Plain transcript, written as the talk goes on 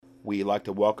We'd like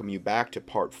to welcome you back to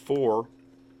part 4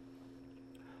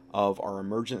 of our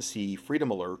emergency freedom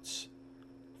alerts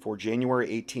for January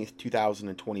 18th,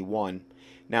 2021.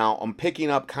 Now, I'm picking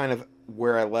up kind of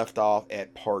where I left off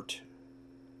at part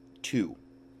 2.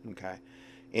 Okay.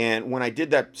 And when I did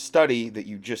that study that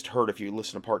you just heard, if you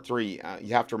listen to part 3,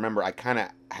 you have to remember I kind of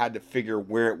had to figure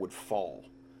where it would fall.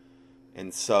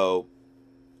 And so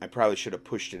I probably should have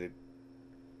pushed it,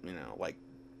 like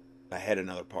ahead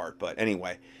another part. But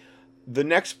anyway, the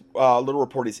next little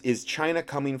report is China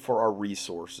coming for our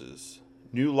resources?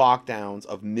 New lockdowns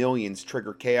of millions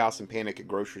trigger chaos and panic at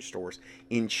grocery stores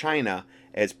in China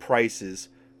as prices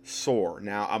soar.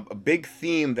 Now, a big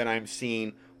theme that I'm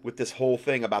seeing with this whole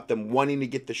thing about them wanting to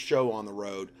get the show on the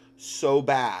road so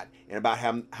bad, and about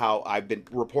how I've been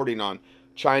reporting on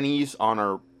Chinese on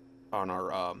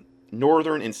our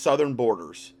northern and southern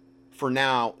borders for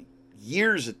now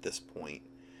years at this point,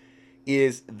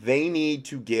 is they need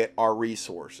to get our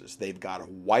resources. They've got to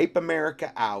wipe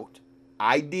America out.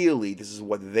 Ideally, this is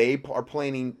what they are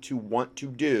planning to want to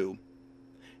do.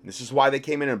 And this is why they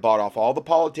came in and bought off all the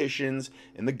politicians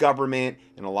and the government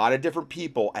and a lot of different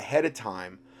people ahead of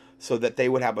time so that they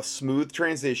would have a smooth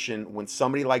transition when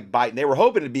somebody like Biden, they were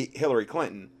hoping to beat Hillary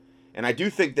Clinton. And I do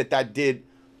think that did,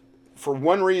 for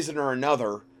one reason or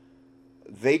another,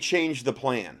 they changed the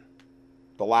plan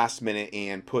the last minute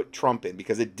and put Trump in,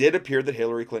 because it did appear that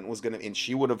Hillary Clinton was going to, and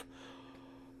she would have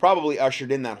probably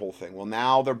ushered in that whole thing. Well,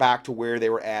 now they're back to where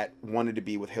they were at, wanted to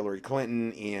be with Hillary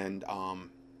Clinton and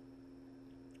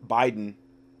Biden,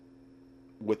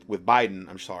 with Biden,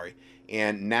 I'm sorry.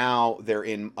 And now they're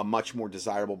in a much more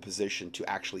desirable position to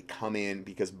actually come in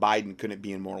because Biden couldn't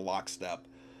be in more lockstep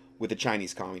with the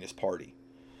Chinese Communist Party.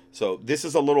 So this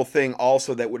is a little thing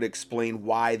also that would explain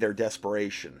why their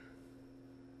desperation.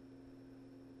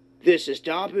 This is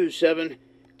Dabu7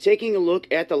 taking a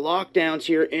look at the lockdowns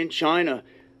here in China.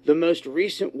 The most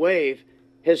recent wave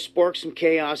has sparked some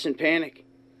chaos and panic.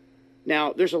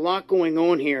 Now, there's a lot going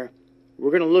on here.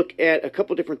 We're going to look at a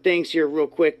couple different things here real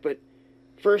quick, but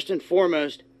first and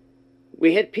foremost,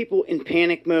 we had people in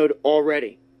panic mode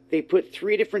already. They put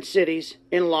 3 different cities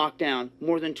in lockdown,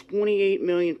 more than 28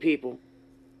 million people.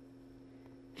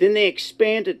 Then they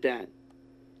expanded that.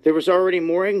 There was already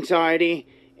more anxiety,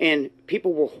 and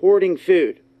people were hoarding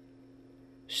food.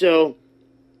 So,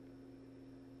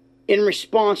 in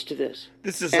response to this...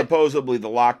 This is supposedly the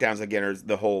lockdowns, again, are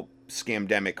the whole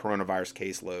scamdemic coronavirus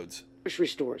caseloads. Grocery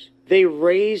stores, they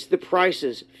raised the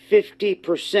prices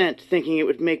 50%, thinking it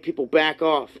would make people back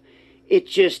off. It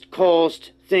just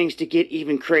caused things to get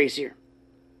even crazier.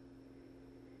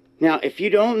 Now, if you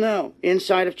don't know,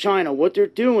 inside of China, what they're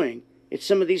doing at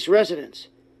some of these residents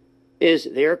is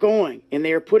they're going and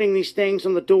they are putting these things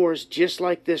on the doors just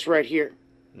like this right here.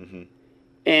 Mm-hmm.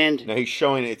 And now he's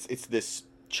showing it's this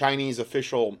Chinese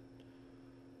official,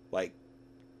 like,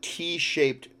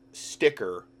 T-shaped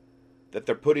sticker that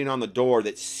they're putting on the door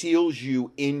that seals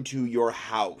you into your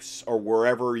house or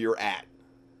wherever you're at.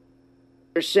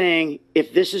 They're saying,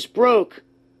 if this is broke,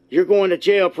 you're going to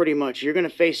jail pretty much. You're going to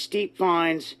face steep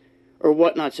fines or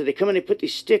whatnot. So they come in and put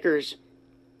these stickers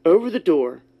over the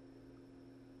door,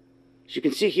 as you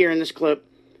can see here in this clip,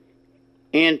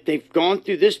 and they've gone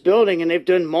through this building and they've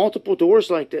done multiple doors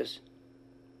like this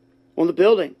on the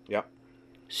building. Yep.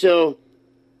 So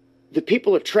the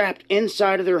people are trapped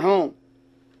inside of their home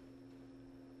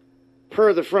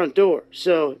per the front door.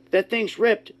 So if that thing's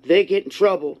ripped, they get in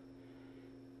trouble.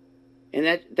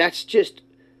 And that's just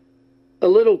a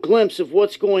little glimpse of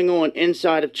what's going on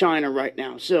inside of China right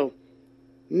now. So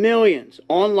millions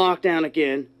on lockdown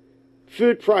again,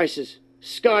 food prices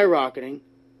skyrocketing,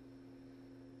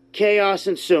 chaos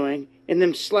ensuing, and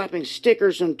them slapping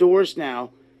stickers on doors now,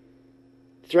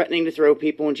 threatening to throw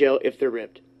people in jail if they're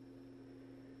ripped.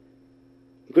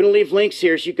 I'm going to leave links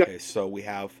here so you guys... Okay, so we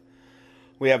have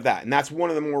that, and that's one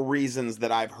of the more reasons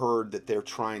that I've heard that they're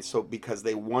trying, so because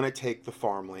they want to take the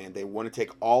farmland, they want to take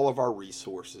all of our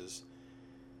resources,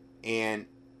 and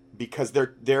because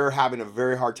they're having a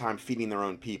very hard time feeding their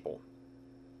own people.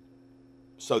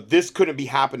 So this couldn't be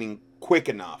happening quick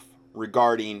enough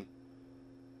regarding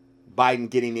Biden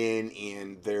getting in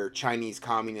and their Chinese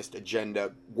communist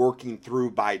agenda working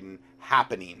through Biden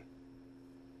happening.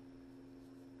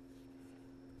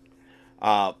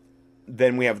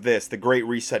 Then we have this. The Great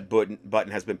Reset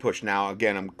button has been pushed. Now,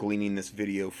 again, I'm gleaning this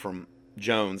video from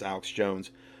Alex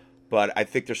Jones. But I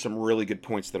think there's some really good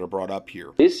points that are brought up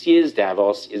here. This year's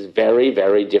Davos is very,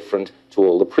 very different to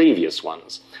all the previous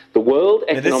ones. The World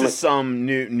Economic... Now, this is some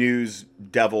news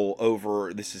devil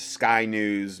over... This is Sky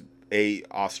News,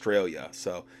 Australia.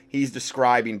 So he's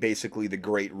describing basically the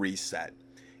Great Reset.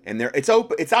 And it's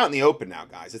open. It's out in the open now,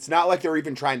 guys. It's not like they're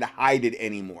even trying to hide it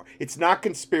anymore. It's not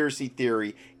conspiracy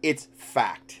theory. It's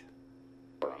fact.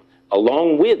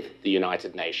 Along with the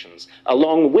United Nations,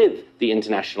 along with the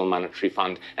International Monetary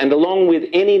Fund, and along with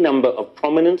any number of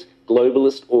prominent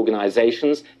globalist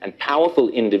organizations and powerful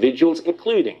individuals,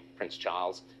 including Prince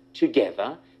Charles,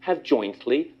 together have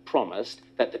jointly promised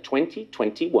that the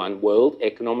 2021 World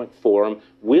Economic Forum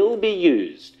will be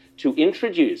used to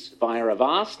introduce, via a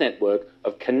vast network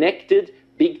of connected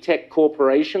big tech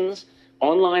corporations,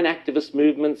 online activist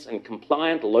movements, and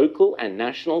compliant local and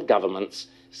national governments,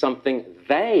 something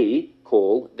they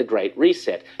call the Great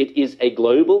Reset. It is a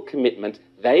global commitment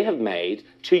they have made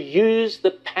to use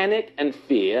the panic and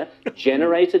fear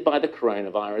generated by the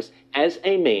coronavirus as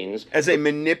a means... as a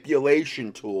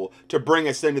manipulation tool to bring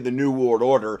us into the New World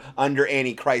Order under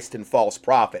Antichrist and false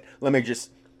prophet. Let me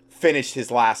just finish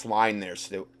his last line there,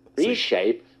 Stu.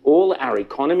 Reshape all our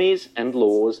economies and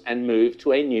laws and move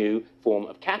to a new form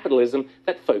of capitalism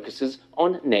that focuses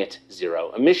on net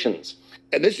zero emissions.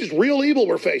 And this is real evil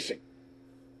we're facing.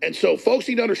 And so folks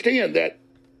need to understand that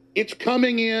it's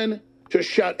coming in to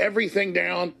shut everything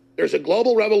down. There's a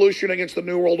global revolution against the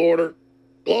New World Order.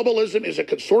 Globalism is a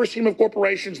consortium of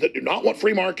corporations that do not want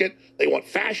free market. They want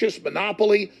fascist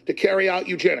monopoly to carry out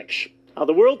eugenics. Now,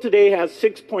 the world today has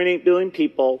 6.8 billion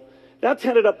people. That's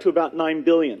headed up to about 9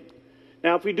 billion.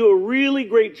 Now, if we do a really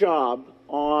great job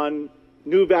on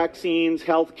new vaccines,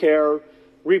 healthcare,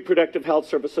 reproductive health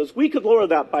services, we could lower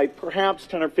that by perhaps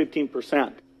 10 or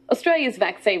 15%. Australia's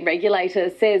vaccine regulator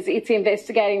says it's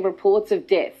investigating reports of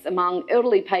deaths among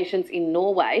elderly patients in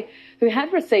Norway who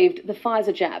had received the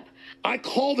Pfizer jab. I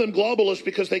call them globalists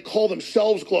because they call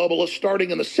themselves globalists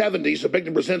starting in the 70s of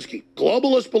Victor Brzezinski.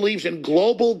 Globalist believes in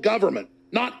global government,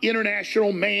 not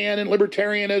international man and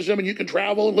libertarianism and you can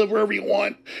travel and live wherever you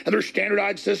want and there's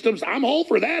standardized systems. I'm all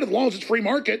for that as long as it's free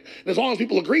market and as long as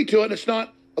people agree to it and it's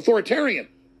not authoritarian.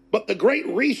 But the Great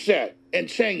Reset and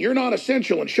saying you're not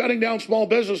essential and shutting down small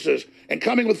businesses and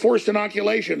coming with forced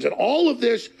inoculations and all of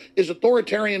this is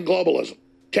authoritarian globalism.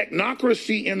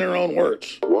 Technocracy in their own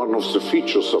words. One of the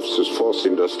features of this fourth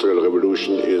industrial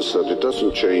revolution is that it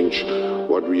doesn't change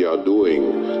what we are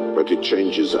doing, but it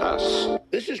changes us.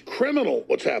 This is criminal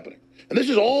what's happening. And this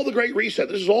is all the Great Reset.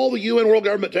 This is all the UN world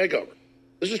government takeover.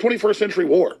 This is 21st century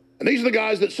war. And these are the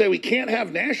guys that say we can't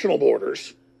have national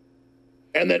borders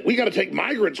and that we got to take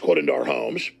migrants, quote, into our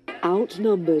homes.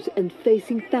 Outnumbered and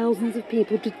facing thousands of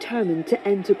people determined to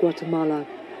enter Guatemala.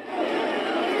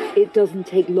 It doesn't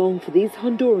take long for these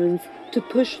Hondurans to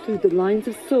push through the lines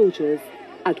of soldiers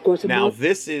at Guatemala. Now,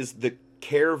 this is the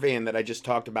caravan that I just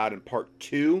talked about in part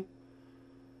 2,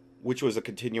 which was a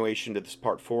continuation to this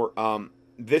part 4.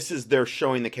 They're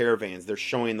showing the caravans. They're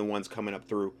showing the ones coming up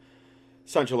through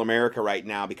Central America right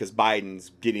now because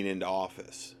Biden's getting into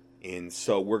office. And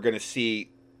so we're going to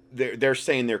see, they're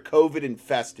saying they're COVID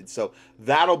infested. So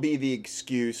that'll be the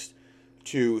excuse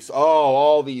to,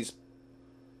 all these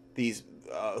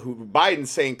who Biden's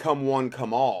saying come one,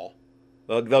 come all.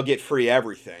 They'll get free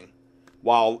everything.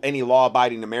 While any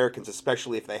law-abiding Americans,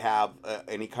 especially if they have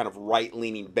any kind of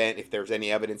right-leaning bent, if there's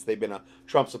any evidence they've been a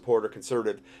Trump supporter,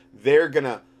 conservative, they're going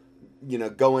to,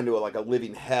 go into a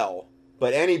living hell.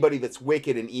 But anybody that's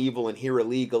wicked and evil and here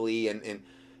illegally and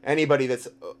anybody that's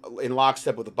in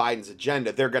lockstep with the Biden's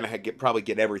agenda, they're going to probably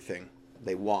get everything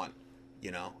they want,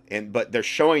 But they're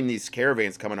showing these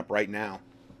caravans coming up right now.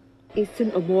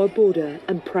 Eastern Amur border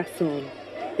and press on.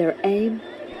 Their aim,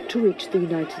 to reach the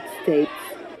United States.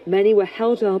 Many were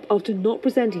held up after not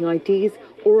presenting IDs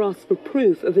or asked for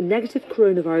proof of a negative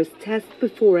coronavirus test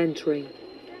before entering.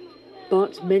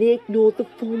 But many ignored the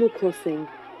formal crossing,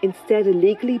 instead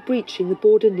illegally breaching the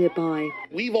border nearby.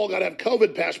 We've all got to have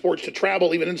COVID passports to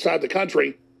travel even inside the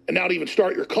country and not even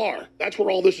start your car. That's where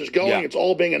all this is going. Yeah. It's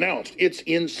all being announced. It's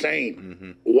insane.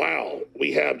 Mm-hmm. Wow.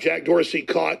 We have Jack Dorsey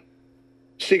caught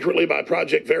secretly by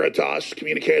Project Veritas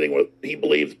communicating with, he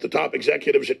believed, the top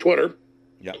executives at Twitter.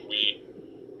 Yeah.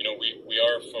 We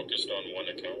are focused on one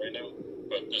account right now,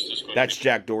 but this is going That's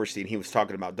Jack Dorsey, and he was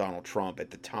talking about Donald Trump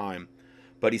at the time.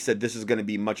 But he said this is going to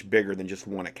be much bigger than just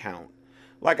one account.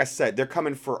 Like I said, they're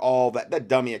coming for all that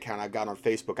dummy account I got on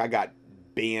Facebook. I got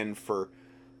banned for,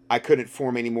 I couldn't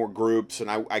form any more groups, and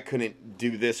I couldn't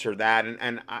do this or that.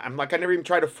 And I'm like, I never even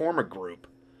tried to form a group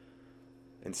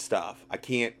and stuff. I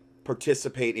can't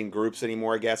participate in groups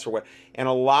anymore, I guess, or what. And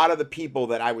a lot of the people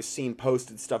that I was seeing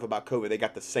posted stuff about COVID, they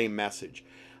got the same message.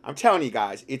 I'm telling you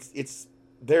guys,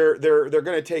 they're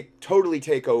going to totally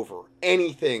take over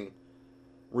anything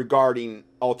regarding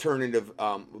alternative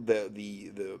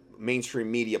the mainstream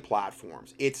media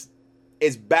platforms. It's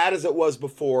as bad as it was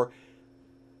before.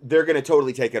 They're going to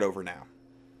totally take it over now.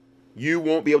 You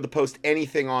won't be able to post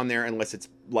anything on there unless it's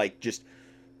like just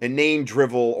inane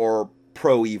drivel or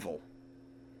pro-evil.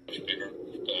 Bigger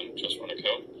than just one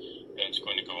account, and it's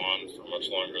going to go on for much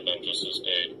longer than just this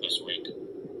day, this week,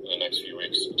 the next few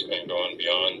weeks. It's going to go on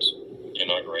beyond the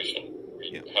inauguration.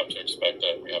 We have to expect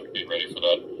that. We have to be ready for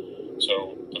that.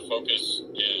 So the focus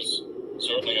is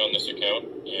certainly on this account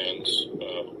and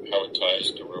how it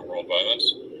ties to real-world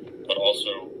violence, but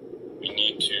also we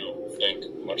need to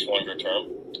think much longer term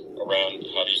around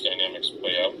how these dynamics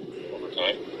play out over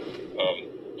time.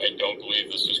 I don't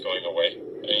believe this is going away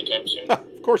anytime soon.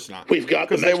 Of course not. We've got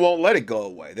because they won't let it go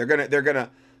away. They're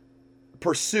gonna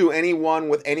pursue anyone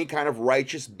with any kind of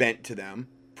righteous bent to them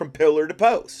from pillar to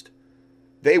post.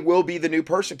 They will be the new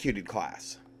persecuted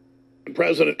class. The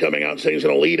president coming out and saying he's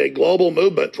going to lead a global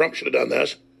movement. Trump should have done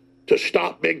this to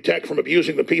stop big tech from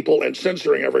abusing the people and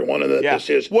censoring everyone. And that this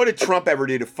is what did Trump ever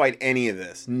do to fight any of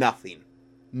this? Nothing.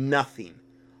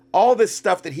 All this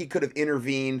stuff that he could have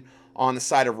intervened on the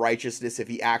side of righteousness if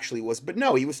he actually was, but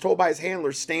no, he was told by his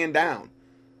handlers, stand down.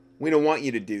 We don't want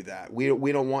you to do that. We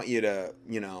don't want you to,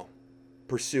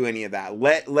 pursue any of that.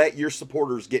 Let your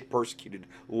supporters get persecuted.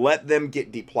 Let them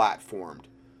get deplatformed.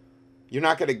 You're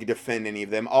not going to defend any of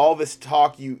them. All this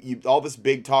talk, all this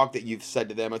big talk that you've said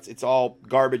to them, it's all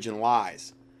garbage and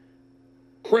lies.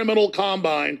 Criminal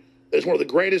combine is one of the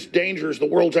greatest dangers the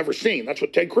world's ever seen. That's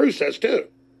what Ted Cruz says too.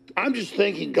 I'm just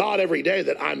thanking God every day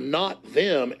that I'm not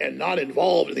them and not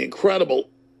involved in the incredible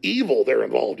evil they're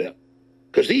involved in.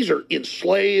 Because these are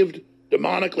enslaved,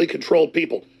 demonically controlled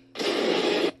people.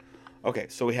 Okay,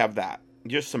 so we have that.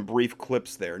 Just some brief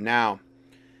clips there. Now,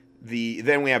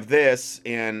 then we have this,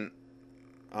 and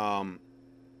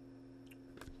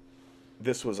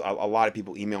this was a lot of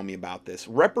people email me about this.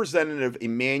 Representative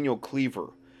Emanuel Cleaver,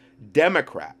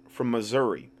 Democrat from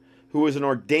Missouri, who is an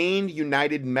ordained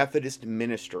United Methodist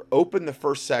minister, opened the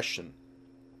first session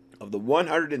of the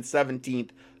 117th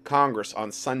Congress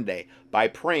on Sunday by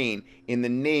praying in the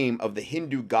name of the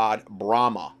Hindu god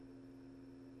Brahma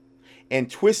and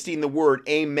twisting the word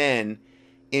amen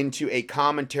into a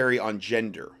commentary on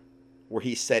gender, where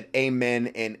he said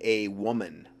amen and a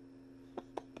woman.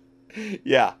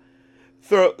 Yeah.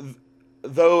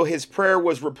 Though his prayer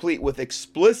was replete with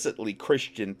explicitly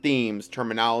Christian themes,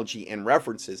 terminology, and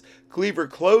references, Cleaver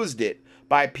closed it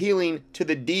by appealing to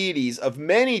the deities of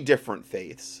many different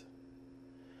faiths,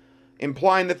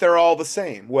 implying that they're all the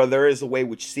same. Well, there is a way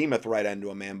which seemeth right unto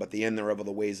a man, but the end thereof are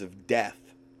the ways of death.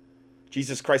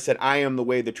 Jesus Christ said, I am the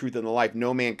way, the truth, and the life.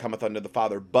 No man cometh unto the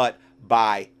Father but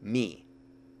by me.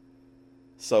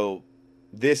 So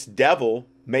this devil,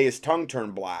 may his tongue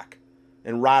turn black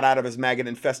and rot out of his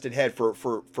maggot-infested head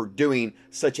for doing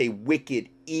such a wicked,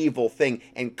 evil thing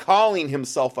and calling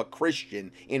himself a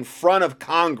Christian in front of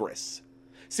Congress.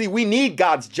 See, we need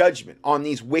God's judgment on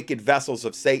these wicked vessels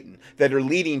of Satan that are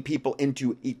leading people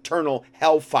into eternal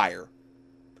hellfire.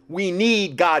 We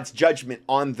need God's judgment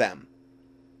on them.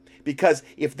 Because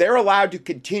if they're allowed to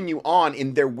continue on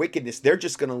in their wickedness, they're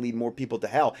just going to lead more people to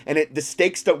hell. And the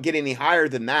stakes don't get any higher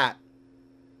than that.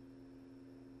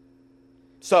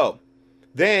 So,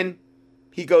 then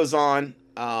he goes on,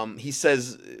 he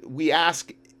says, we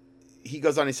ask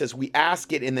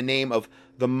it in the name of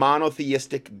the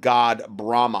monotheistic god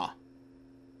Brahma.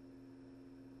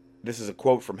 This is a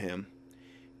quote from him.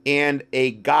 And a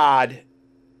god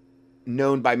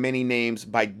known by many names,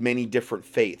 by many different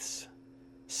faiths,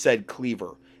 said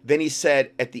Cleaver. Then he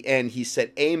said, at the end, he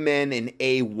said, amen and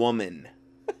a woman.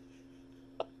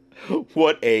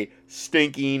 What a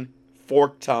stinking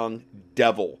fork-tongued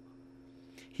devil.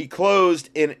 He closed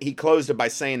it by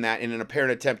saying that in an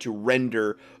apparent attempt to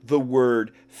render the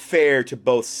word fair to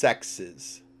both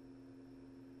sexes.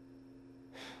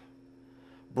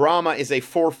 Brahma is a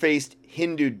four-faced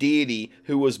Hindu deity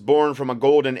who was born from a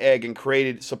golden egg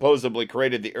and supposedly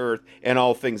created the earth and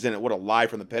all things in it. What a lie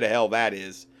from the pit of hell that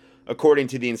is. According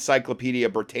to the Encyclopedia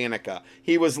Britannica,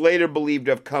 he was later believed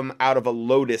to have come out of a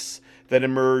lotus that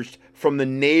emerged from the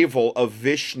navel of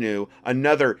Vishnu,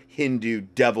 another Hindu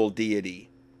devil deity.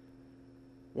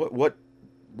 What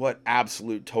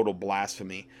absolute total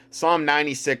blasphemy. Psalm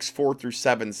 96,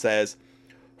 4-7 says,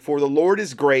 for the Lord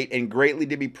is great and greatly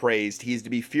to be praised. He is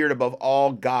to be feared above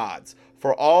all gods.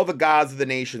 For all the gods of the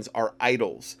nations are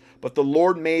idols. But the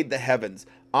Lord made the heavens.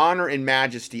 Honor and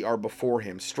majesty are before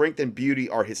him. Strength and beauty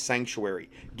are his sanctuary.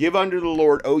 Give unto the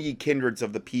Lord, O ye kindreds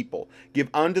of the people. Give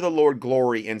unto the Lord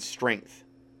glory and strength.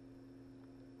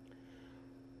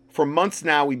 For months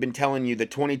now, we've been telling you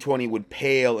that 2020 would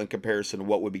pale in comparison to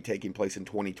what would be taking place in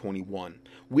 2021.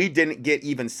 We didn't get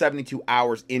even 72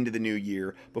 hours into the new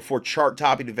year before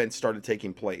chart-topping events started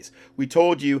taking place. We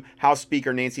told you House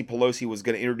Speaker Nancy Pelosi was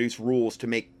going to introduce rules to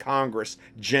make Congress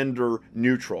gender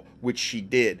neutral, which she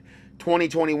did.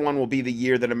 2021 will be the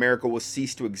year that America will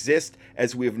cease to exist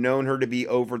as we have known her to be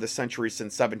over the century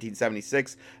since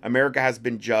 1776. America has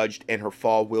been judged and her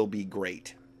fall will be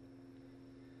great.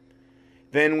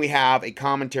 Then we have a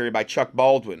commentary by Chuck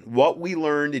Baldwin, What We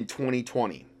Learned in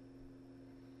 2020.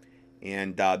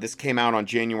 And this came out on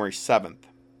January 7th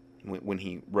when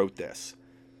he wrote this.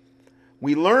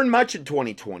 We learned much in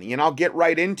 2020, and I'll get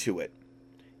right into it.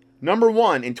 Number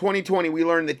one, in 2020, we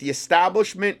learned that the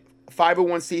establishment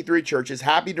 501c3 church is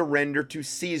happy to render to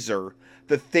Caesar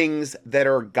the things that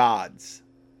are God's.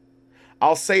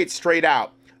 I'll say it straight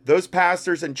out. Those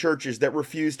pastors and churches that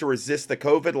refuse to resist the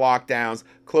COVID lockdowns,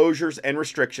 closures, and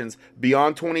restrictions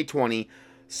beyond 2020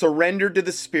 surrendered to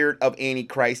the spirit of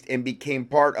Antichrist and became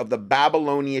part of the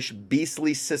Babylonish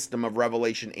beastly system of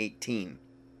Revelation 18.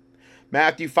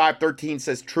 Matthew 5:13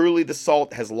 says, truly the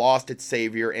salt has lost its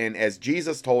savior, and as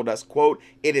Jesus told us, quote,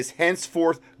 it is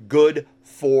henceforth good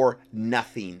for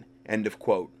nothing, end of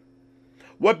quote.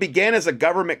 What began as a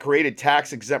government-created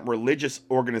tax-exempt religious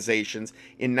organizations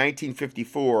in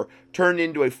 1954 turned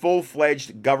into a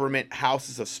full-fledged government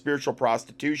houses of spiritual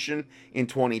prostitution in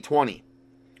 2020.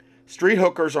 Street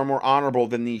hookers are more honorable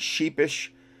than these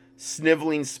sheepish,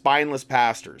 sniveling, spineless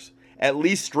pastors. At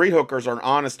least street hookers are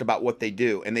honest about what they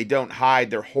do, and they don't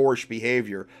hide their whorish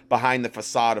behavior behind the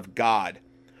facade of God.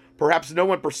 Perhaps no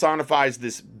one personifies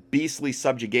this beastly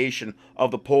subjugation of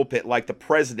the pulpit like the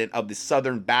president of the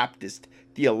Southern Baptist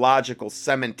Theological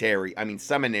Seminary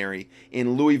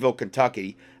in Louisville,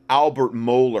 Kentucky, Albert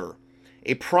Mohler,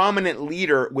 a prominent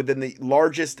leader within the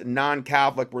largest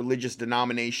non-Catholic religious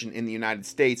denomination in the United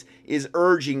States, is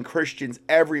urging Christians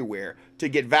everywhere to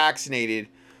get vaccinated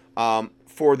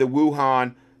for the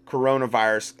Wuhan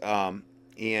coronavirus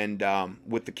and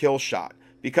with the kill shot,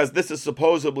 because this is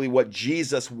supposedly what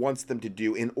Jesus wants them to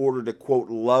do in order to, quote,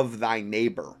 love thy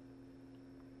neighbor.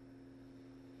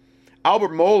 Albert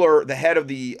Mohler, the head of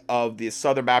the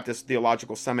Southern Baptist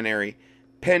Theological Seminary,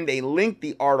 penned a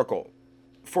lengthy article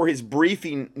for his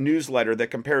briefing newsletter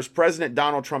that compares President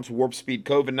Donald Trump's warp speed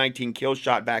COVID-19 kill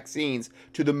shot vaccines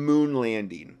to the moon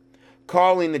landing,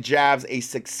 calling the jabs a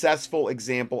successful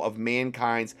example of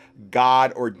mankind's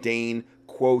God-ordained,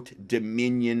 quote,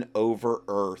 dominion over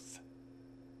Earth.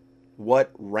 What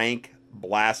rank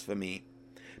blasphemy.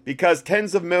 Because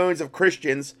tens of millions of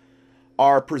Christians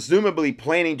are presumably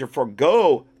planning to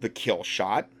forgo the kill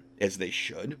shot, as they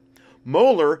should,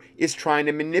 Mohler is trying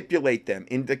to manipulate them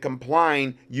into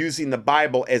complying using the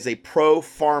Bible as a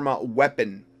pro-pharma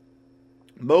weapon.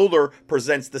 Mohler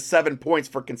presents the 7 points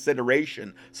for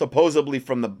consideration, supposedly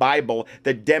from the Bible,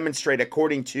 that demonstrate,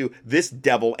 according to this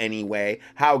devil anyway,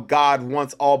 how God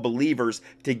wants all believers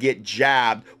to get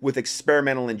jabbed with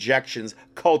experimental injections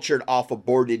cultured off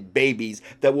aborted babies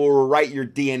that will rewrite your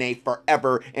DNA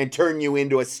forever and turn you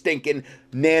into a stinking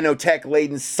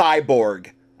nanotech-laden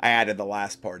cyborg. I added the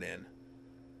last part in.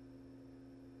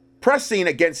 Pressing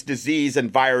against disease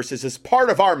and viruses is part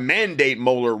of our mandate,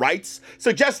 Mohler writes,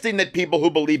 suggesting that people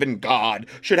who believe in God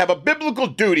should have a biblical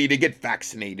duty to get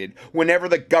vaccinated whenever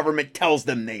the government tells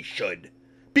them they should.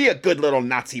 Be a good little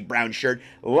Nazi brown shirt,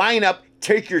 line up,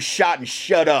 take your shot, and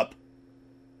shut up.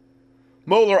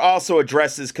 Mohler also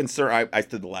addresses concern. I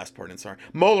did the last part in, sorry.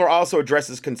 Mohler also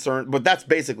addresses concern, but that's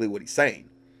basically what he's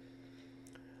saying.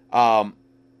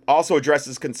 Also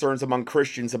addresses concerns among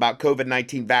Christians about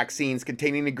COVID-19 vaccines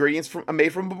containing ingredients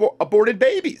made from aborted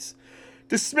babies,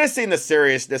 dismissing the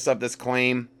seriousness of this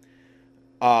claim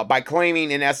by claiming,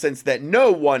 in essence, that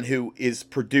no one who is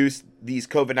produced these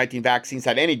COVID-19 vaccines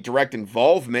had any direct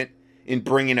involvement in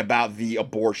bringing about the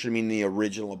abortion, the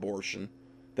original abortion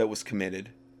that was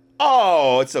committed.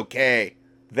 Oh, it's okay.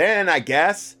 Then, I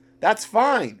guess, that's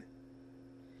fine.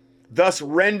 Thus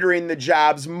rendering the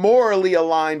jabs morally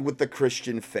aligned with the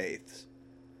Christian faiths.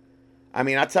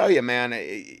 I tell you, man,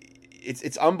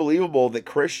 it's unbelievable that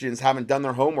Christians haven't done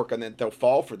their homework and that they'll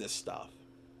fall for this stuff.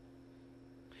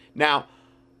 Now,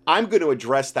 I'm going to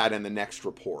address that in the next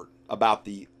report about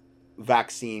the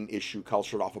vaccine issue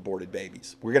cultured off aborted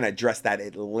babies. We're going to address that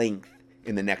at length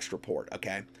in the next report,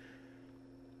 okay?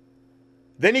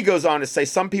 Then he goes on to say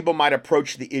some people might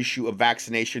approach the issue of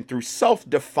vaccination through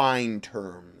self-defined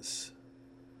terms.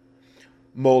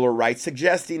 Mohler writes,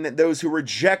 suggesting that those who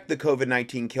reject the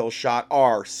COVID-19 kill shot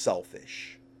are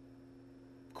selfish.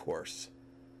 Of course.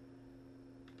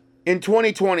 In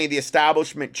 2020, the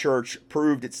establishment church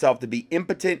proved itself to be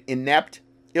impotent, inept,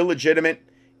 illegitimate,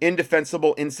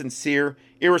 indefensible, insincere,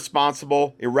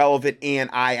 irresponsible, irrelevant, and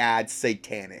I add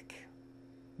satanic.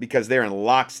 Because they're in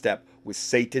lockstep with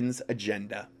Satan's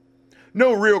agenda.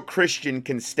 No real Christian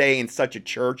can stay in such a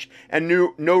church, and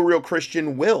no real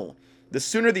Christian will. The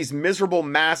sooner these miserable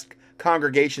masked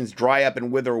congregations dry up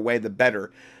and wither away, the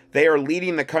better. They are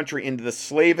leading the country into the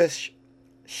slavish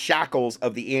shackles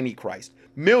of the Antichrist.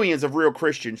 Millions of real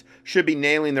Christians should be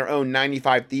nailing their own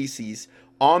 95 Theses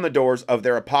on the doors of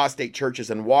their apostate churches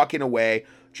and walking away,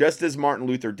 just as Martin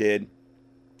Luther did,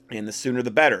 and the sooner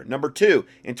the better. Number 2,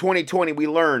 in 2020, we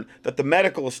learned that the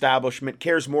medical establishment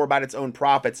cares more about its own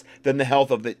profits than the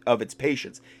health of its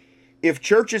patients. If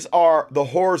churches are the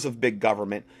whores of big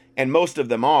government, and most of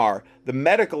them are, the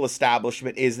medical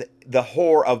establishment is the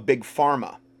whore of big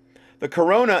pharma. The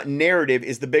corona narrative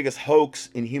is the biggest hoax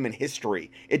in human history.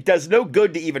 It does no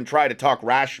good to even try to talk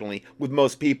rationally with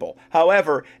most people.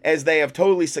 However, as they have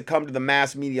totally succumbed to the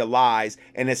mass media lies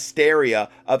and hysteria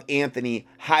of Anthony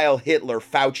Heil Hitler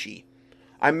Fauci,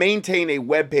 I maintain a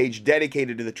webpage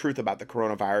dedicated to the truth about the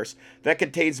coronavirus that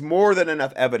contains more than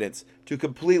enough evidence to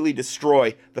completely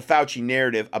destroy the Fauci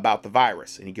narrative about the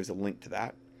virus. And he gives a link to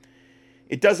that.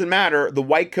 It doesn't matter. The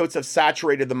white coats have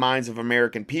saturated the minds of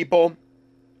American people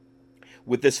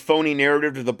with this phony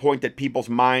narrative to the point that people's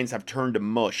minds have turned to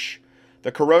mush.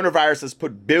 The coronavirus has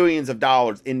put billions of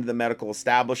dollars into the medical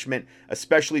establishment,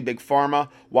 especially big pharma,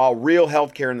 while real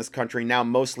healthcare in this country now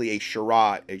mostly a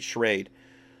charade.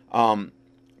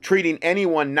 Treating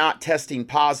anyone not testing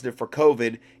positive for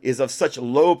COVID is of such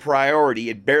low priority,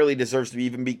 it barely deserves to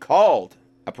even be called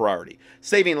a priority.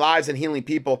 Saving lives and healing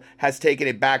people has taken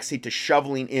a backseat to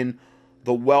shoveling in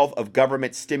the wealth of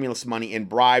government stimulus money and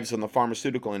bribes from the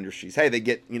pharmaceutical industries. Hey, they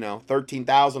get,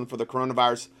 $13,000 for the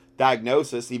coronavirus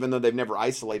diagnosis, even though they've never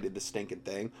isolated the stinking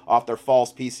thing, off their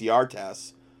false PCR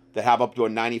tests that have up to a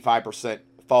 95%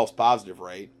 false positive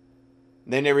rate.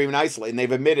 They never even isolate, and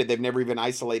they've admitted they've never even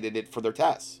isolated it for their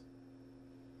tests.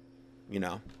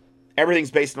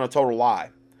 Everything's based on a total lie.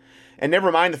 And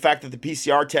never mind the fact that the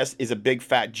PCR test is a big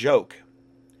fat joke.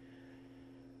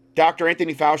 Dr.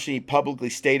 Anthony Fauci publicly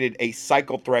stated a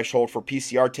cycle threshold for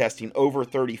PCR testing over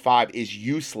 35 is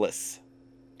useless,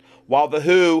 while the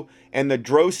WHO and the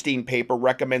Drostein paper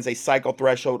recommends a cycle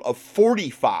threshold of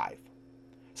 45.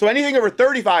 So anything over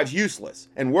 35 is useless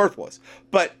and worthless.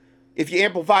 But if you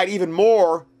amplify it even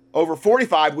more over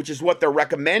 45, which is what they're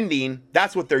recommending,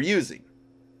 that's what they're using.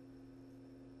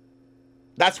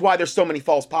 That's why there's so many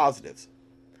false positives.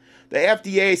 The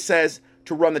FDA says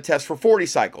to run the test for 40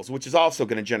 cycles, which is also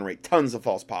going to generate tons of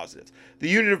false positives. The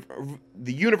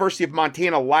University of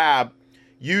Montana lab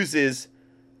uses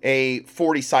a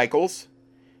 40 cycles,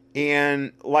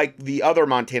 and like the other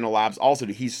Montana labs also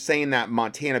do. He's saying that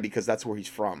Montana because that's where he's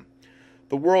from.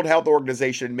 The World Health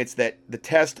Organization admits that the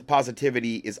test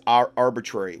positivity is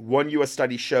arbitrary. One U.S.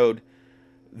 study showed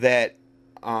that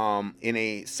in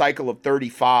a cycle of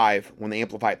 35, when they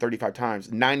amplify it 35 times,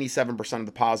 97% of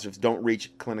the positives don't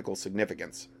reach clinical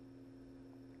significance.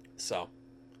 So,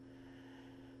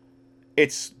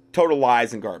 it's total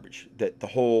lies and garbage that the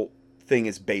whole thing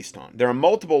is based on. There are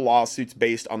multiple lawsuits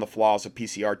based on the flaws of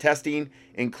PCR testing,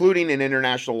 including an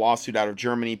international lawsuit out of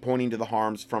Germany pointing to the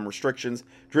harms from restrictions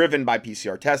driven by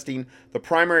PCR testing. The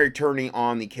primary attorney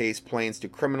on the case plans to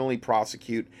criminally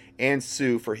prosecute and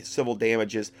sue for civil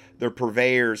damages the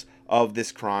purveyors of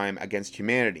this crime against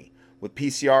humanity. With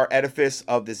PCR edifice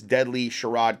of this deadly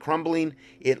charade crumbling,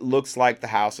 it looks like the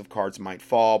house of cards might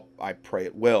fall. I pray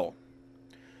it will.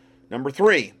 Number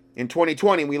 3. In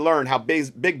 2020, we learned how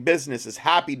big business is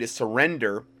happy to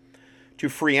surrender to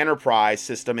free enterprise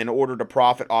system in order to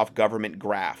profit off government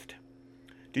graft.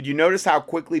 Did you notice how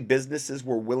quickly businesses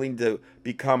were willing to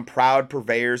become proud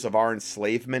purveyors of our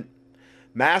enslavement?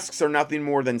 Masks are nothing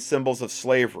more than symbols of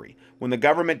slavery. When the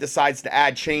government decides to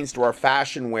add chains to our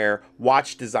fashion wear,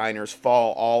 watch designers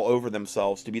fall all over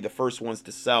themselves to be the first ones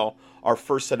to sell our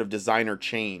first set of designer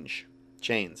chains.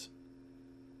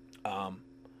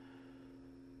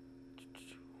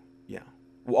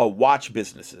 Watch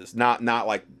businesses, not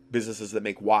like businesses that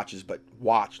make watches, but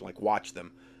watch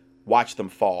them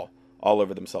fall all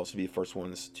over themselves to be the first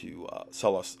ones to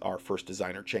sell us our first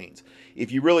designer chains.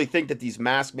 If you really think that these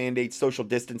mask mandates, social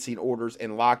distancing orders,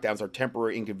 and lockdowns are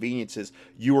temporary inconveniences,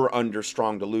 you are under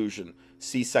strong delusion.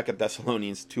 See 2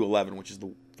 Thessalonians 2:11, which is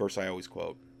the verse I always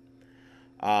quote.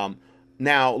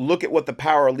 Now, look at what the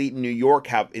power elite in New York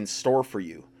have in store for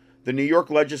you. The New York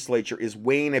legislature is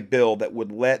weighing a bill that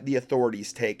would let the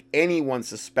authorities take anyone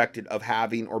suspected of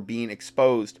having or being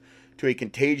exposed to a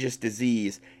contagious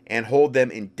disease and hold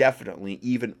them indefinitely,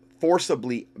 even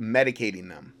forcibly medicating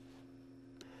them.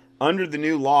 Under the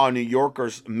new law, New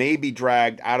Yorkers may be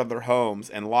dragged out of their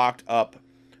homes and locked up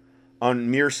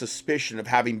on mere suspicion of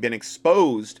having been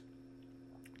exposed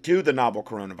to the novel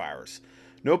coronavirus.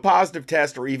 No positive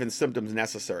test or even symptoms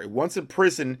necessary. Once in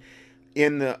prison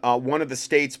in the one of the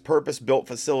state's purpose-built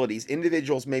facilities,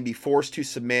 individuals may be forced to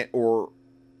submit or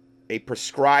a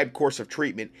prescribed course of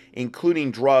treatment, including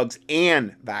drugs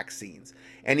and vaccines.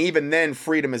 And even then,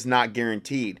 freedom is not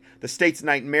guaranteed. The state's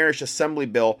nightmarish assembly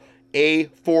bill,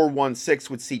 A416,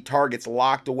 would see targets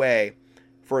locked away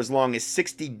for as long as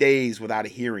 60 days without a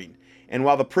hearing. And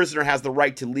while the prisoner has the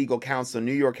right to legal counsel,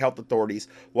 New York health authorities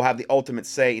will have the ultimate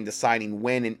say in deciding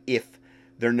when and if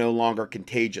they're no longer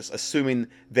contagious, assuming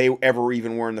they ever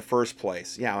even were in the first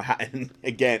place. Yeah, and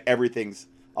again, everything's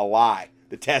a lie.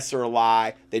 The tests are a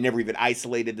lie. They never even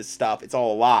isolated the stuff. It's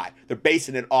all a lie. They're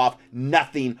basing it off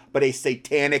nothing but a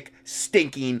satanic,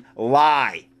 stinking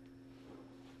lie.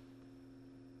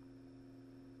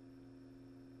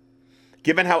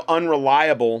 Given how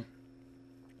unreliable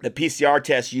the PCR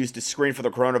tests used to screen for the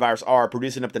coronavirus are,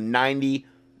 producing up to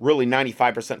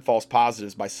 95% false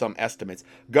positives by some estimates,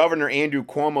 Governor Andrew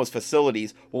Cuomo's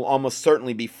facilities will almost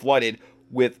certainly be flooded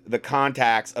with the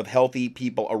contacts of healthy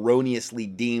people erroneously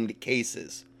deemed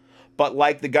cases. But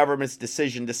like the government's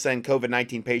decision to send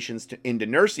COVID-19 patients into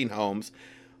nursing homes,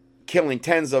 killing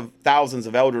tens of thousands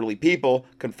of elderly people,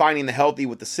 confining the healthy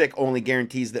with the sick only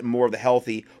guarantees that more of the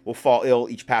healthy will fall ill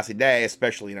each passing day,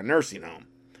 especially in a nursing home.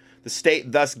 The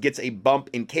state thus gets a bump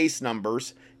in case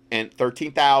numbers, and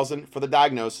 13,000 for the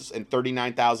diagnosis and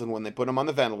 39,000 when they put them on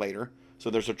the ventilator. So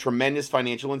there's a tremendous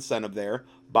financial incentive there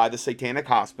by the satanic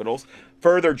hospitals,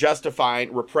 further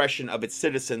justifying repression of its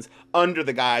citizens under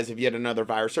the guise of yet another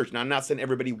virus surge. Now, I'm not saying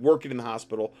everybody working in the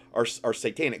hospital are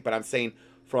satanic, but I'm saying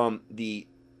from the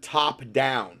top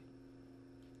down,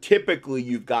 typically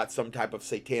you've got some type of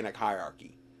satanic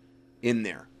hierarchy in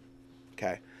there.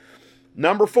 Okay.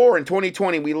 Number 4, in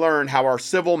 2020, we learned how our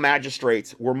civil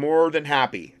magistrates were more than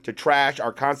happy to trash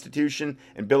our Constitution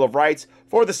and Bill of Rights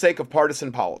for the sake of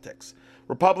partisan politics.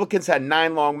 Republicans had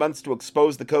 9 long months to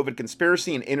expose the COVID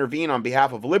conspiracy and intervene on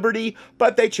behalf of liberty,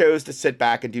 but they chose to sit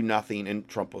back and do nothing, and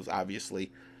Trump was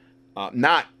obviously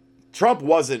Trump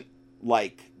wasn't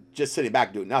like just sitting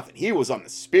back doing nothing. He was on the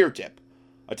spear tip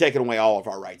of taking away all of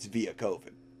our rights via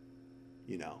COVID.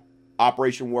 You know,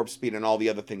 Operation Warp Speed and all the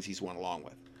other things he's went along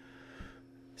with.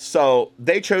 So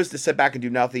they chose to sit back and do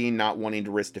nothing, not wanting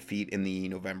to risk defeat in the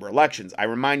November elections. I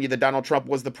remind you that Donald Trump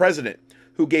was the president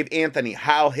who gave Anthony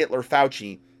Heil Hitler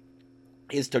Fauci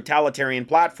his totalitarian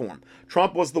platform.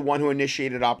 Trump was the one who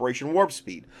initiated Operation Warp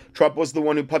Speed. Trump was the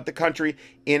one who put the country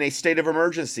in a state of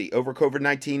emergency over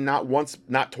COVID-19 not once,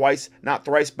 not twice, not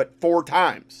thrice, but 4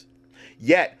 times.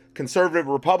 Yet, conservative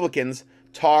Republicans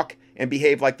talk and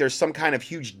behave like there's some kind of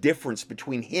huge difference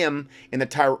between him and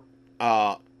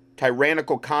the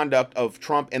tyrannical conduct of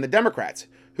Trump and the Democrats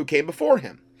who came before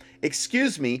him.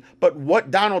 Excuse me, but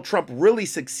what Donald Trump really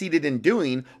succeeded in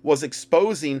doing was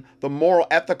exposing the moral,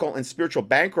 ethical, and spiritual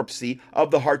bankruptcy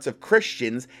of the hearts of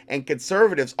Christians and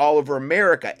conservatives all over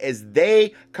America as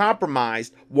they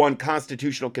compromised one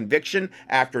constitutional conviction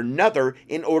after another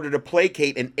in order to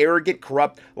placate an arrogant,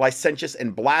 corrupt, licentious,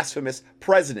 and blasphemous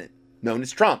president known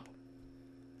as Trump.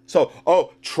 So,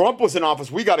 Trump was in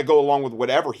office, we got to go along with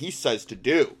whatever he says to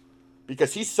do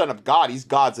because he's son of God, he's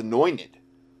God's anointed.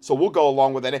 So we'll go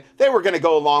along with it. They were going to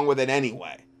go along with it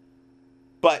anyway.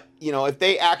 But, you know, if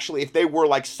they were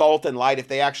like salt and light, if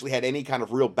they actually had any kind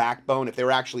of real backbone, if they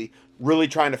were actually really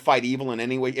trying to fight evil in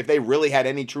any way, if they really had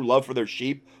any true love for their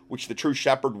sheep, which the true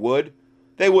shepherd would,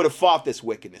 they would have fought this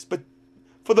wickedness. But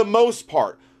for the most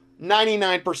part,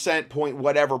 99% point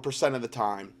whatever percent of the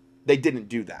time, they didn't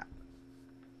do that.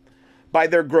 By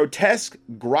their grotesque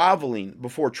groveling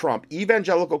before Trump,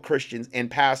 evangelical Christians and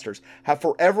pastors have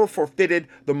forever forfeited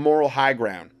the moral high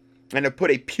ground and have put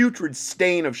a putrid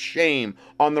stain of shame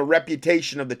on the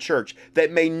reputation of the church that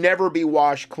may never be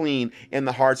washed clean in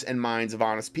the hearts and minds of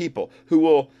honest people who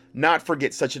will not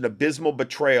forget such an abysmal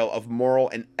betrayal of moral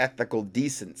and ethical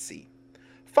decency.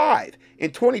 5.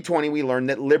 In 2020, we learned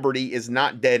that liberty is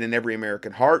not dead in every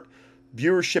American heart.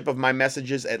 Viewership of my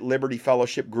messages at Liberty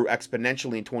Fellowship grew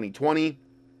exponentially in 2020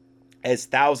 as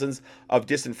thousands of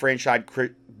disenfranchised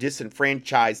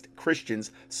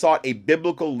Christians sought a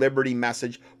biblical liberty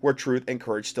message where truth and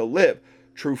courage still live.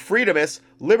 True freedomists,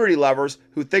 liberty lovers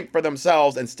who think for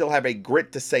themselves and still have a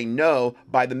grit to say no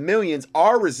by the millions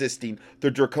are resisting the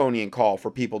draconian call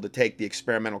for people to take the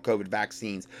experimental COVID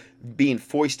vaccines being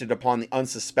foisted upon the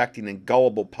unsuspecting and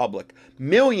gullible public.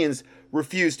 Millions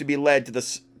refuse to be led to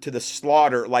the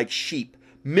slaughter like sheep.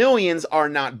 Millions are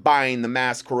not buying the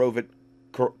mass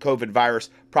COVID virus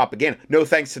propaganda. No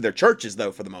thanks to their churches,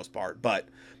 though, for the most part. But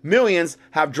millions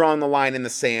have drawn the line in the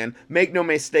sand. Make no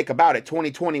mistake about it,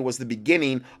 2020 was the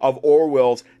beginning of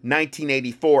Orwell's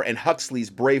 1984 and Huxley's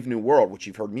Brave New World, which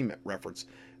you've heard me reference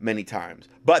many times.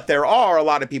 But there are a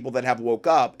lot of people that have woke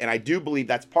up, and I do believe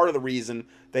that's part of the reason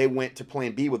they went to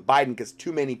Plan B with Biden, because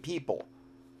too many people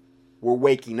were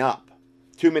waking up.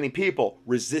 Too many people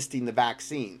resisting the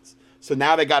vaccines. So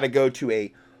now they got to go to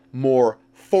a more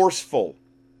forceful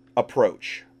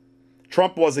approach.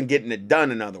 Trump wasn't getting it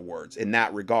done, in other words, in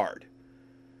that regard.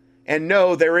 And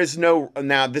no, there is no,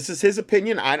 now this is his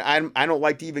opinion. I don't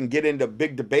like to even get into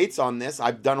big debates on this.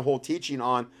 I've done a whole teaching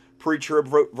on pre-trib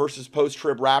versus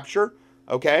post-trib rapture,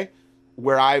 okay,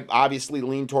 where I obviously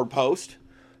lean toward post,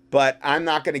 but I'm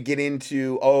not going to get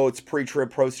into, oh, it's pre-trib,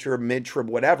 post-trib, mid-trib,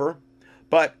 whatever.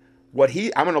 But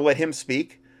I'm going to let him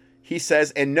speak. He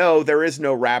says, and no, there is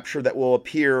no rapture that will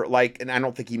appear like, and I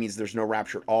don't think he means there's no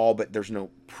rapture at all, but there's no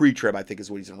pre-trib, I think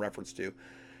is what he's in reference to.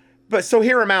 But so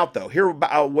hear him out, though. Hear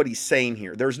about what he's saying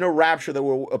here. There's no rapture that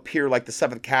will appear like the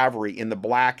 7th Cavalry in the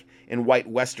black and white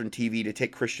Western TV to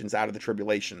take Christians out of the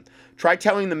tribulation. Try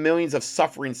telling the millions of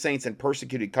suffering saints in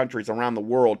persecuted countries around the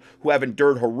world who have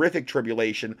endured horrific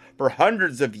tribulation for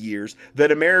hundreds of years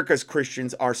that America's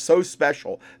Christians are so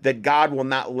special that God will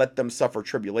not let them suffer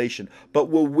tribulation, but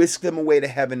will whisk them away to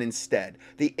heaven instead.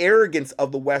 The arrogance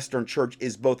of the Western church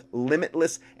is both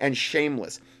limitless and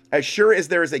shameless. As sure as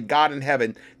there is a God in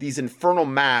heaven, these infernal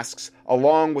masks,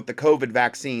 along with the COVID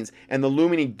vaccines and the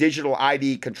looming digital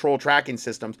ID control tracking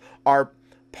systems, are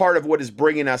part of what is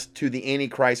bringing us to the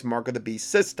Antichrist mark of the beast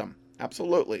system.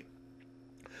 Absolutely.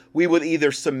 We will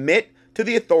either submit to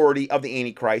the authority of the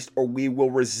Antichrist, or we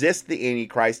will resist the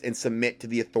Antichrist and submit to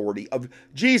the authority of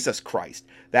Jesus Christ.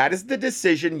 That is the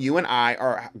decision you and I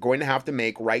are going to have to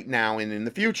make right now and in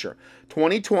the future.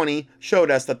 2020 showed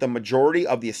us that the majority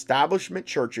of the establishment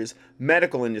churches,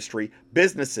 medical industry,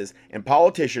 businesses, and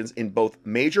politicians in both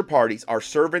major parties are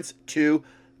servants to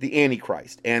the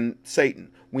Antichrist and Satan.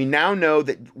 We now know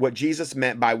that what Jesus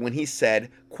meant by when he said,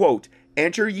 quote,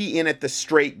 "Enter ye in at the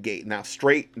straight gate." Now,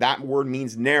 straight, that word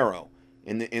means narrow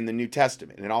in the New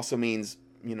Testament. And it also means,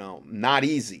 not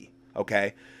easy,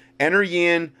 okay? Enter ye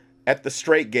in at the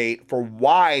straight gate, for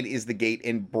wide is the gate,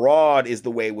 and broad is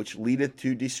the way which leadeth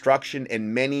to destruction,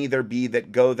 and many there be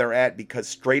that go thereat, because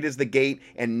straight is the gate,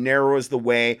 and narrow is the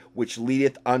way which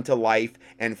leadeth unto life,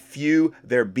 and few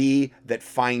there be that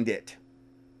find it.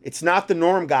 It's not the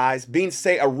norm, guys.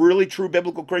 A really true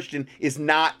biblical Christian is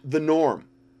not the norm,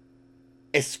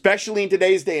 especially in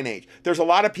today's day and age. There's a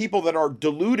lot of people that are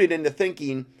deluded into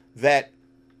thinking that,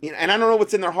 and I don't know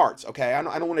what's in their hearts, okay? I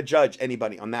don't want to judge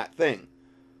anybody on that thing.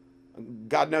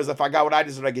 God knows if I got what I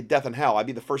deserve, I'd get death and hell. I'd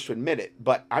be the first to admit it.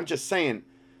 But I'm just saying,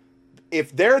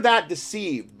 if they're that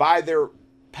deceived by their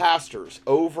pastors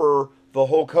over the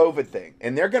whole COVID thing,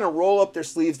 and they're going to roll up their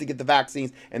sleeves to get the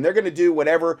vaccines, and they're going to do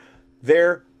whatever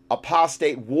their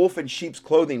apostate wolf in sheep's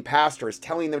clothing pastor is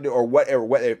telling them to, or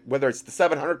whether it's the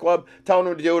 700 Club telling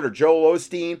them to do it, or Joel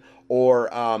Osteen, or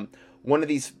one of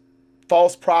these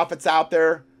false prophets out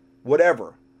there,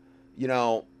 whatever,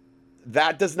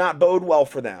 that does not bode well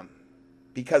for them,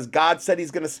 because God said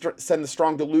he's going to send the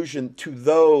strong delusion to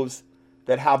those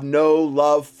that have no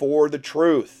love for the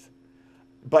truth,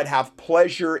 but have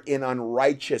pleasure in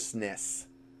unrighteousness.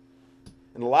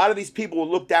 And a lot of these people will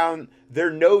look down their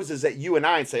noses at you and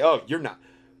I and say, "Oh, you're not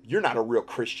a real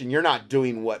Christian. You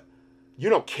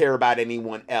don't care about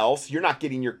anyone else. You're not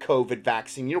getting your COVID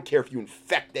vaccine. You don't care if you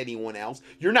infect anyone else.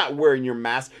 You're not wearing your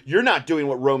mask. You're not doing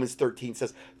what Romans 13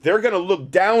 says." They're going to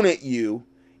look down at you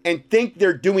and think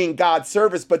they're doing God's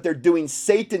service, but they're doing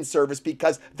Satan's service,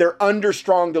 because they're under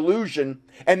strong delusion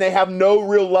and they have no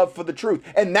real love for the truth.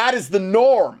 And that is the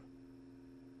norm.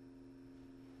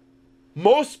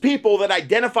 Most people that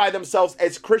identify themselves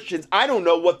as Christians, I don't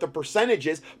know what the percentage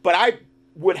is, but I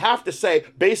would have to say,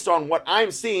 based on what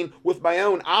I'm seeing with my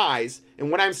own eyes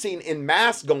and what I'm seeing in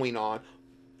mass going on,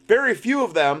 very few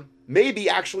of them may be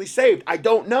actually saved. I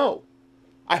don't know.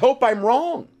 I hope I'm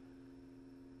wrong.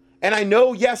 And I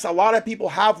know, yes, a lot of people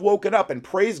have woken up, and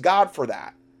praise God for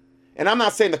that. And I'm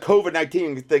not saying the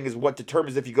COVID-19 thing is what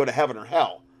determines if you go to heaven or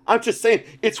hell. I'm just saying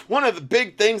it's one of the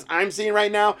big things I'm seeing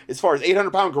right now, as far as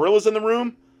 800-pound gorillas in the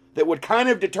room, that would kind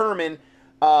of determine,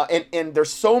 and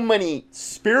there's so many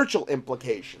spiritual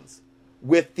implications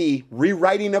with the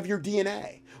rewriting of your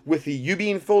DNA, with you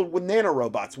being filled with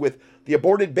nanorobots, with the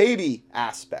aborted baby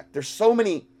aspect. There's so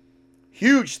many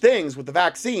huge things with the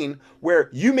vaccine where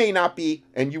you may not be,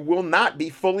 and you will not be,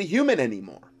 fully human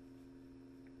anymore.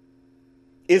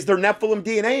 Is there Nephilim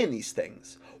DNA in these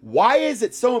things? Why is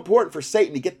it so important for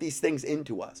Satan to get these things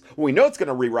into us? Well, we know it's going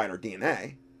to rewrite our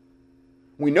DNA.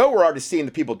 We know we're already seeing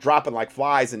the people dropping like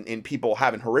flies and people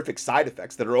having horrific side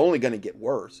effects that are only going to get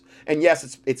worse. And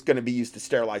yes, it's going to be used to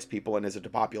sterilize people and as a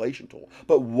depopulation tool.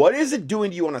 But what is it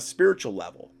doing to you on a spiritual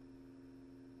level?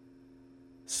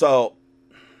 So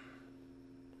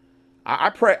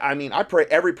I pray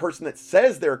every person that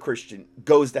says they're a Christian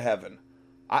goes to heaven.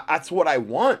 That's what I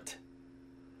want.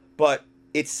 But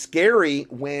it's scary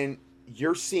when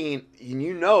you're seeing,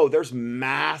 and there's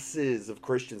masses of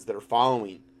Christians that are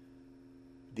following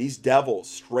these devils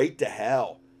straight to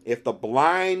hell. If the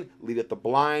blind leadeth the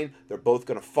blind, they're both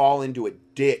going to fall into a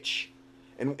ditch.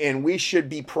 And we should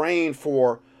be praying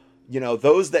for,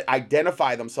 those that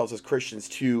identify themselves as Christians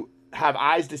to have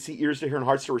eyes to see, ears to hear, and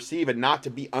hearts to receive, and not to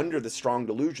be under the strong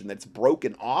delusion that's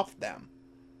broken off them.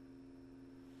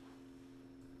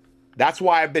 That's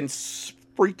why I've been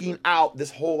freaking out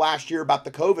this whole last year about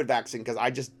the COVID vaccine, because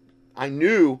I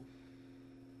knew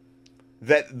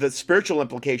that the spiritual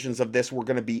implications of this were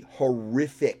going to be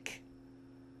horrific.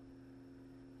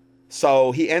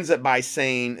 So he ends up by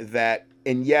saying that,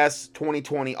 and yes,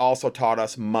 2020 also taught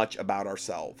us much about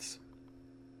ourselves.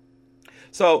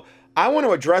 So I want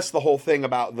to address the whole thing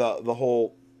about the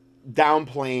whole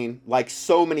downplaying, like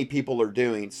so many people are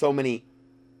doing, so many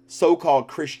so-called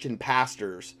Christian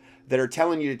pastors that are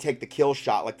telling you to take the kill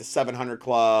shot, like the 700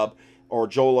 Club or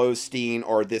Joel Osteen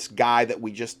or this guy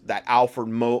that Alfred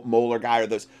Moeller guy, or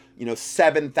those,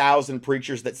 7,000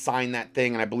 preachers that signed that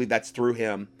thing. And I believe that's through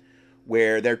him,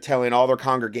 where they're telling all their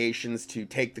congregations to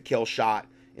take the kill shot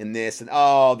in this. And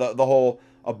the whole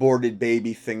aborted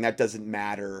baby thing, that doesn't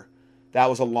matter. That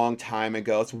was a long time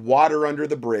ago. It's water under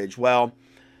the bridge. Well,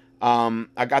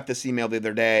 I got this email the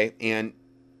other day, and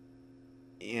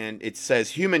it says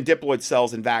human diploid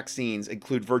cells in vaccines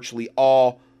including virtually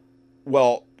all the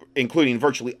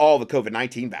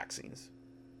COVID-19 vaccines.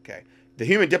 Okay. The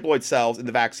human diploid cells in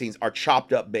the vaccines are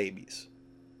chopped up babies.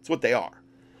 That's what they are.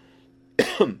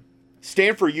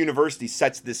 Stanford University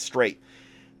sets this straight.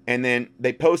 And then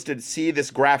they posted, see this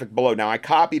graphic below. Now I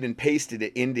copied and pasted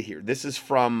it into here. This is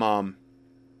from,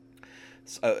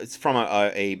 it's from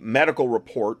a medical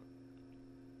report.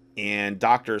 And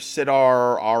Dr.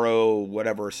 Siddhar Aro,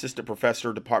 whatever, assistant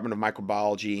professor, Department of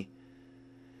Microbiology,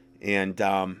 and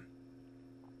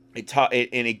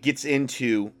it gets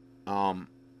into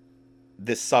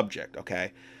this subject.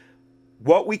 Okay,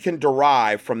 what we can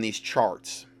derive from these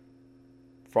charts,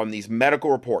 from these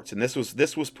medical reports, and this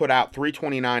was put out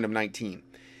 3/29 of 19.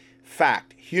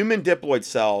 Fact: human diploid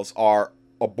cells are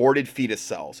aborted fetus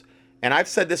cells, and I've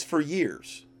said this for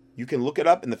years. You can look it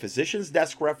up in the physician's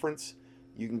desk reference.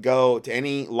 You can go to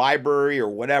any library or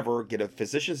whatever, get a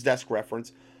physician's desk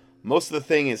reference. Most of the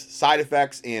thing is side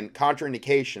effects and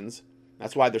contraindications.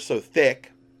 That's why they're so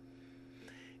thick.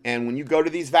 And when you go to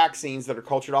these vaccines that are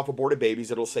cultured off aborted babies,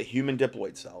 it'll say human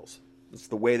diploid cells. It's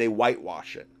the way they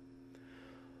whitewash it.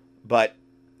 But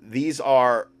these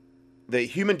are the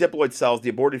human diploid cells, the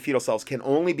aborted fetal cells, can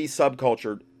only be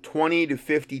subcultured 20 to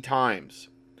 50 times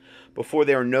before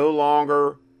they no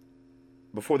longer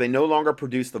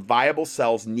produce the viable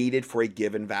cells needed for a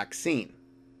given vaccine.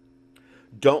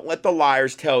 Don't let the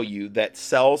liars tell you that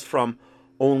cells from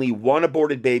only one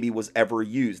aborted baby was ever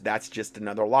used. That's just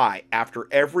another lie. After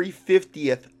every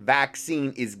 50th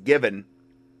vaccine is given,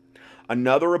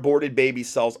 another aborted baby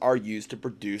cells are used to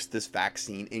produce this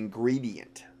vaccine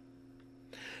ingredient.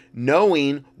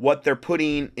 Knowing what they're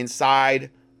putting inside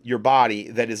your body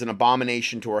that is an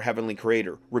abomination to our heavenly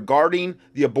creator. Regarding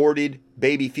the aborted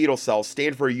baby fetal cells,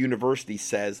 Stanford University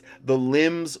says the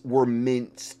limbs were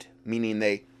minced, meaning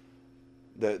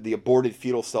the aborted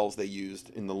fetal cells they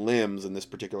used in the limbs in this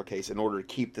particular case, in order to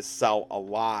keep the cell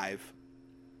alive,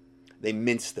 they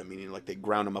minced them, meaning like they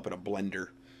ground them up in a blender.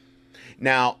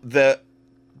 Now, the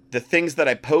things that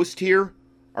I post here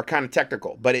are kind of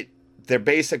technical, but they're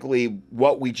basically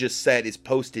what we just said is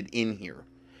posted in here.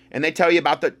 And they tell you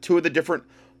about the two of the different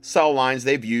cell lines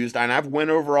they've used. And I've went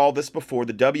over all this before.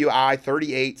 The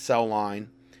WI38 cell line,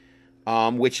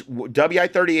 which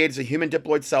WI38 is a human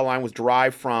diploid cell line, was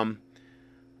derived from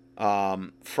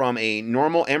a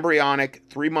normal embryonic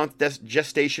 3-month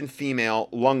gestation female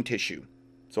lung tissue.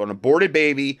 So an aborted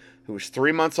baby who was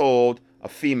 3 months old, a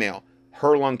female,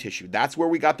 her lung tissue. That's where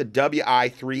we got the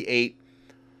WI38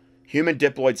 human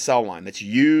diploid cell line that's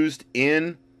used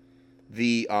in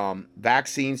the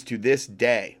vaccines to this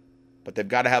day. But they've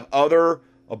got to have other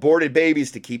aborted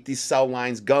babies to keep these cell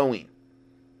lines going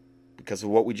because of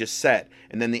what we just said.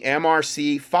 And then the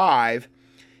MRC5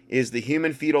 is the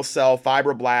human fetal cell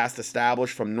fibroblast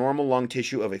established from normal lung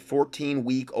tissue of a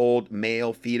 14-week-old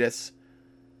male fetus.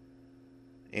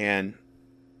 And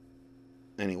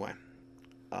anyway,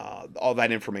 all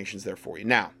that information is there for you.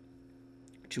 Now,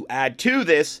 to add to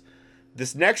this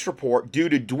next report, due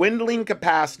to dwindling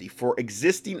capacity for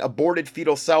existing aborted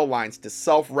fetal cell lines to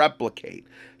self-replicate,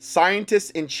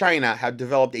 scientists in China have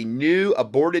developed a new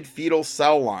aborted fetal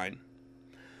cell line,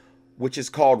 which is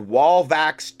called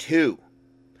Walvax-2,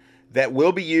 that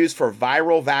will be used for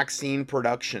viral vaccine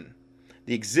production.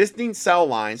 The existing cell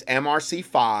lines,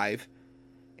 MRC5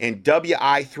 and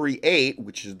WI38,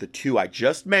 which is the two I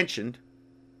just mentioned,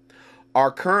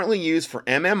 are currently used for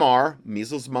MMR,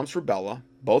 measles, mumps, rubella,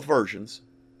 both versions,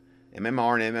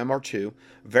 MMR and MMR2,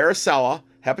 varicella,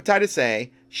 hepatitis A,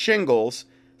 shingles,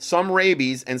 some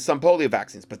rabies, and some polio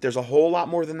vaccines. But there's a whole lot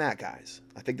more than that, guys.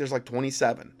 I think there's like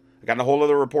 27. I got a whole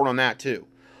other report on that too.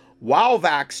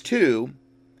 Walvax-2,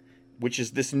 which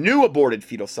is this new aborted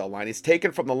fetal cell line, is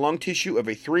taken from the lung tissue of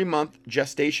a 3-month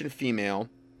gestation female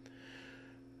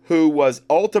who was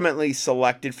ultimately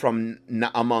selected from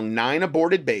among 9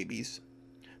 aborted babies.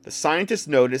 The scientists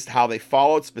noticed how they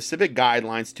followed specific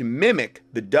guidelines to mimic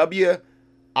the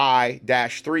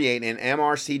WI-38 and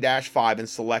MRC-5 in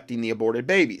selecting the aborted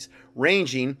babies,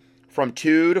 ranging from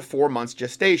 2 to 4 months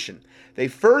gestation. They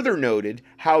further noted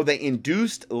how they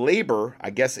induced labor, I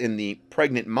guess in the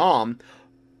pregnant mom,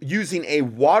 using a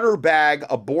water bag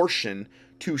abortion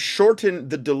to shorten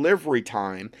the delivery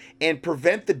time and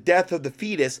prevent the death of the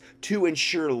fetus to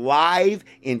ensure live,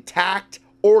 intact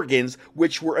organs,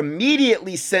 which were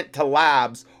immediately sent to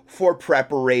labs for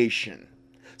preparation.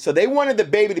 So they wanted the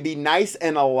baby to be nice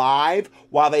and alive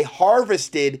while they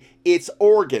harvested its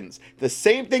organs. The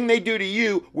same thing they do to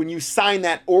you when you sign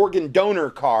that organ donor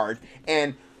card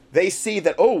and they see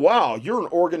that, oh, wow, you're an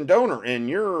organ donor and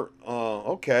you're,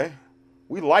 okay.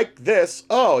 We like this.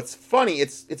 Oh, it's funny.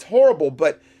 It's horrible,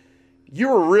 but you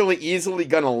were really easily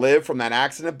gonna live from that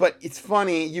accident. But it's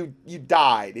funny, you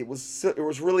died. It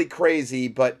was really crazy.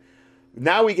 But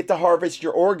now we get to harvest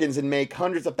your organs and make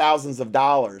hundreds of thousands of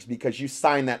dollars because you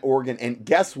signed that organ. And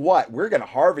guess what? We're gonna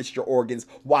harvest your organs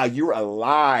while you're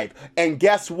alive. And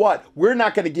guess what? We're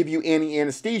not gonna give you any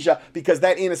anesthesia because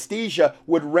that anesthesia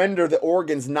would render the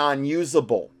organs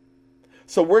non-usable.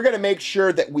 So we're gonna make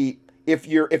sure that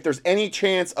if there's any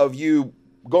chance of you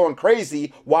going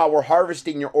crazy while we're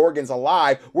harvesting your organs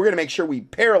alive, we're going to make sure we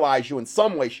paralyze you in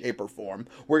some way, shape, or form.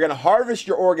 We're going to harvest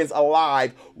your organs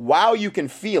alive while you can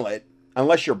feel it,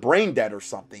 unless you're brain dead or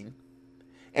something.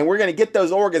 And we're going to get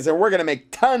those organs and we're going to make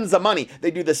tons of money.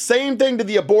 They do the same thing to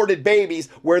the aborted babies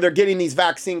where they're getting these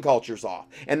vaccine cultures off.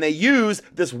 And they use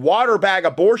this water bag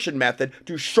abortion method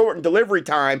to shorten delivery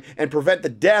time and prevent the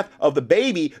death of the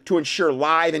baby to ensure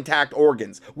live, intact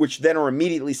organs, which then are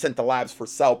immediately sent to labs for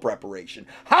cell preparation.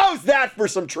 How's that for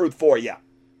some truth for you?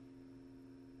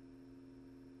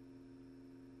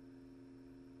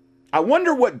 I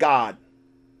wonder what God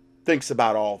thinks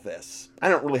about all this. I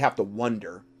don't really have to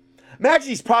wonder. Imagine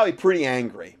he's probably pretty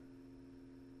angry.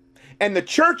 And the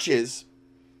churches,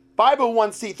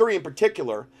 501c3 in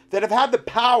particular, that have had the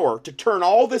power to turn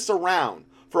all this around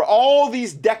for all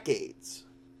these decades.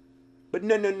 But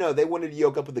no, they wanted to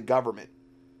yoke up with the government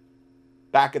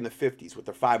back in the 50s with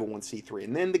their 501c3.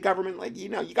 And then the government,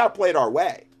 you got to play it our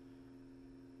way.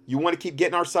 You want to keep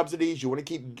getting our subsidies. You want to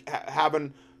keep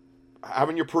having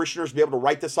your parishioners be able to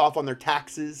write this off on their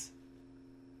taxes.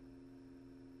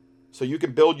 So you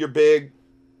can build your big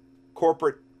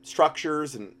corporate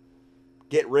structures and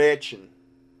get rich and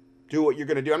do what you're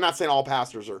going to do. I'm not saying all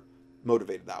pastors are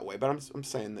motivated that way, but I'm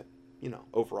saying that,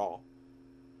 overall,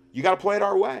 you got to play it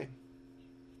our way.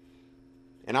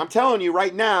 And I'm telling you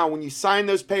right now, when you sign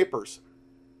those papers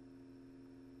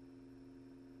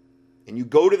and you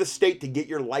go to the state to get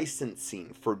your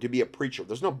licensing to be a preacher,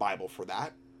 there's no Bible for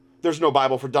that. There's no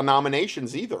Bible for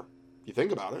denominations either. If you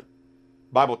think about it,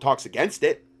 the Bible talks against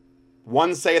it.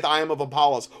 One saith, I am of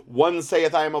Apollos. One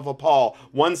saith, I am of Paul.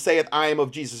 One saith, I am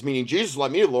of Jesus, meaning Jesus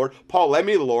led me to the Lord. Paul led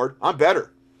me to the Lord. I'm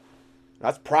better.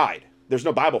 That's pride. There's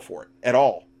no Bible for it at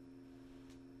all.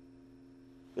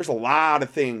 There's a lot of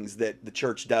things that the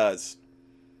church does,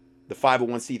 the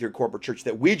 501c3 corporate church,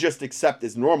 that we just accept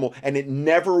as normal, and it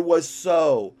never was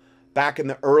so back in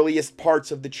the earliest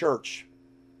parts of the church.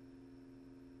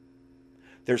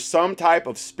 There's some type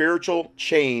of spiritual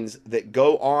chains that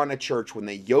go on a church when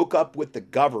they yoke up with the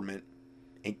government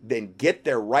and then get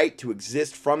their right to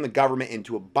exist from the government and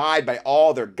to abide by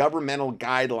all their governmental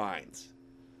guidelines.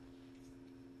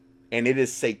 And it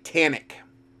is satanic.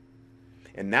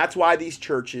 And that's why these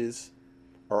churches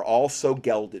are all so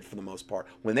gelded for the most part.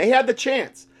 When they had the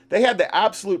chance, they had the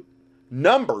absolute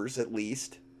numbers, at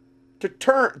least,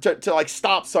 to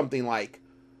stop something like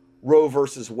Roe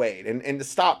versus Wade and to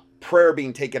stop prayer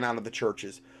being taken out of the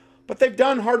churches. But they've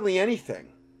done hardly anything.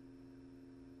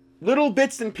 Little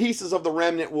bits and pieces of the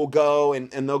remnant will go and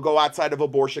they'll go outside of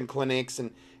abortion clinics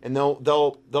and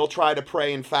they'll try to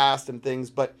pray and fast and things.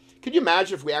 But could you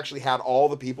imagine if we actually had all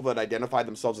the people that identify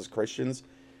themselves as Christians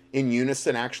in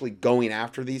unison actually going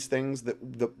after these things,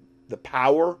 the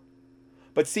power?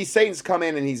 But see, Satan's come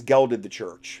in and he's gelded the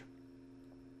church.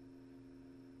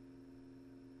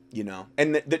 You know,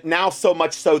 and now so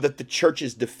much so that the church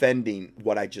is defending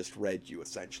what I just read you,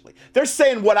 essentially. They're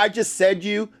saying what I just said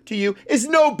to you is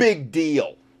no big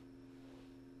deal.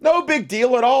 No big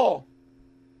deal at all.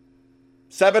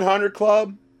 700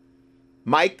 Club,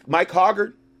 Mike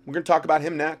Hoggart, we're going to talk about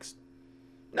him next.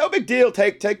 No big deal,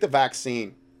 take the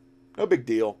vaccine. No big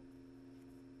deal.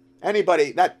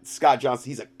 Anybody, that Scott Johnson,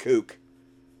 he's a kook.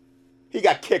 He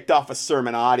got kicked off of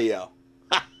Sermon Audio.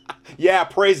 Yeah,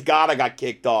 praise God I got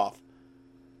kicked off.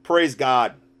 Praise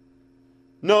God.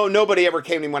 No, nobody ever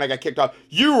came to me when I got kicked off.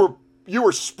 You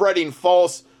were spreading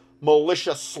false,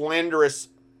 malicious, slanderous.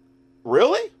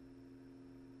 Really?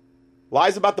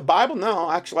 Lies about the Bible? No,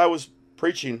 actually I was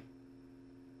preaching.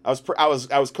 I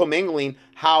was commingling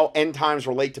how end times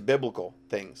relate to biblical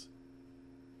things.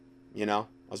 You know,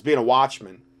 I was being a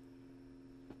watchman.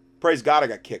 Praise God I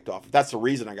got kicked off. That's the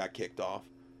reason I got kicked off.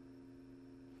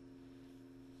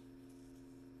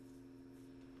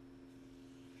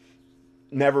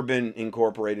 Never been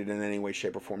incorporated in any way,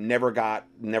 shape, or form. Never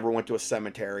went to a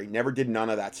cemetery. Never did none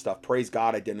of that stuff. Praise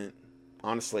God I didn't.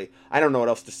 Honestly, I don't know what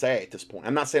else to say at this point.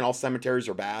 I'm not saying all cemeteries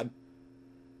are bad.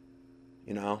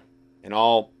 You know, and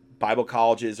all Bible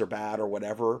colleges are bad or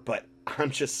whatever. But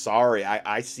I'm just sorry.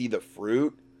 I see the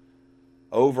fruit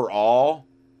overall.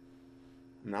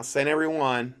 I'm not saying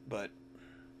everyone, but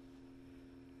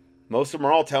most of them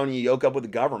are all telling you yoke up with the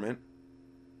government.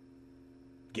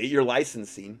 Get your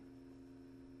licensing.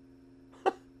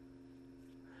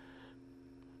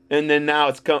 And then now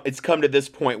it's come to this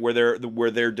point where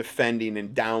they're defending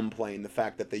and downplaying the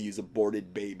fact that they use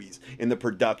aborted babies in the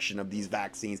production of these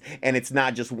vaccines. And it's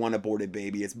not just one aborted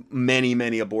baby, it's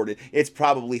many aborted. It's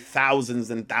probably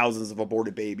thousands and thousands of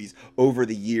aborted babies over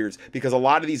the years, because a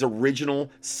lot of these original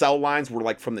cell lines were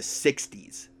like from the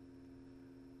 60s.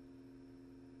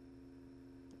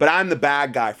 But I'm the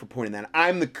bad guy for pointing that out.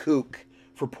 I'm the kook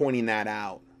for pointing that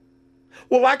out.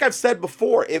 Well, like I've said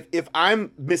before, if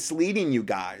I'm misleading you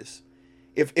guys,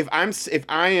 if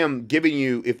I am giving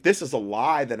you, if this is a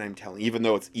lie that I'm telling, even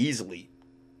though it's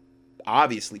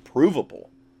obviously provable,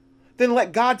 then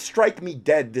let God strike me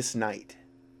dead this night,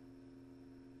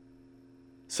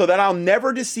 so that I'll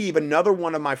never deceive another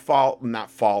one of my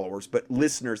not followers, but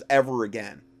listeners ever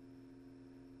again.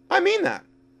 I mean that.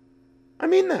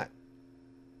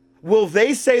 Will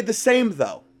they say the same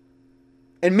though,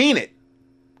 and mean it?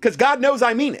 Because God knows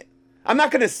I mean it. I'm not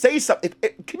going to say something.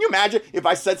 Can you imagine if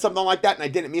I said something like that and I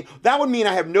didn't mean it? That would mean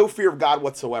I have no fear of God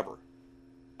whatsoever.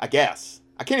 I guess.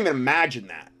 I can't even imagine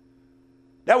that.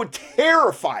 That would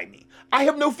terrify me. I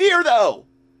have no fear though.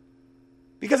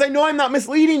 Because I know I'm not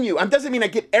misleading you. It doesn't mean I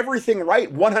get everything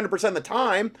right 100% of the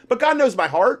time. But God knows my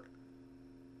heart.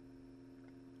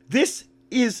 This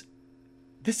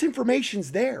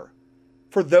information's there.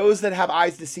 For those that have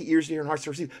eyes to see, ears to hear, and hearts to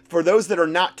receive. For those that are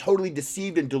not totally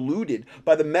deceived and deluded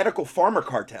by the medical pharma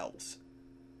cartels.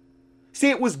 See,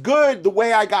 it was good the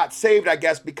way I got saved, I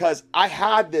guess, because I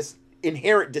had this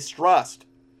inherent distrust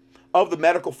of the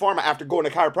medical pharma after going to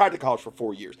chiropractic college for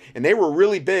 4 years. And they were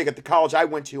really big at the college I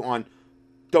went to on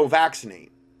don't vaccinate.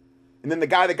 And then the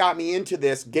guy that got me into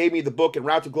this gave me the book En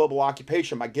Route to Global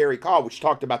Occupation by Gary Cobb, which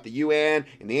talked about the UN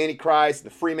and the Antichrist,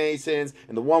 and the Freemasons,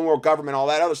 and the one world government, all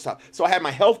that other stuff. So I had my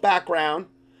health background.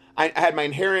 I had my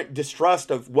inherent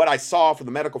distrust of what I saw from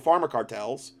the medical pharma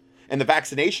cartels and the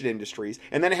vaccination industries.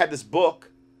 And then I had this book.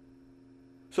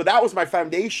 So that was my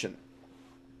foundation.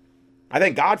 I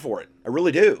thank God for it. I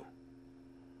really do.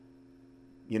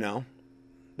 You know,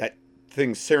 that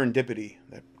thing, serendipity,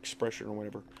 that expression or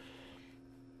whatever.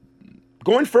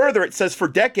 Going further, it says, for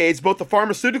decades, both the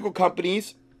pharmaceutical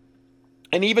companies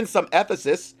and even some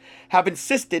ethicists have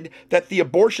insisted that the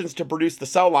abortions to produce the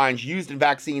cell lines used in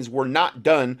vaccines were not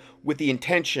done with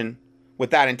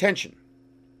that intention.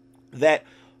 That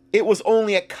it was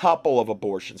only a couple of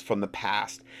abortions from the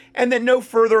past, and that no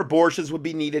further abortions would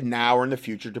be needed now or in the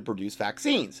future to produce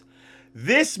vaccines.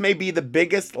 This may be the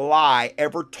biggest lie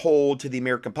ever told to the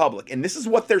American public, and this is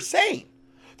what they're saying.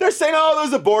 They're saying, oh,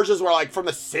 those abortions were like from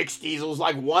the 60s. It was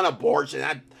like one abortion.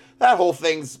 That whole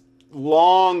thing's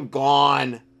long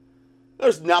gone.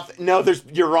 There's nothing. No,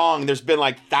 you're wrong. There's been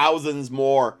like thousands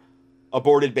more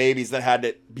aborted babies that had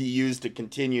to be used to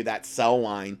continue that cell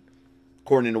line,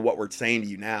 according to what we're saying to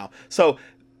you now. So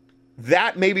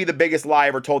That may be the biggest lie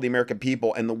ever told the American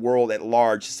people and the world at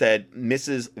large, said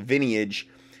Mrs. Vintage.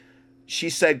 She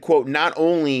said, quote, not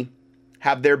only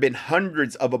have there been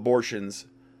hundreds of abortions,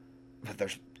 but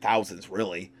there's thousands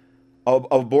really, of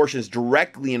abortions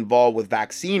directly involved with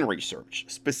vaccine research,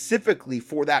 specifically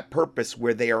for that purpose,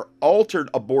 where they are altered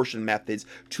abortion methods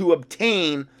to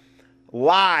obtain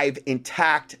live,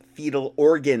 intact fetal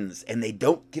organs. And they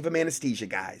don't give them anesthesia,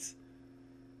 guys.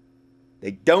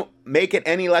 They don't make it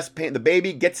any less pain. The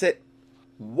baby gets it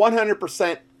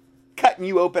 100% cutting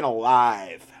you open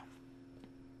alive.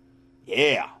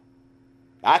 Yeah.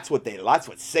 That's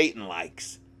what Satan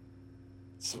likes.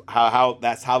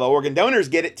 That's how the organ donors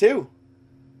get it too.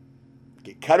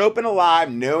 Get cut open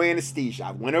alive, no anesthesia.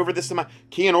 I went over this in my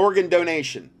key in organ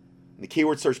donation in the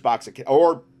keyword search box,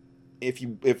 or if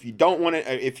you don't want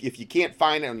to, if you can't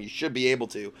find it, and you should be able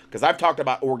to, because I've talked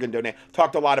about organ donation,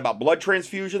 talked a lot about blood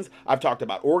transfusions, I've talked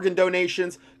about organ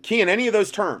donations. Key in any of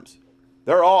those terms,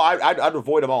 they're all I'd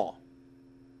avoid them all.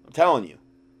 I'm telling you.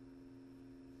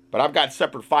 But I've got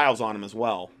separate files on them as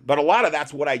well. But a lot of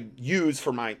that's what I use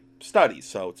for my studies,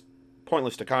 so it's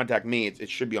pointless to contact me. It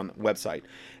should be on the website.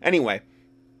 Anyway,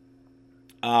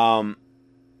 so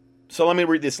let me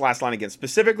read this last line again.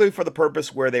 Specifically for the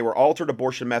purpose where they were altered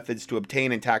abortion methods to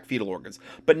obtain intact fetal organs.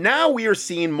 But now we are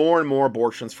seeing more and more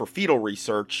abortions for fetal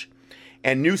research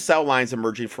and new cell lines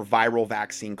emerging for viral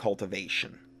vaccine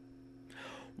cultivation.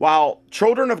 While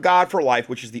Children of God for Life,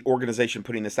 which is the organization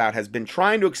putting this out, has been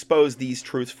trying to expose these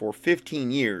truths for 15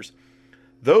 years,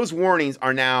 those warnings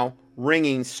are now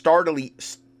ringing startlingly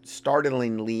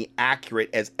accurate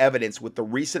as evidence with the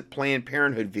recent Planned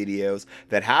Parenthood videos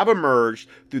that have emerged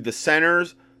through the Center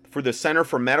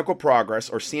for Medical Progress,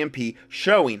 or CMP,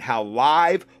 showing how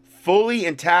live, fully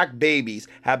intact babies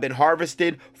have been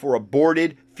harvested for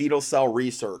aborted fetal cell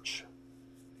research.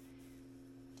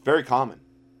 Very common.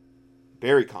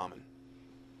 Very common.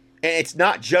 And it's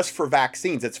not just for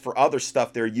vaccines, it's for other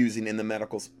stuff they're using in the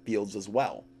medical fields as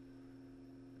well.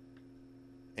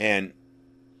 And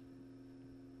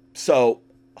so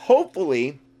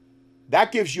hopefully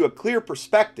that gives you a clear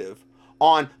perspective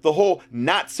on the whole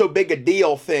not so big a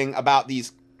deal thing about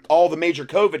all the major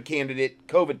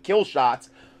COVID kill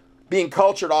shots being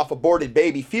cultured off aborted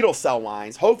baby fetal cell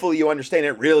lines. Hopefully you understand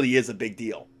it really is a big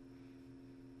deal.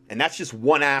 And that's just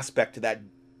one aspect to that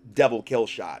devil kill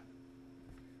shot.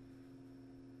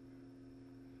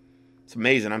 It's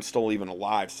amazing I'm still even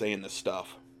alive saying this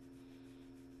stuff.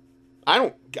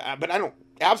 Absent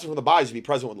from the body is to be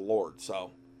present with the Lord.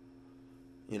 So,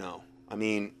 I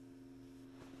mean,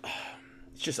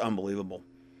 it's just unbelievable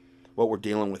what we're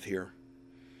dealing with here.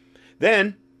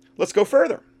 Then, let's go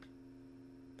further.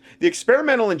 The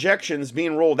experimental injections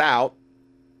being rolled out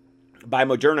by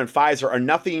Moderna and Pfizer are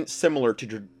nothing similar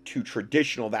to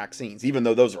traditional vaccines, even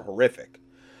though those are horrific.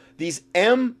 These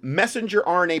messenger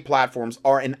RNA platforms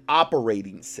are an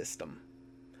operating system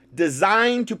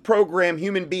designed to program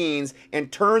human beings and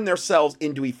turn their cells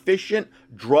into efficient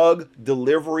drug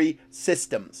delivery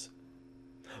systems.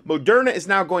 Moderna is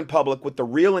now going public with the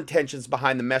real intentions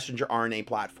behind the messenger RNA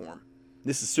platform.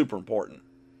 This is super important.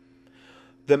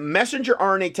 The messenger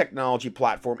RNA technology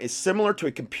platform is similar to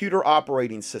a computer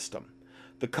operating system.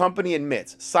 The company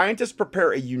admits scientists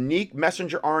prepare a unique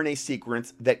messenger RNA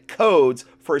sequence that codes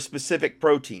for a specific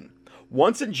protein.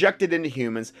 Once injected into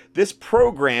humans, this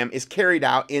program is carried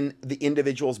out in the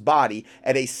individual's body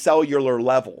at a cellular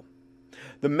level.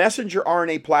 The messenger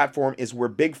RNA platform is where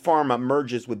Big Pharma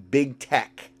merges with Big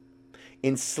Tech,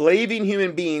 enslaving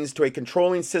human beings to a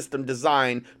controlling system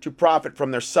designed to profit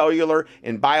from their cellular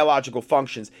and biological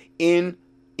functions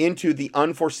into the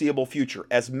unforeseeable future.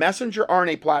 As messenger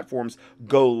RNA platforms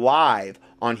go live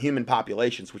on human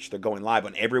populations, which they're going live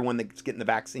on everyone that's getting the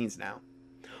vaccines now,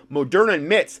 Moderna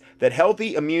admits that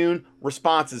healthy immune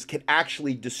responses can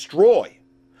actually destroy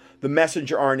the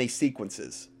messenger RNA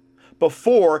sequences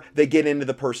before they get into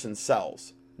the person's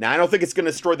cells. Now, I don't think it's going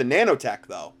to destroy the nanotech,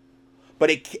 though.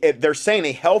 But they're saying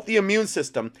a healthy immune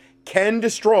system can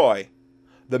destroy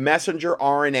the messenger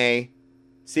RNA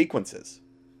sequences.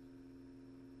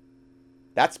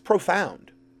 That's profound.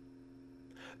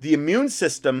 The immune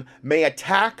system may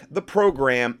attack the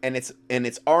program and its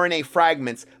RNA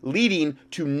fragments, leading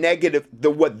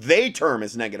to what they term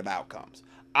as negative outcomes.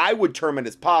 I would term it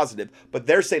as positive, but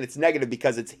they're saying it's negative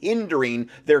because it's hindering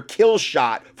their kill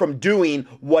shot from doing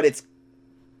what it's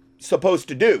supposed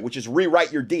to do, which is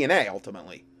rewrite your DNA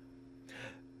ultimately.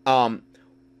 The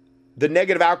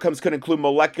negative outcomes could include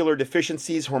molecular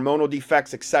deficiencies, hormonal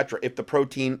defects, etc. if the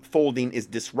protein folding is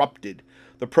disrupted.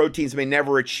 The proteins may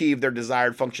never achieve their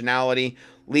desired functionality,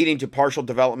 leading to partial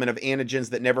development of antigens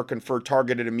that never confer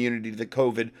targeted immunity to the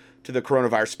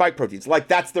coronavirus spike proteins. Like,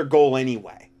 that's their goal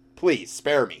anyway. Please,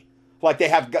 spare me. Like, they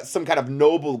have got some kind of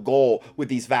noble goal with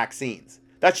these vaccines.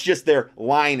 That's just their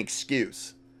lying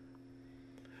excuse.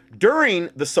 During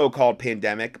the so-called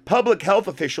pandemic, public health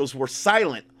officials were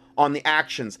silent on the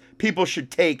actions people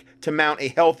should take to mount a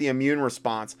healthy immune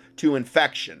response to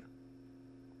infection.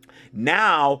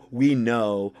 Now we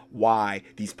know why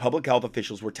these public health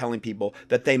officials were telling people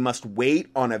that they must wait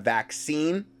on a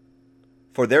vaccine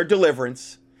for their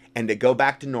deliverance and to go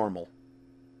back to normal.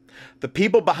 The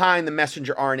people behind the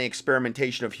messenger RNA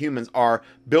experimentation of humans are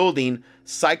building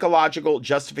psychological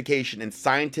justification and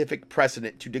scientific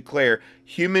precedent to declare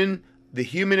the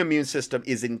human immune system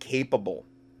is incapable.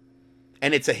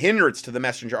 And it's a hindrance to the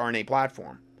messenger RNA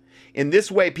platform. In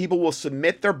this way, people will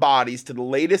submit their bodies to the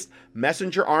latest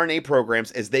messenger RNA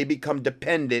programs as they become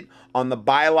dependent on the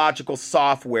biological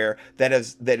software that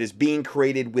is being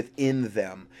created within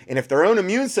them. And if their own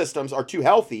immune systems are too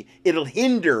healthy, it'll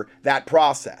hinder that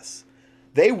process.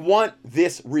 They want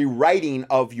this rewriting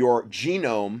of your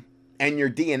genome and your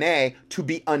DNA to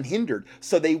be unhindered.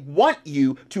 So they want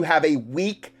you to have a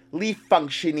weakly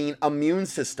functioning immune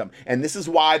system. And this is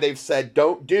why they've said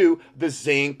don't do the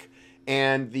zinc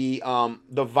and the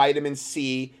vitamin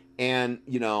C and,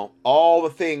 all the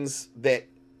things that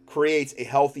creates a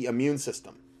healthy immune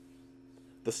system.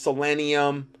 The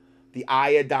selenium, the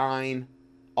iodine,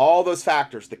 all those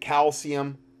factors, the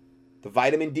calcium, the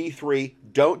vitamin D3,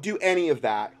 don't do any of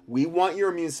that. We want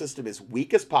your immune system as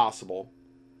weak as possible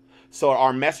so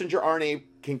our messenger RNA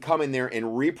can come in there and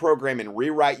reprogram and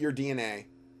rewrite your DNA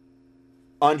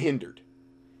unhindered.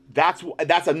 That's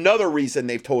another reason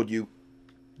they've told you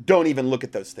don't even look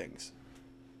at those things,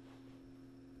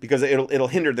 because it'll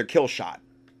hinder their kill shot.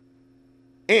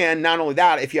 And not only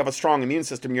that, if you have a strong immune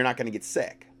system, you're not going to get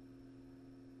sick.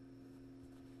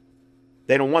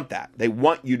 They don't want that. They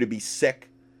want you to be sick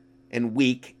and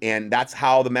weak, and that's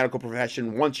how the medical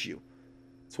profession wants you.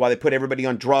 That's why they put everybody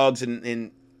on drugs and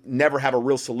never have a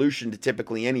real solution to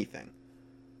typically anything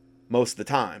most of the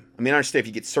time. I mean, I understand if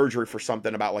you get surgery for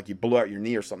something about like you blew out your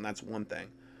knee or something, that's one thing.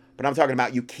 But I'm talking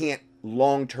about you can't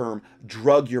long-term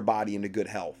drug your body into good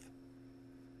health.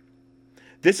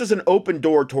 This is an open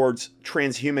door towards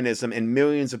transhumanism, and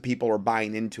millions of people are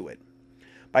buying into it.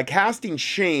 By casting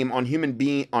shame on human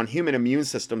immune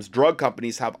systems, drug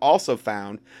companies have also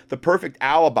found the perfect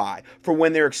alibi for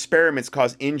when their experiments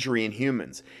cause injury in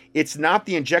humans. It's not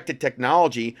the injected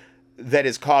technology that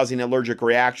is causing allergic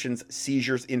reactions,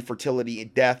 seizures, infertility,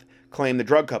 and death, claim the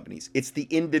drug companies. It's the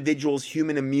individual's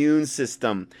human immune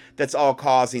system that's all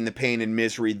causing the pain and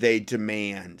misery they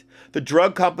demand. The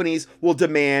drug companies will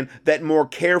demand that more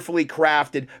carefully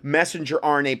crafted messenger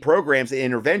RNA programs and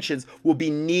interventions will be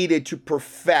needed to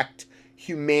perfect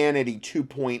humanity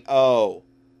 2.0.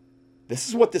 This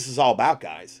is what this is all about,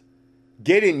 guys.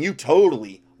 Getting you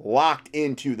totally locked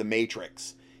into the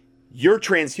matrix. You're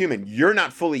transhuman. You're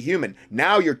not fully human.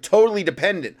 Now you're totally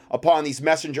dependent upon these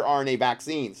messenger RNA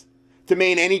vaccines to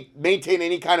maintain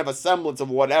any kind of a semblance of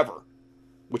whatever,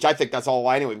 which I think that's all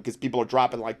anyway, because people are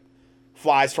dropping like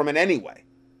flies from it anyway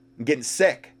and getting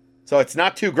sick. So it's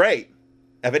not too great.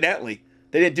 Evidently,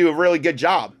 they didn't do a really good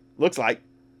job. Looks like.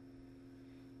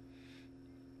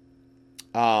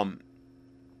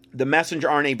 The messenger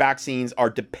RNA vaccines are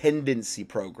dependency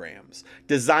programs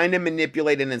designed to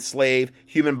manipulate and enslave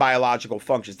human biological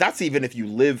functions. That's even if you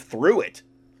live through it.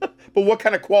 But what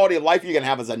kind of quality of life are you going to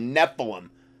have as a Nephilim?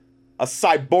 A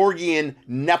cyborgian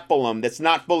Nephilim that's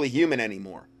not fully human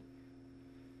anymore.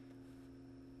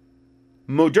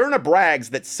 Moderna brags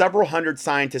that several hundred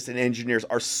scientists and engineers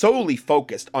are solely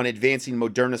focused on advancing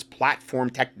Moderna's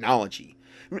platform technology.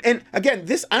 And again,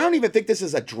 I don't even think this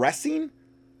is addressing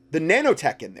the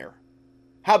nanotech in there.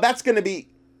 How that's going to be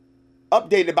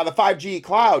updated by the 5G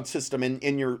cloud system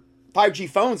in your 5G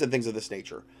phones and things of this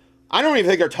nature. I don't even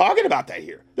think they're talking about that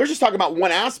here. They're just talking about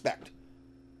one aspect.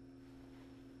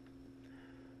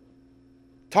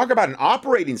 Talk about an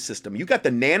operating system. You got the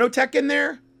nanotech in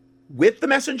there with the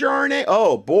messenger RNA.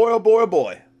 Oh boy, oh boy, oh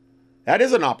boy. That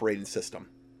is an operating system.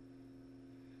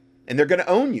 And they're going to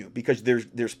own you because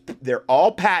they're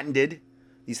all patented.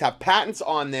 These have patents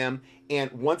on them.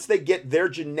 And once they get their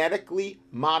genetically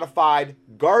modified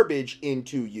garbage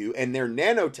into you and their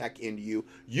nanotech into you,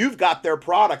 you've got their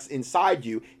products inside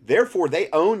you. Therefore, they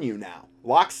own you now.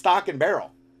 Lock, stock, and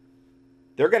barrel.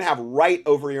 They're going to have right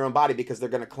over your own body because they're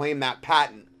going to claim that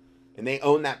patent. And they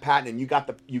own that patent, and you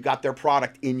got their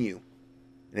product in you.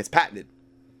 And it's patented.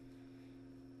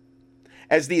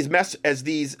 As these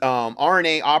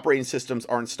RNA operating systems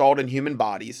are installed in human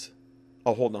bodies.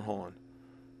 Oh, hold on.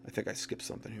 I think I skipped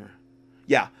something here.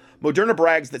 Yeah. Moderna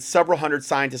brags that several hundred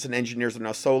scientists and engineers are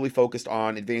now solely focused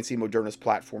on advancing Moderna's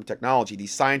platform technology.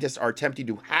 These scientists are attempting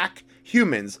to hack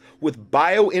humans with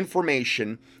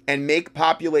bioinformation and make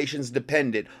populations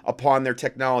dependent upon their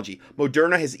technology.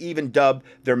 Moderna has even dubbed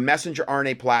their messenger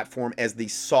RNA platform as the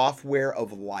software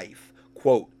of life.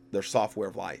 Quote, their software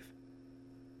of life.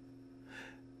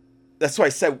 That's why I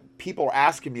said people are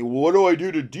asking me, what do I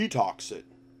do to detox it?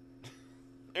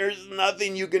 There's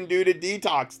nothing you can do to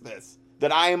detox this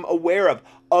that I am aware of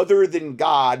other than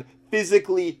God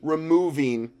physically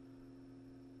removing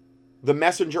the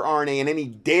messenger RNA and any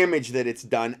damage that it's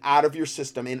done out of your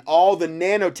system and all the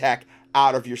nanotech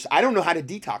out of your... I don't know how to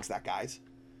detox that, guys.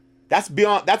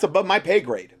 That's above my pay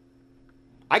grade.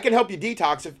 I can help you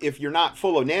detox if you're not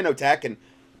full of nanotech and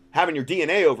having your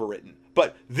DNA overwritten.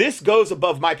 But this goes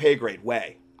above my pay grade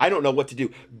way. I don't know what to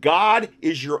do. God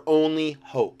is your only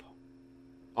hope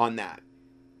on that.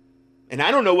 And I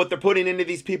don't know what they're putting into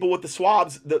these people with the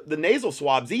swabs, the nasal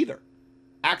swabs either.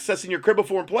 Accessing your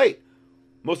cribriform plate.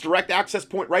 Most direct access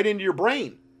point right into your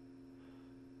brain.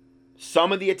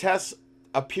 Some of the tests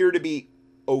appear to be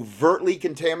overtly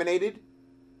contaminated.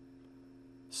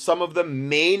 Some of them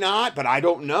may not, but I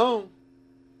don't know.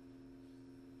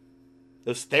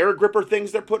 Those TheraGripper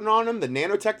things they're putting on them, the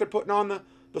nanotech they're putting on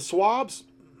the swabs,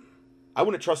 I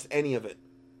wouldn't trust any of it.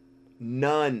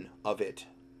 None of it.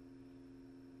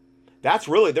 That's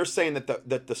really, they're saying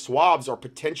that the swabs are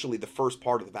potentially the first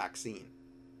part of the vaccine.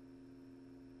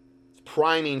 It's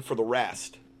priming for the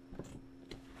rest.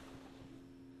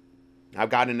 I've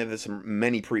gotten into this in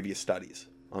many previous studies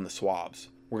on the swabs.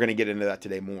 We're going to get into that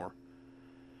today more.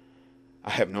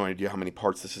 I have no idea how many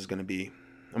parts this is going to be.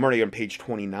 I'm already on page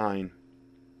 29.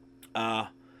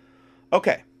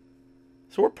 Okay.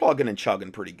 So we're plugging and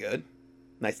chugging pretty good.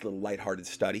 Nice little lighthearted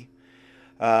study.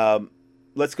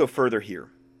 Let's go further here.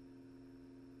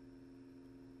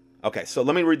 Okay, so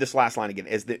let me read this last line again.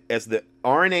 As the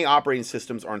RNA operating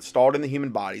systems are installed in the human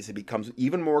bodies, it becomes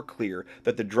even more clear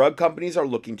that the drug companies are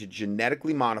looking to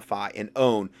genetically modify and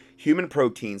own human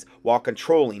proteins while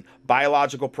controlling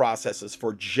biological processes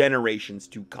for generations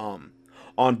to come.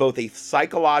 On both a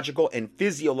psychological and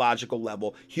physiological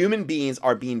level, human beings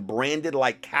are being branded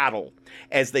like cattle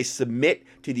as they submit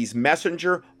to these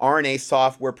messenger RNA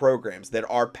software programs that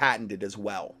are patented as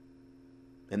well.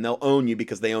 And they'll own you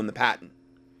because they own the patent.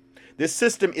 This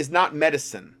system is not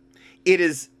medicine.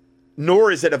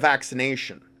 Nor is it a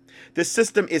vaccination. This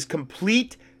system is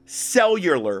complete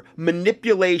cellular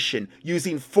manipulation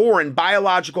using foreign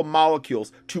biological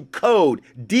molecules to code,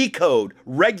 decode,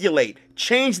 regulate,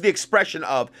 change the expression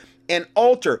of, and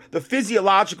alter the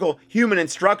physiological human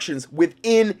instructions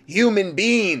within human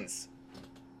beings.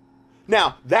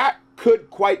 Now, that could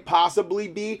quite possibly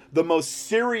be the most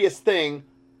serious thing.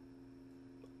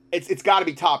 It's got to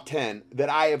be top 10 that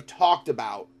I have talked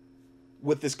about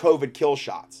with this COVID kill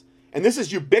shots. And this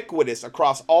is ubiquitous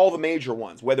across all the major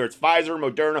ones, whether it's Pfizer,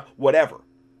 Moderna, whatever.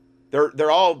 They're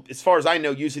all, as far as I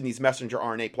know, using these messenger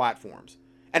RNA platforms.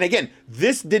 And again,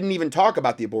 this didn't even talk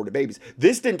about the aborted babies.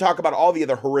 This didn't talk about all the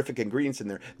other horrific ingredients in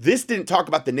there. This didn't talk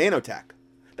about the nanotech.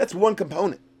 That's one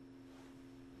component.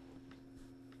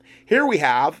 Here we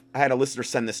have, I had a listener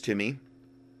send this to me,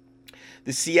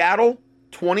 the Seattle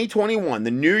 2021,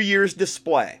 the New Year's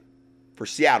display for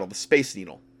Seattle, the Space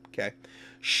Needle, okay,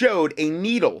 showed a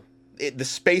needle, the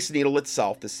Space Needle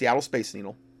itself, the Seattle Space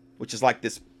Needle, which is like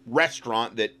this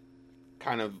restaurant that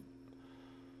kind of,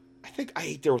 I think I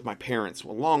ate there with my parents a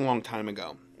long, long time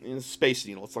ago. It's Space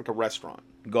Needle. It's like a restaurant.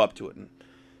 You go up to it, and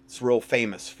it's real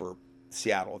famous for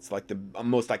Seattle. It's like the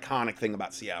most iconic thing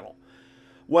about Seattle.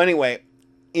 Well, anyway,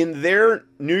 in their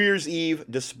New Year's Eve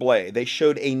display, they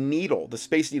showed a needle, the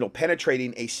Space Needle,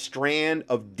 penetrating a strand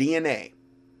of DNA,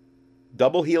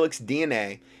 double helix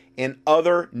DNA, and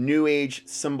other New Age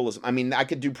symbolism. I mean, I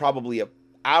could do probably an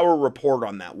hour report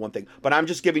on that one thing, but I'm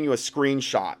just giving you a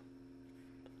screenshot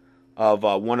of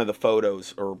one of the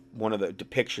photos or one of the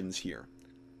depictions here.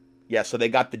 Yeah, so they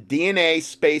got the DNA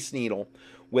Space Needle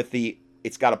with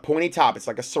it's got a pointy top. It's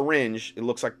like a syringe. It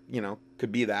looks like,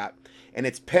 could be that. And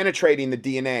it's penetrating the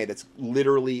DNA that's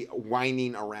literally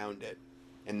winding around it.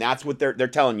 And that's what they're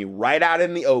telling you right out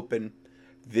in the open.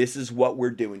 This is what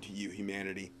we're doing to you,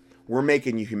 humanity. We're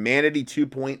making you humanity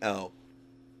 2.0.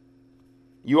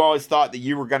 You always thought that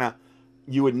you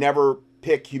would never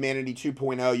pick humanity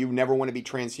 2.0. You would never want to be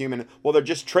transhuman. Well, they're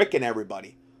just tricking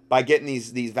everybody by getting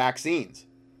these vaccines.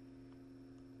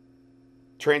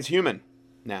 Transhuman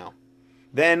now.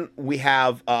 Then we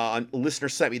have a listener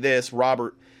sent me this,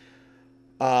 Robert.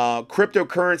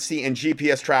 cryptocurrency and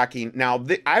GPS tracking. Now,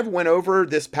 I've went over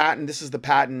this patent. This is the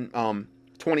patent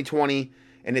 2020,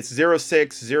 and it's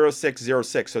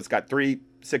 060606. So it's got 3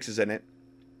 6s in it.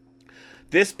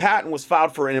 This patent was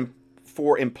filed for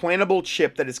implantable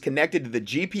chip that is connected to the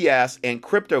GPS and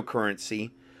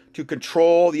cryptocurrency to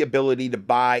control the ability to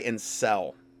buy and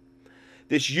sell.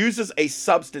 This uses a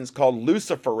substance called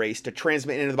luciferase to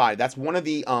transmit into the body. That's one of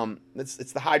the it's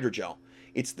the hydrogel.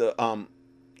 It's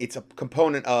a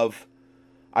component of,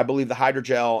 I believe, the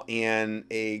hydrogel and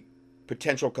a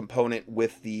potential component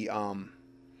with the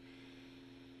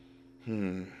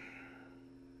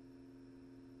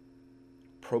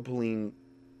propylene.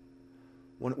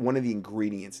 One of the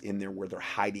ingredients in there where they're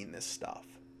hiding this stuff.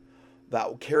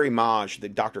 That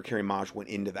Dr. Carrie Maj went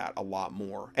into that a lot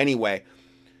more. Anyway,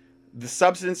 the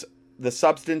substances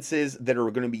that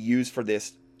are going to be used for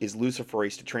this is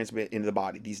luciferase to transmit into the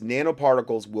body. These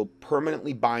nanoparticles will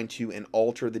permanently bind to and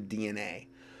alter the DNA.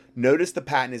 Notice the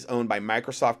patent is owned by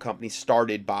Microsoft company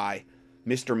started by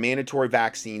Mr. Mandatory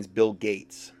Vaccines, Bill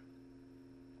Gates.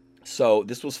 So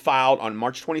this was filed on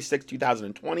March 26,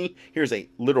 2020. Here's a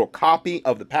literal copy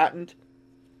of the patent.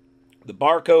 The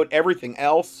barcode, everything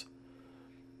else.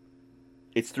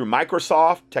 It's through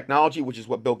Microsoft Technology, which is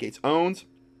what Bill Gates owns.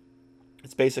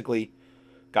 It's basically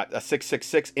got a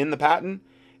 666 in the patent.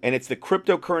 And it's the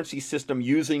cryptocurrency system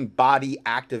using body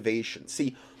activation.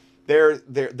 See, the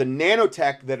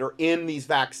nanotech that are in these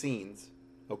vaccines,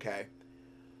 okay,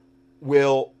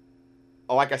 will,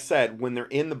 like I said, when they're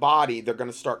in the body, they're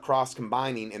going to start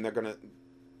cross-combining, and they're going to,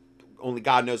 only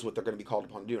God knows what they're going to be called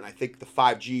upon to do. And I think the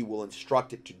 5G will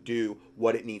instruct it to do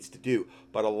what it needs to do.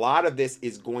 But a lot of this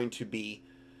is going to be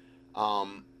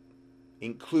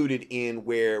included in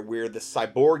where the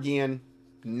cyborgian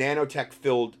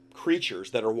nanotech-filled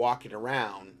creatures that are walking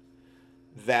around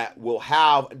that will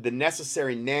have the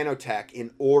necessary nanotech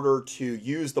in order to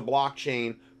use the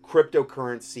blockchain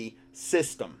cryptocurrency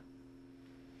system,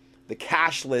 the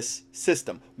cashless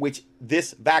system, which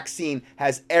this vaccine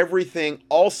has everything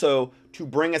also to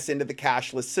bring us into the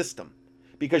cashless system,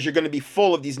 because you're going to be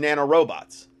full of these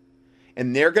nanorobots,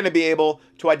 and they're going to be able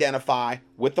to identify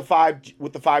with your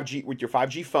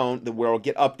 5G phone, where it'll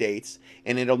get updates,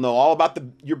 and it'll know all about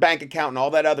your bank account and all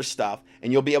that other stuff,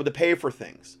 and you'll be able to pay for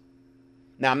things.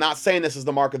 Now, I'm not saying this is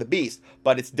the mark of the beast,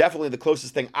 but it's definitely the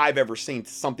closest thing I've ever seen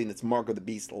to something that's mark of the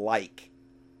beast like.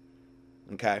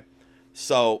 Okay,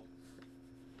 so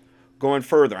going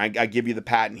further, I give you the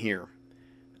patent here.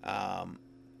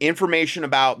 Information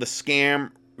about the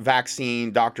scam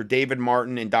vaccine, Dr. David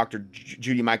Martin and Dr.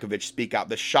 Judy Mikovits speak out.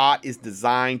 The shot is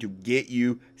designed to get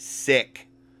you sick.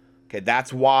 Okay,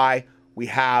 that's why we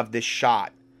have this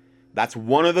shot. That's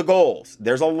one of the goals.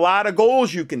 There's a lot of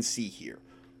goals you can see here.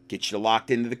 Get you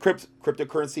locked into the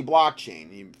cryptocurrency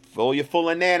blockchain. You full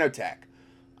of nanotech.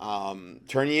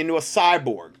 Turn you into a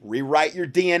cyborg. Rewrite your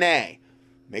DNA.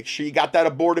 Make sure you got that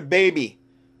aborted baby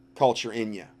culture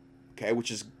in you. Okay,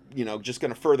 which is, just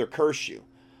going to further curse you.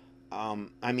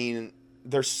 I mean,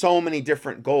 there's so many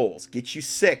different goals. Get you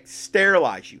sick,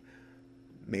 sterilize you,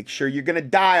 make sure you're going to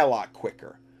die a lot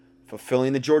quicker.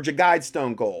 Fulfilling the Georgia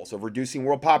Guidestone goals of reducing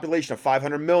world population of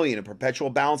 500 million in perpetual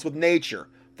balance with nature.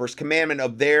 First commandment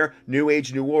of their New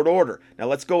Age, New World Order. Now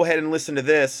let's go ahead and listen to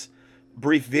this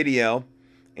brief video.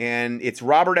 And it's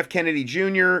Robert F. Kennedy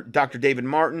Jr., Dr. David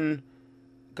Martin,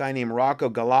 a guy named Rocco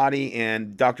Galati,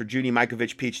 and Dr. Judy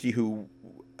Mikovits, PhD, who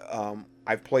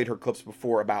I've played her clips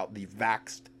before about the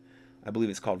Vaxxed, I believe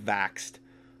it's called Vaxxed,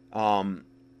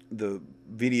 the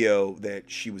video that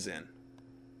she was in.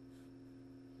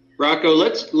 Rocco,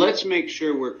 let's make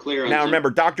sure we're clear on now. Remember,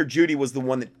 Dr. Judy was the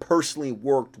one that personally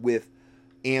worked with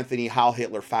Anthony Heil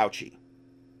Hitler Fauci,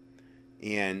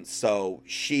 and so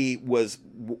she was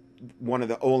one of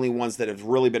the only ones that have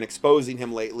really been exposing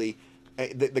him lately.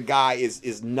 The guy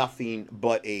is nothing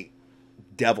but a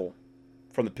devil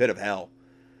from the pit of hell.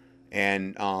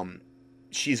 And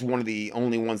she's one of the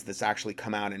only ones that's actually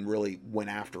come out and really went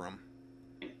after him.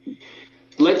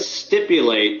 Let's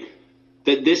stipulate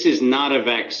that this is not a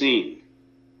vaccine.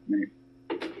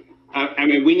 I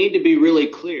mean, we need to be really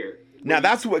clear. Now,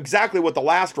 that's exactly what the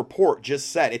last report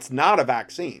just said. It's not a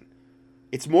vaccine.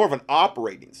 It's more of an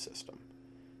operating system.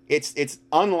 It's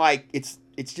unlike, it's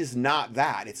just not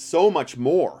that. It's so much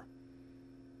more.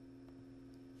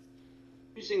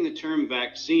 Using the term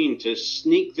vaccine to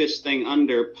sneak this thing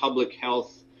under public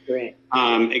health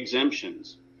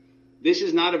exemptions. This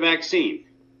is not a vaccine.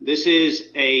 This is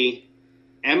a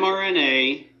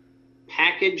mRNA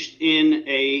packaged in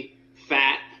a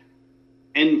fat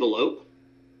envelope.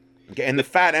 Okay, and the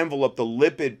fat envelope, the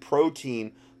lipid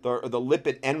protein, the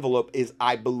lipid envelope is,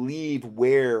 I believe,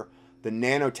 where the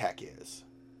nanotech is.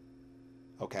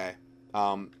 Okay,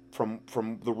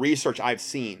 from the research I've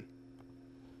seen,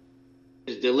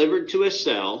 is delivered to a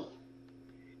cell.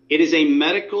 It is a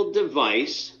medical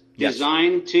device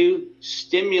designed to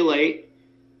stimulate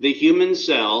the human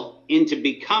cell into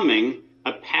becoming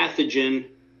a pathogen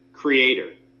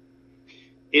creator.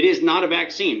 It is not a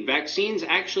vaccine. Vaccines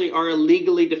actually are a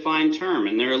legally defined term,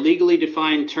 and they're a legally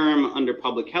defined term under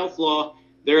public health law.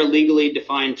 They're a legally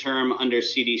defined term under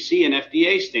CDC and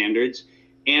FDA standards.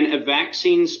 And a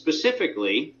vaccine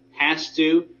specifically has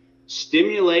to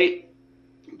stimulate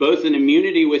both an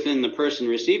immunity within the person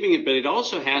receiving it, but it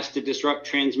also has to disrupt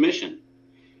transmission.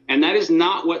 And that is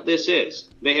not what this is.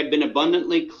 They have been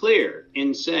abundantly clear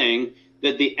in saying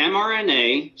that the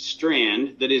mRNA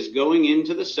strand that is going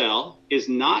into the cell is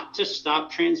not to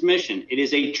stop transmission. It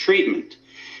is a treatment.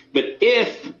 But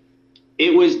if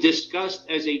it was discussed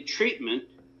as a treatment,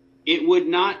 it would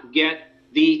not get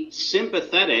the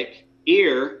sympathetic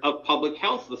ear of public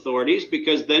health authorities,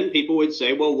 because then people would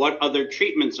say, well, what other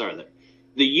treatments are there?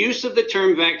 The use of the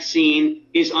term vaccine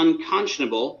is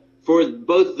unconscionable for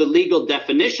both the legal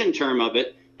definition term of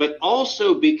it, but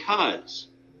also because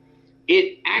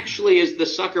it actually is the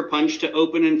sucker punch to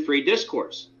open and free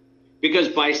discourse. Because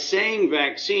by saying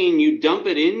vaccine, you dump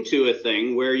it into a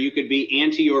thing where you could be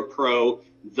anti or pro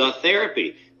the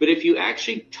therapy. But if you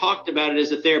actually talked about it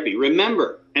as a therapy,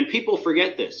 remember, and people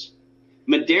forget this,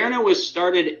 Moderna was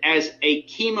started as a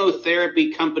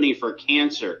chemotherapy company for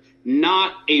cancer,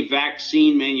 not a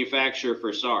vaccine manufacturer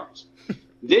for SARS.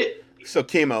 So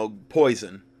chemo,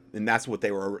 poison, and that's what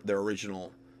their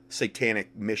original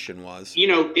satanic mission was. You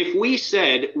know, if we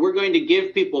said we're going to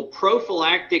give people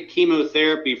prophylactic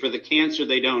chemotherapy for the cancer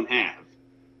they don't have,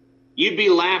 you'd be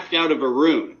laughed out of a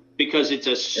room because it's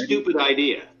a stupid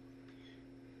idea.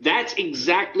 That's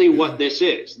exactly what this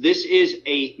is. This is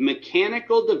a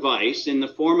mechanical device in the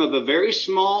form of a very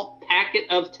small packet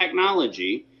of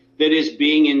technology that is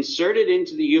being inserted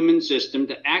into the human system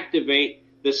to activate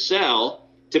the cell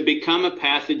to become a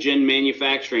pathogen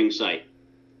manufacturing site.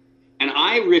 And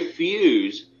I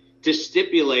refuse to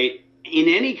stipulate in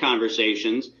any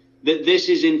conversations that this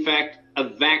is in fact a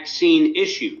vaccine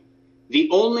issue. The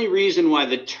only reason why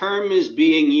the term is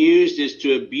being used is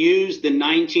to abuse the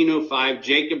 1905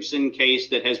 Jacobson case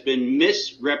that has been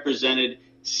misrepresented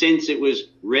since it was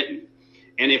written.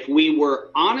 And if we were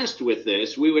honest with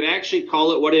this, we would actually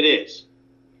call it what it is.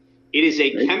 It is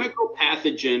a chemical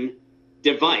pathogen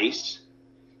device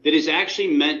that is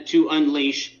actually meant to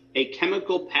unleash a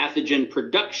chemical pathogen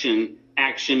production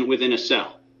action within a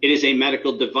cell. It is a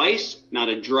medical device, not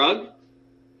a drug,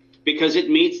 because it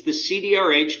meets the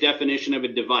CDRH definition of a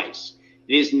device.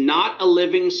 It is not a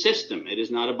living system. It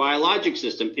is not a biologic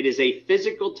system. It is a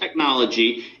physical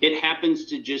technology. It happens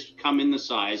to just come in the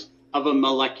size of a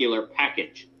molecular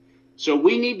package. So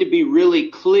we need to be really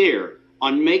clear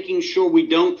on making sure we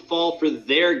don't fall for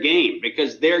their game,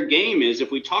 because their game is,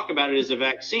 if we talk about it as a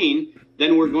vaccine,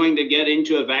 then we're going to get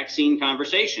into a vaccine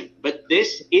conversation. But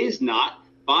this is not,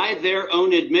 by their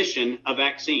own admission, a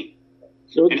vaccine.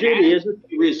 So, and Judy, as a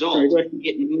result,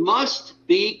 it must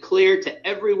be clear to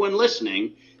everyone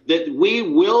listening that we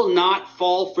will not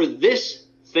fall for this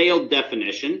failed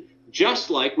definition, just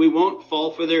like we won't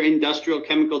fall for their industrial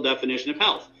chemical definition of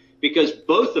health, because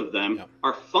both of them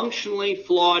are functionally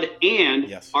flawed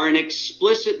and are an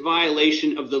explicit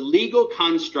violation of the legal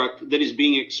construct that is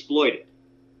being exploited.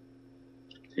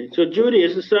 So, Judy,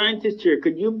 as a scientist here,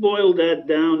 could you boil that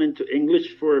down into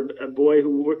English for a boy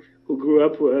who grew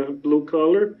up blue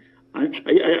collar?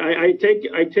 I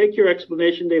take your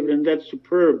explanation, David, and that's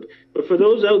superb. But for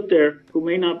those out there who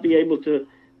may not be able to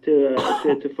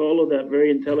follow that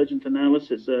very intelligent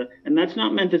analysis, and that's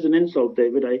not meant as an insult,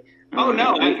 David.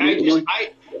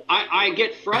 I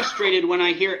get frustrated when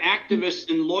I hear activists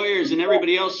and lawyers and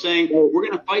everybody else saying we're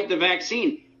going to fight the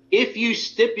vaccine. If you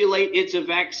stipulate it's a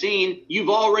vaccine, you've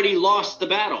already lost the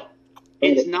battle.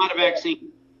 It's not a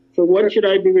vaccine. So what should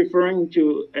I be referring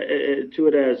to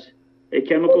it as? A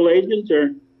chemical agent,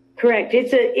 or? Correct.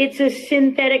 It's a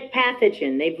synthetic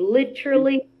pathogen. They've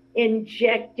literally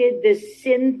injected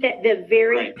the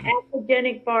very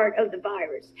pathogenic part of the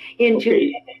virus into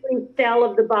every cell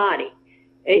of the body.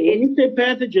 When you say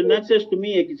pathogen, that says to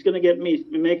me it's going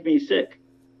to make me sick.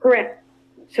 Correct.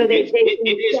 So it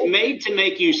is made to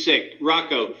make you sick,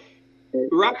 Rocco.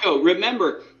 Rocco,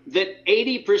 remember that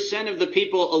 80% of the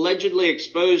people allegedly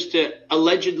exposed to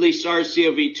allegedly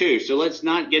SARS-CoV-2. So let's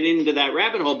not get into that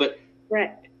rabbit hole, but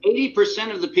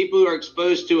 80% of the people who are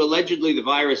exposed to allegedly the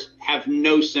virus have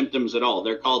no symptoms at all.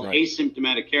 They're called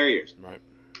asymptomatic carriers.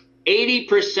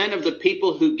 80% of the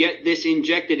people who get this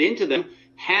injected into them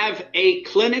have a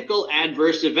clinical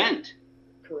adverse event.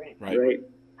 Correct. Right.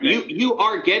 You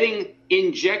are getting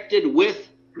injected with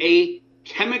a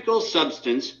chemical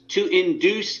substance to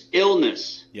induce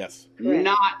illness. Yes. Correct.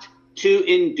 Not to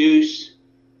induce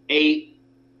a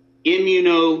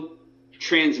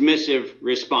immunotransmissive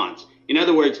response. In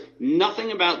other words,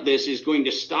 nothing about this is going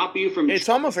to stop you from... It's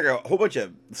almost like a whole bunch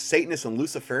of Satanists and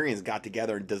Luciferians got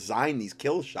together and designed these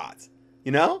kill shots.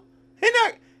 You know?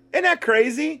 Isn't that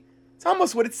crazy? It's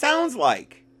almost what it sounds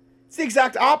like. It's the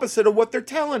exact opposite of what they're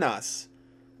telling us.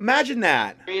 Imagine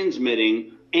that.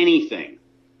 Transmitting anything.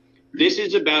 This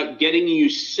is about getting you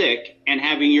sick and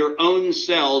having your own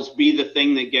cells be the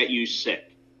thing that get you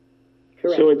sick.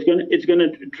 Correct. So it's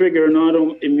gonna trigger an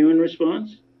autoimmune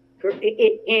response?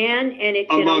 It can, and it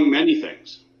can... Among many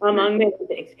things. Among many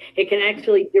things. It can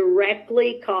actually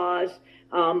directly cause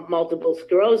multiple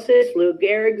sclerosis, Lou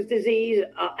Gehrig's disease,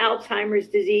 Alzheimer's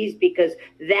disease, because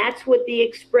that's what the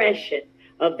expression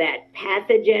of that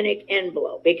pathogenic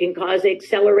envelope. It can cause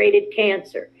accelerated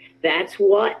cancer. That's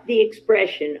what the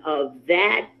expression of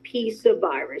that piece of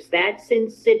virus, that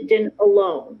syncytin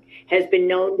alone, has been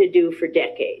known to do for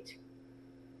decades.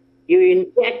 You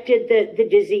injected the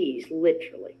disease,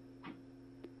 literally.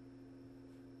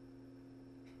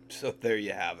 So there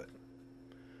you have it.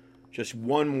 Just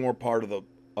one more part of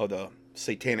the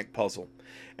satanic puzzle.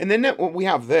 And then we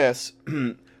have this.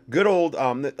 Good old,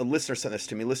 a listener sent this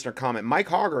to me, listener comment. Mike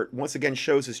Hoggart once again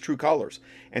shows his true colors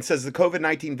and says the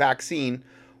COVID-19 vaccine,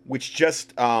 which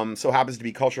just so happens to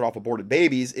be cultured off aborted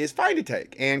babies, is fine to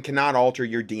take and cannot alter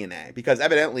your DNA. Because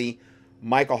evidently,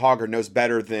 Michael Hoggart knows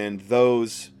better than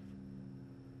those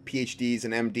PhDs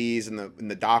and MDs and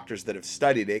the doctors that have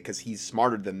studied it, because he's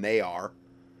smarter than they are.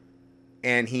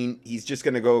 And he's just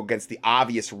going to go against the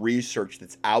obvious research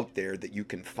that's out there that you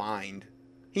can find.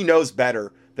 He knows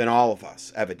better than all of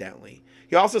us, evidently.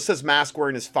 He also says mask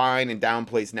wearing is fine and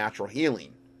downplays natural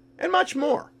healing, and much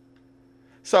more.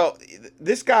 So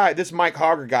this guy, this Mike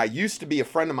Hoggart guy, used to be a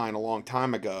friend of mine a long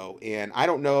time ago, and I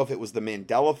don't know if it was the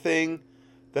Mandela thing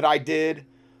that I did,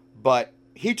 but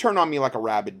he turned on me like a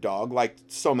rabid dog, like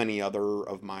so many other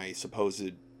of my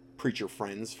supposed preacher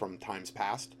friends from times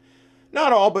past.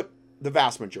 Not all, but the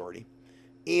vast majority.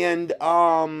 And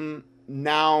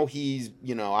now he's,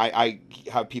 I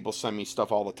have people send me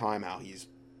stuff all the time how he's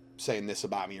saying this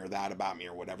about me or that about me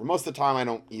or whatever. Most of the time I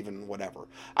don't even whatever.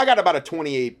 I got about a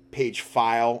 28-page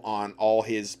file on all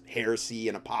his heresy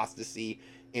and apostasy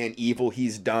and evil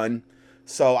he's done.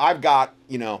 So I've got,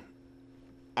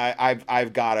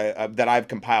 I've got that I've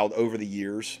compiled over the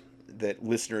years that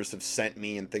listeners have sent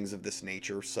me and things of this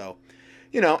nature. So,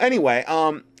 anyway,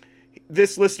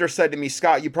 this listener said to me,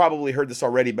 Scott, you probably heard this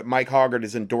already, but Mike Hoggart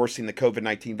is endorsing the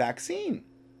COVID-19 vaccine.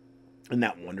 Isn't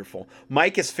that wonderful?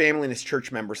 Mike, his family, and his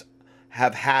church members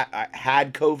have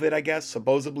had COVID, I guess,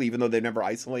 supposedly, even though they've never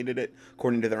isolated it,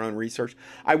 according to their own research.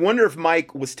 I wonder if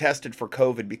Mike was tested for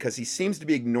COVID because he seems to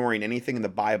be ignoring anything in the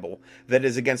Bible that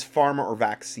is against pharma or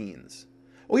vaccines.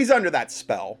 Well, he's under that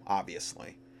spell,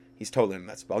 obviously. He's totally under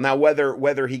that spell. Now,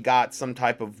 whether he got some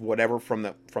type of whatever from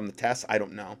the test, I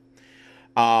don't know.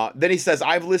 Then he says,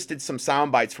 I've listed some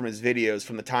sound bites from his videos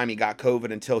from the time he got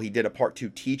COVID until he did a part 2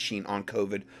 teaching on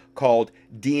COVID called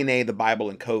DNA, the Bible,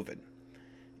 and COVID.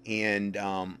 And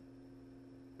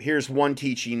here's one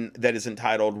teaching that is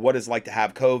entitled, What It's Like to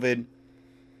Have COVID.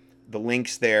 The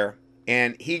link's there.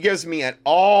 And he gives me at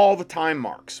all the time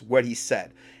marks what he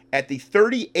said. At the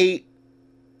 38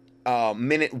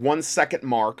 minute 1 second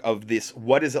mark of this,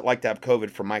 What Is It Like to Have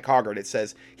COVID from Mike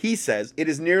Hoggart, he says, it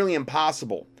is nearly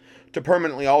impossible to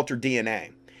permanently alter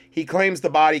DNA. He claims the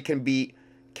body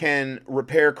can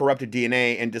repair corrupted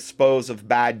DNA and dispose of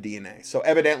bad DNA. So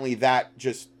evidently that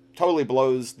just totally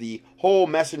blows the whole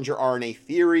messenger RNA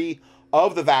theory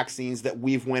of the vaccines that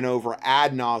we've went over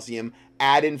ad nauseum,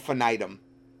 ad infinitum,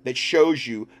 that shows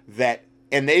you that,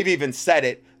 and they've even said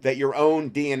it, that your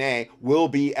own DNA will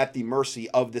be at the mercy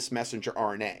of this messenger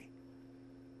RNA.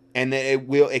 And that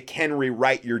it can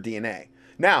rewrite your DNA.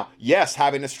 Now, yes,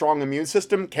 having a strong immune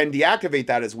system can deactivate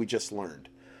that, as we just learned.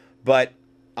 But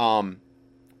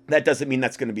that doesn't mean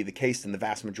that's going to be the case in the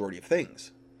vast majority of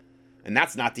things. And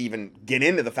that's not to even get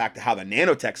into the fact of how the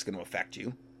nanotech's going to affect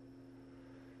you.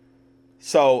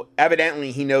 So,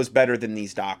 evidently, he knows better than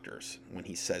these doctors when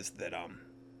he says that,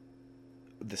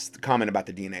 this comment about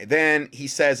the DNA. Then he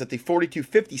says at the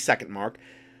 42:50 second mark,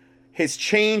 his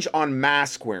change on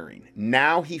mask wearing.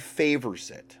 Now he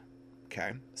favors it.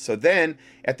 Okay, so then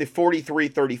at the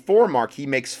 43:34 mark, he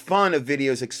makes fun of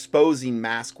videos exposing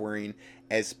mask wearing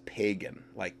as pagan,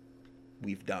 like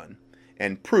we've done.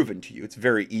 and proven to you. It's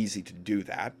very easy to do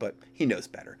that, but he knows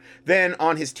better. Then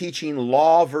on his teaching,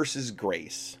 Law versus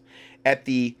Grace, at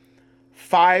the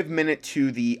 5 minute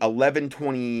to the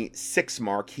 11:26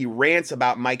 mark, he rants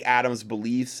about Mike Adams'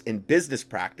 beliefs in business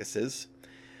practices.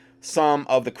 Some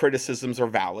of the criticisms are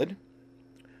valid.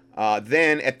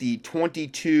 Then at the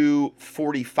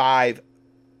 22:45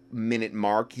 minute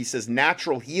mark, he says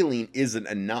natural healing isn't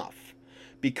enough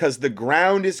because the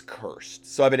ground is cursed.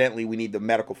 So evidently we need the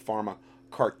medical pharma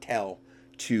cartel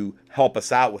to help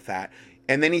us out with that.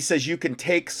 And then he says you can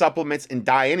take supplements and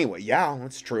die anyway. Yeah,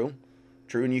 that's true.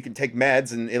 True, and you can take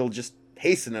meds and it'll just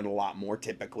hasten it a lot more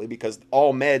typically because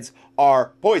all meds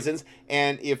are poisons.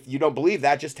 And if you don't believe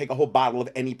that, just take a whole bottle of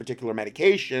any particular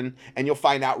medication and you'll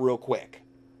find out real quick.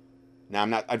 Now, I'm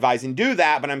not advising do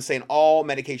that, but I'm saying all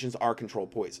medications are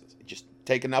controlled poisons. Just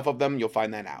take enough of them, you'll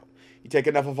find that out. You take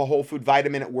enough of a whole food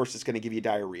vitamin, at worst, it's going to give you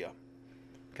diarrhea.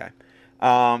 Okay.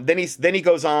 Then he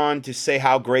goes on to say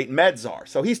how great meds are.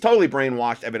 So he's totally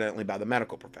brainwashed, evidently, by the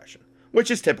medical profession, which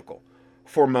is typical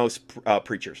for most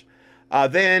preachers.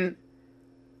 Then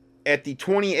at the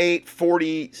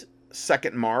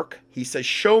 28:40 mark, he says,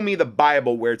 show me the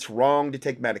Bible where it's wrong to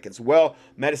take medicines. Well,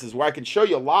 medicines, where I can show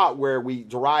you a lot where we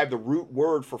derive the root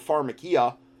word for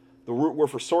pharmakia, the root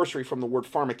word for sorcery from the word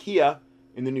pharmakia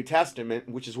in the New Testament,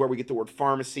 which is where we get the word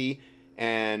pharmacy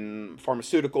and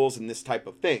pharmaceuticals and this type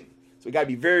of thing. So we got to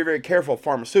be very, very careful of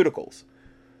pharmaceuticals.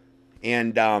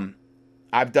 And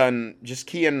I've done, just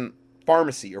key in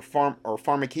pharmacy or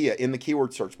pharmakia in the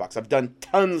keyword search box. I've done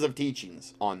tons of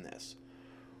teachings on this,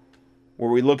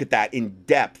 where we look at that in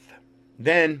depth.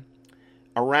 Then,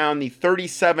 around the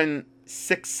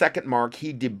 37:06 mark,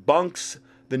 he debunks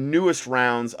the newest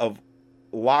rounds of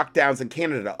lockdowns in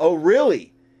Canada. Oh,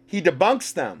 really? He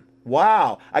debunks them.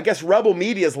 Wow. I guess Rebel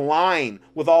Media is lying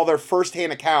with all their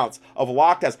first-hand accounts of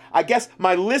lockdowns. I guess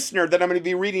my listener that I'm going to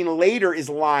be reading later is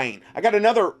lying. I got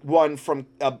another one from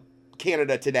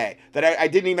Canada today that I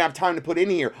didn't even have time to put in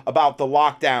here about the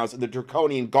lockdowns and the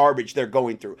draconian garbage they're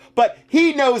going through. But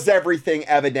he knows everything,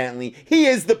 evidently. He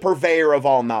is the purveyor of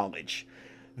all knowledge.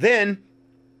 Then,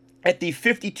 at the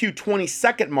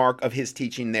 52:22 mark of his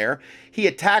teaching there, he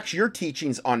attacks your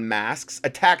teachings on masks,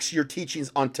 attacks your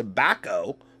teachings on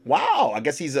tobacco. Wow, I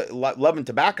guess he's loving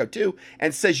tobacco too,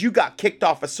 and says you got kicked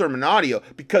off a sermon audio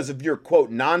because of your, quote,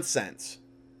 nonsense.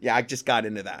 Yeah, I just got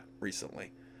into that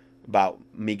recently, about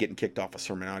me getting kicked off a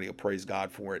sermon audio. Praise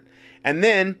God for it. And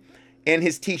then, in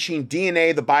his teaching,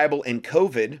 DNA, the Bible, and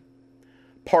COVID,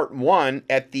 part 1,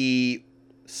 at the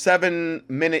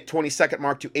 7:22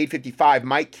 mark to 8:55,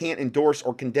 Mike can't endorse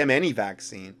or condemn any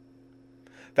vaccine.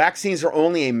 Vaccines are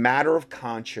only a matter of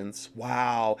conscience.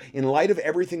 Wow. In light of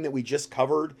everything that we just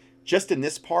covered, just in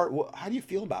this part, how do you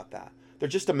feel about that? They're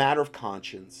just a matter of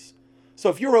conscience. So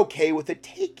if you're okay with it,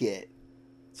 take it.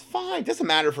 It's fine. Doesn't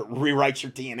matter if it rewrites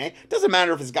your DNA. Doesn't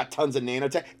matter if it's got tons of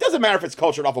nanotech. Doesn't matter if it's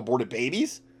cultured off aborted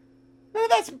babies. None of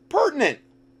that's pertinent.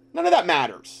 None of that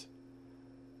matters.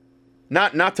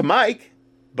 Not to Mike,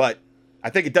 but I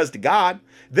think it does to God.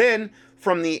 Then,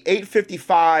 from the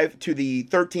 8:55 to the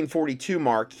 13:42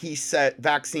 mark, he said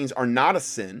vaccines are not a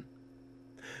sin.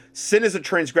 Sin is a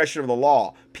transgression of the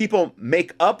law. People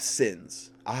make up sins.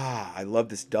 I love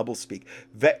this doublespeak.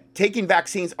 Taking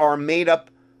vaccines are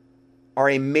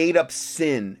a made-up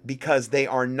sin because they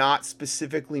are not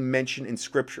specifically mentioned in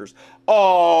scriptures.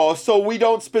 Oh, so we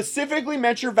don't specifically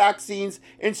mention vaccines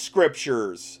in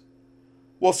scriptures.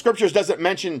 Well, scriptures doesn't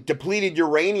mention depleted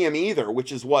uranium either,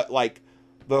 which is what, like,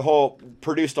 the whole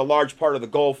produced a large part of the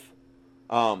Gulf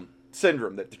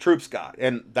syndrome that the troops got,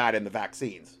 and that in the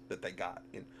vaccines that they got.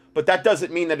 But that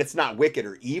doesn't mean that it's not wicked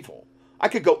or evil. I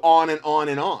could go on and on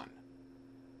and on.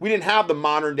 We didn't have the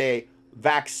modern day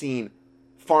vaccine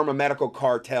pharma medical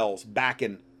cartels back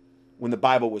in when the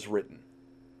Bible was written.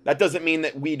 That doesn't mean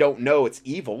that we don't know it's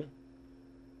evil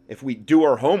if we do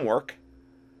our homework.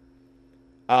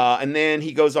 And then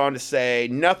he goes on to say,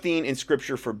 nothing in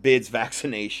Scripture forbids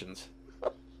vaccinations.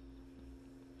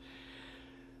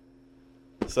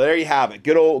 So there you have it.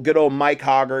 Good old Mike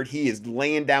Hoggard. He is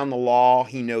laying down the law.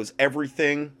 He knows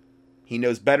everything. He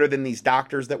knows better than these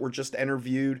doctors that were just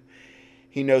interviewed.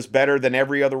 He knows better than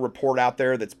every other report out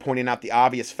there that's pointing out the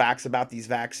obvious facts about these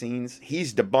vaccines.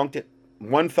 He's debunked it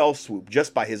one fell swoop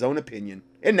just by his own opinion.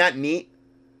 Isn't that neat?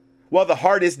 Well, the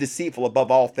heart is deceitful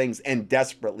above all things and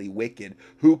desperately wicked.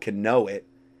 Who can know it?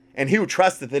 And who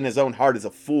trusteth in his own heart is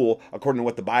a fool, according to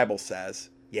what the Bible says.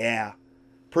 Yeah,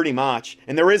 pretty much.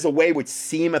 And there is a way which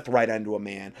seemeth right unto a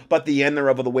man, but the end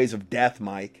thereof are the ways of death,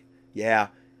 Mike. Yeah,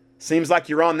 seems like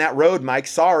you're on that road, Mike.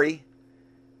 Sorry.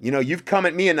 You know, you've come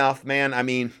at me enough, man. I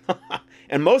mean,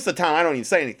 and most of the time I don't even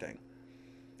say anything.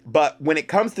 But when it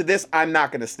comes to this, I'm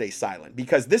not going to stay silent,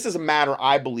 because this is a matter,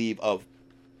 I believe, of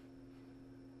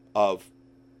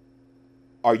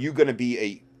are you going to be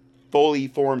a fully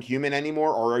formed human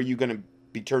anymore, or are you going to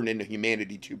be turned into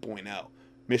humanity 2.0,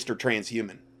 Mr.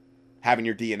 Transhuman, having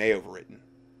your DNA overwritten?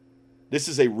 This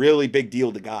is a really big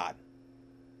deal to God.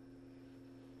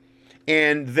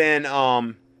 And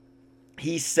then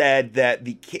he said that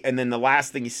and then the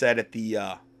last thing he said at the,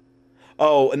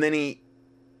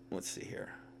 let's see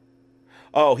here.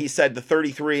 Oh, he said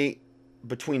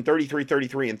between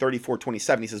 33:33 and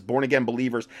 34:27, he says born again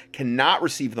believers cannot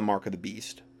receive the mark of the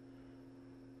beast.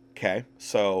 Okay,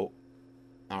 so,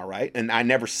 all right. And I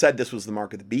never said this was the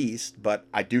mark of the beast, but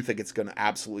I do think it's going to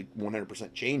absolutely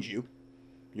 100% change you,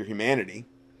 your humanity,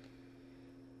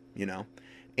 you know.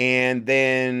 And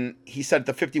then he said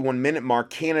at the 51-minute mark,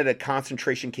 Canada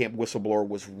concentration camp whistleblower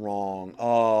was wrong.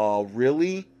 Oh,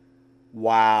 really?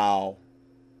 Wow.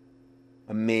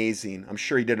 Amazing. I'm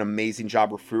sure he did an amazing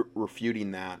job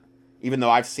refuting that, even though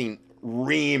I've seen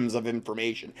reams of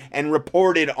information and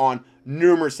reported on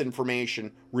numerous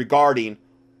information regarding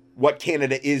what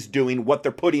Canada is doing, what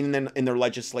they're putting in their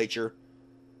legislature.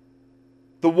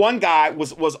 The one guy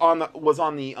was on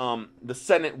the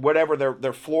Senate, whatever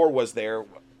their floor was there,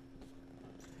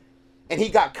 and he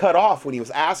got cut off when he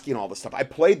was asking all this stuff. I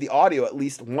played the audio at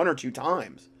least 1 or 2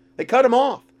 times. They cut him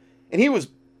off, and he was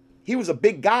a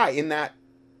big guy in that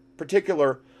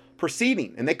particular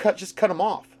proceeding, and they just cut him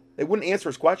off. They wouldn't answer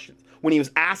his questions when he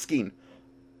was asking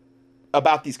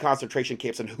about these concentration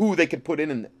camps and who they could put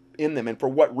in them and for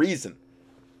what reason.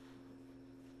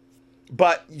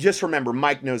 But just remember,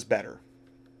 Mike knows better.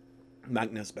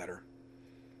 Mike knows better.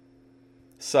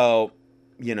 So,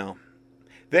 you know.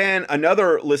 Then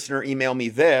another listener emailed me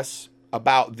this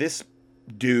about this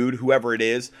dude, whoever it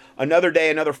is. Another day,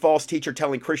 another false teacher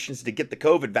telling Christians to get the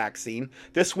COVID vaccine.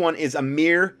 This one is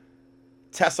Amir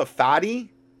Tesafati.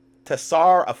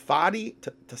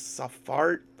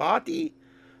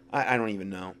 I don't even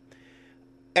know.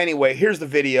 Anyway, here's the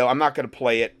video. I'm not going to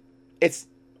play it. It's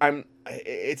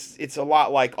a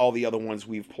lot like all the other ones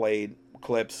we've played,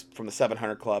 clips from the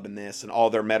 700 Club and this and all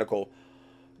their medical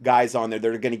guys on there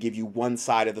that are going to give you one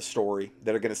side of the story,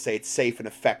 that are going to say it's safe and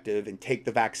effective and take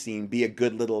the vaccine, be a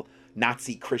good little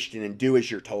Nazi Christian and do as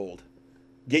you're told.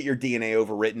 Get your DNA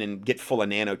overwritten and get full of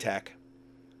nanotech.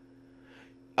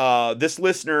 This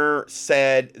listener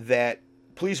said that,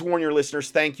 please warn your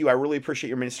listeners, thank you, I really appreciate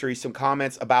your ministry. Some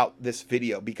comments about this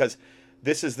video, because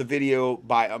this is the video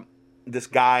by this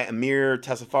guy, Amir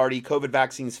Tesafati, COVID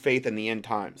vaccines, faith, and the end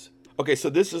times. Okay,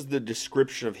 so this is the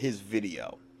description of his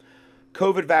video.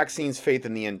 COVID vaccines, faith,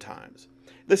 and the end times.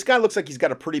 This guy looks like he's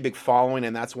got a pretty big following,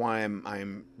 and that's why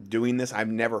I'm doing this. I've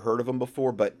never heard of him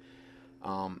before, but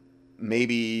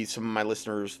maybe some of my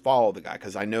listeners follow the guy,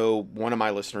 because I know one of my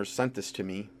listeners sent this to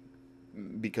me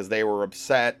because they were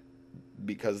upset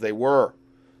because they were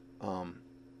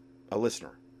a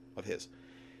listener of his.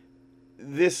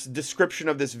 This description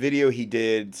of this video he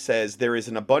did says, there is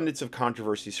an abundance of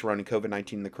controversy surrounding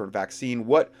COVID-19 and the current vaccine.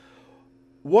 What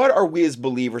are we as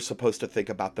believers supposed to think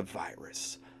about the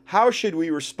virus? How should we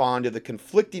respond to the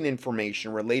conflicting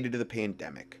information related to the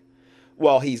pandemic?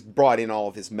 Well, he's brought in all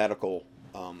of his medical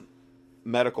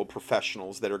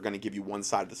professionals that are going to give you one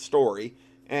side of the story,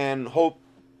 and hope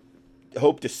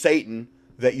to Satan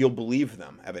that you'll believe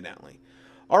them, evidently.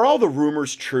 Are all the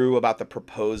rumors true about the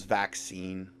proposed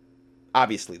vaccine?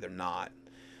 Obviously, they're not.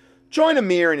 Join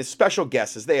Amir and his special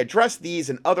guests as they address these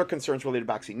and other concerns related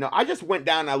to vaccine. Now, I just went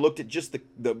down and I looked at just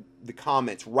the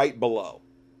comments right below,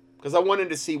 because I wanted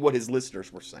to see what his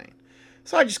listeners were saying.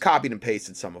 So I just copied and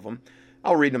pasted some of them.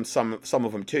 I'll read them some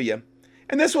of them to you.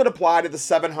 And this would apply to the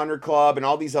 700 Club and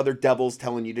all these other devils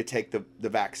telling you to take the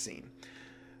vaccine.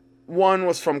 One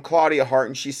was from Claudia Hart,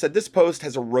 and she said, this post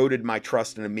has eroded my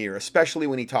trust in Amir, especially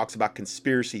when he talks about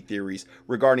conspiracy theories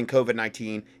regarding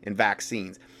COVID-19 and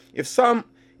vaccines. If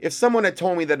someone had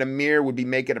told me that Amir would be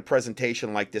making a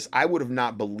presentation like this, I would have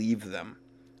not believed them.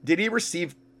 Did he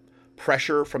receive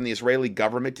pressure from the Israeli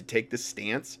government to take this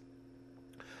stance?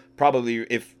 Probably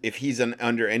if he's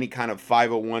under any kind of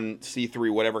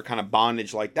 501c3, whatever kind of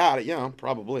bondage like that, yeah,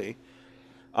 probably.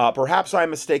 Perhaps I'm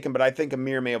mistaken, but I think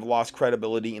Amir may have lost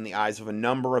credibility in the eyes of a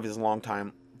number of his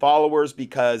longtime followers,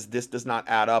 because this does not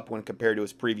add up when compared to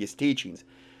his previous teachings.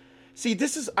 See,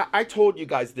 I told you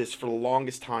guys this for the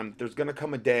longest time. There's going to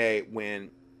come a day when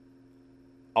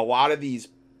a lot of these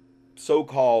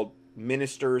so-called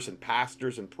ministers and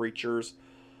pastors and preachers,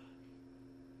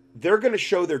 they're going to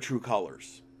show their true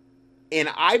colors. And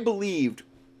I believed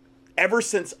ever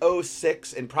since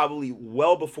 2006 and probably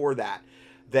well before that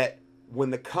when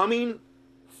the coming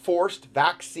forced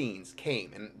vaccines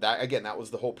came, and that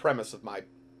was the whole premise of my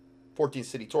 14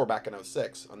 city tour back in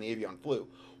 06 on the avian flu.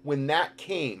 When that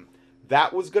came,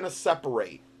 that was going to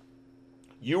separate.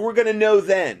 You were going to know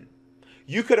then.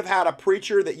 You could have had a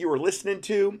preacher that you were listening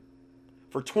to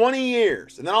for 20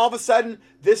 years, and then all of a sudden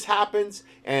this happens,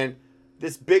 and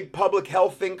this big public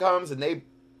health thing comes, and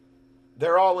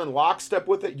they're all in lockstep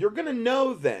with it. You're going to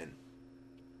know then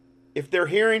if they're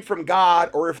hearing from God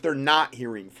or if they're not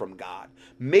hearing from God.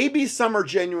 Maybe some are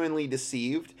genuinely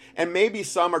deceived, and maybe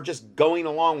some are just going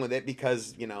along with it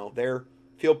because, they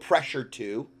feel pressured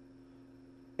to.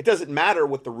 It doesn't matter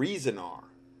what the reason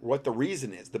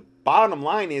is. The bottom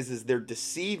line is they're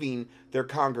deceiving their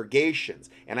congregations.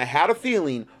 And I had a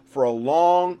feeling for a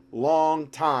long, long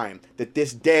time that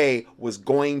this day was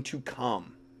going to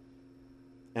come.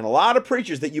 And a lot of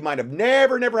preachers that you might have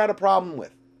never had a problem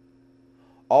with,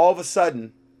 all of a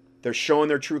sudden, they're showing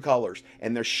their true colors,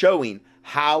 and they're showing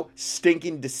how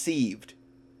stinking deceived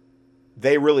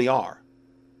they really are.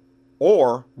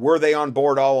 Or were they on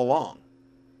board all along?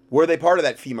 Were they part of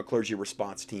that FEMA clergy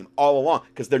response team all along?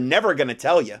 Because they're never going to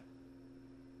tell you.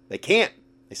 They can't.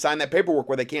 They signed that paperwork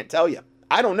where they can't tell you.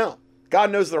 I don't know.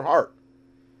 God knows their heart.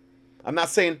 I'm not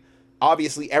saying,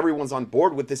 obviously, everyone's on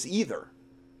board with this either.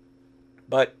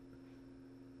 But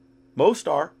most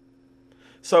are.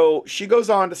 So she goes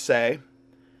on to say,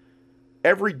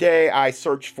 every day I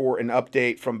search for an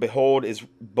update from Behold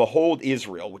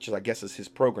Israel, which I guess is his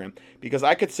program, because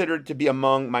I consider it to be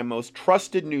among my most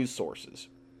trusted news sources.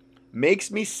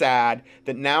 Makes me sad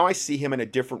that now I see him in a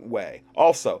different way.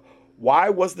 Also, why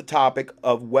was the topic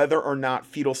of whether or not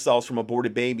fetal cells from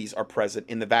aborted babies are present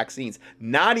in the vaccines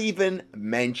not even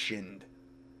mentioned?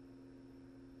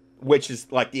 Which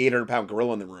is like the 800-pound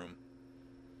gorilla in the room.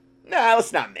 Nah,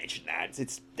 let's not mention that.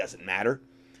 It doesn't matter.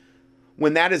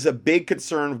 When that is a big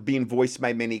concern being voiced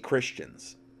by many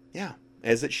Christians. Yeah,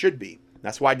 as it should be.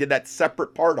 That's why I did that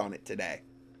separate part on it today.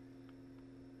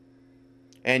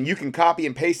 And you can copy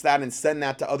and paste that and send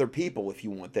that to other people if you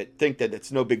want, that think that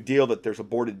it's no big deal that there's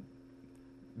aborted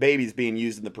babies being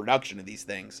used in the production of these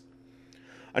things.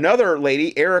 Another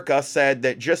lady, Erica, said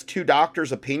that just 2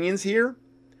 doctors' opinions here.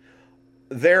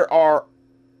 There are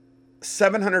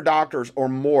 700 doctors or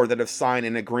more that have signed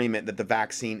an agreement that the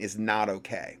vaccine is not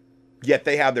okay. Yet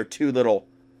they have their 2 little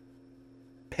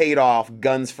paid off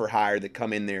guns for hire that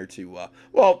come in there to,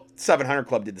 700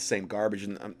 Club did the same garbage,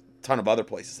 and a ton of other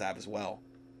places have as well.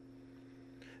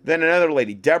 Then another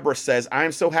lady, Deborah, says, I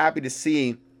am so happy to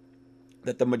see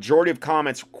that the majority of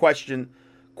comments question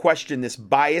this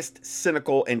biased,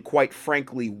 cynical, and quite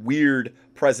frankly, weird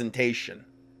presentation.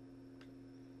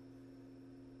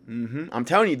 I'm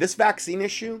telling you, this vaccine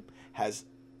issue has,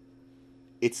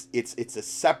 it's a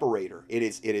separator. It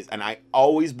is, and I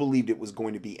always believed it was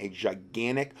going to be a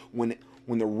gigantic, when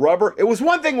the rubber, it was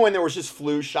one thing when there was just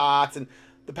flu shots and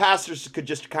the pastors could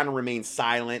just kind of remain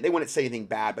silent. They wouldn't say anything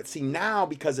bad. But see, now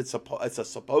because it's a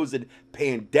supposed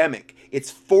pandemic, it's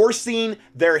forcing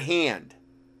their hand.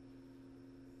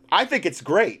 I think it's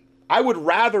great. I would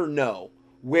rather know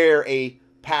where a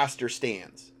pastor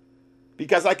stands,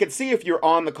 because I could see if you're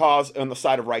on the cause, on the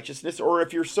side of righteousness, or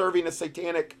if you're serving a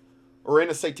satanic or in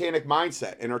a satanic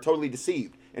mindset and are totally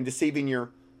deceived and deceiving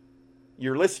your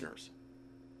listeners.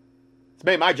 It's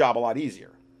made my job a lot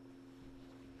easier.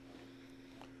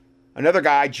 Another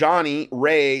guy, Johnny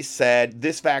Ray, said,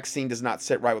 this vaccine does not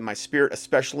sit right with my spirit,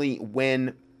 especially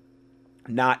when,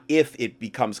 not if, it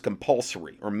becomes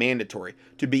compulsory or mandatory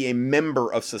to be a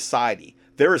member of society.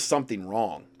 There is something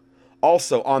wrong.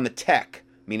 Also, on the tech,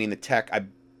 meaning the tech, I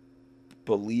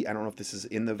believe, I don't know if this is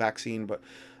in the vaccine, but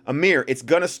Amir, it's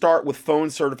going to start with phone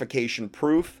certification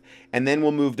proof, and then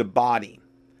we'll move to body.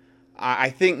 I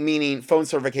think meaning phone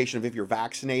certification of if you're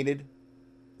vaccinated,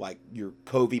 like your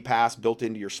COVID pass built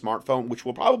into your smartphone, which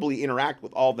will probably interact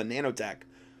with all the nanotech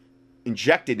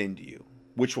injected into you,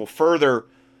 which will further...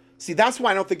 See, that's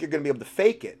why I don't think you're going to be able to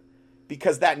fake it,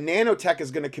 because that nanotech is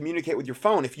going to communicate with your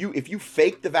phone. If you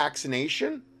fake the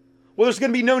vaccination, well, there's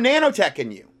going to be no nanotech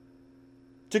in you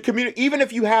to communicate. Even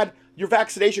if you had your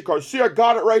vaccination card, see, I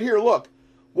got it right here, look.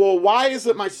 Well, why is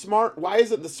it the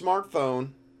smartphone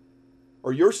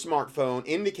or your smartphone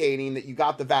indicating that you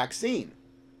got the vaccine?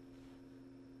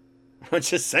 I'm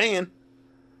just saying.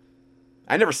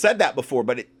 I never said that before,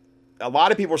 but a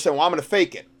lot of people are saying, well, I'm going to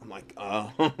fake it. I'm like,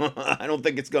 I don't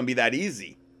think it's going to be that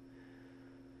easy.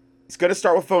 It's going to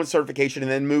start with phone certification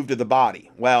and then move to the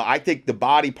body. Well, I think the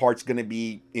body part's going to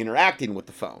be interacting with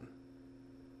the phone.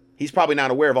 He's probably not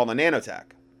aware of all the nanotech.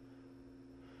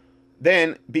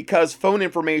 Then, because phone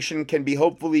information can be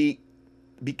hopefully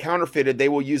be counterfeited, they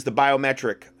will use the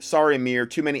biometric. Sorry, Amir,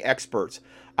 too many experts.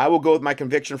 I will go with my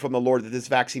conviction from the Lord that this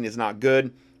vaccine is not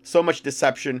good. So much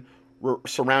deception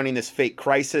surrounding this fake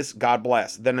crisis. God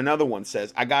bless. Then another one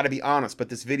says, I got to be honest, but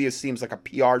this video seems like a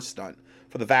PR stunt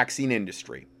for the vaccine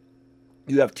industry.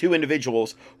 You have two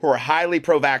individuals who are highly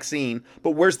pro-vaccine,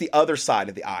 but where's the other side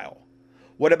of the aisle?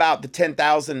 What about the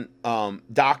 10,000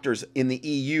 doctors in the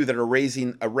EU that are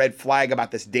raising a red flag about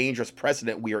this dangerous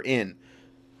precedent we are in?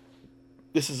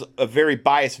 This is a very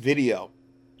biased video.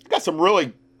 Got some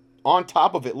really on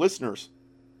top of it listeners.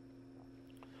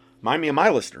 Remind me of my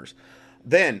listeners.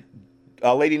 Then,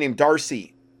 a lady named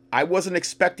Darcy. I wasn't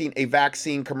expecting a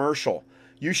vaccine commercial.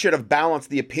 You should have balanced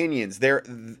the opinions.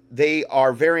 They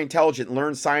are very intelligent,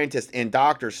 learned scientists and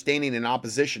doctors standing in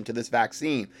opposition to this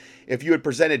vaccine. If you had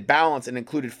presented balance and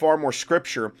included far more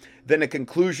scripture, then a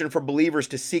conclusion for believers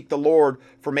to seek the Lord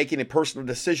for making a personal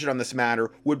decision on this matter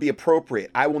would be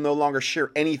appropriate. I will no longer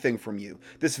share anything from you.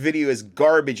 This video is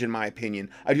garbage in my opinion.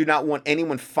 I do not want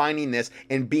anyone finding this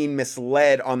and being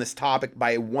misled on this topic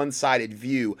by a one-sided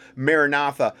view.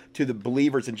 Maranatha to the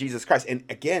believers in Jesus Christ. And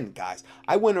again, guys,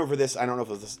 I went over this, I don't know if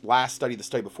it was this last study, the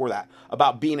study before that,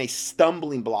 about being a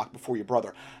stumbling block before your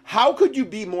brother. How could you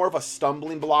be more of a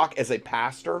stumbling block as a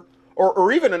pastor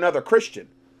or even another Christian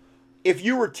if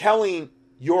you were telling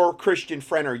your Christian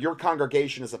friend or your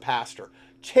congregation as a pastor,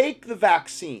 take the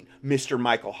vaccine, Mr.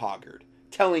 Michael Hoggard,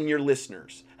 telling your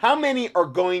listeners? How many are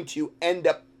going to end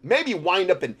up, maybe wind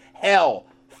up in hell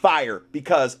fire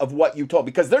because of what you told?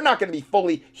 Because they're not going to be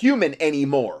fully human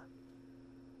anymore.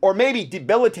 Or maybe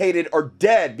debilitated or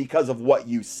dead because of what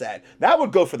you said. That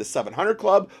would go for the 700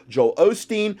 Club, Joel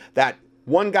Osteen, that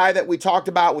one guy that we talked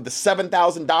about with the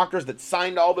 7,000 doctors that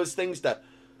signed all those things to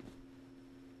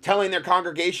telling their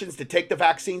congregations to take the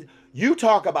vaccine. You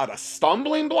talk about a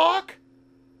stumbling block?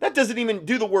 That doesn't even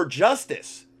do the word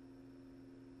justice.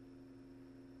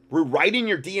 Rewriting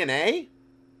your DNA?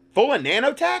 Full of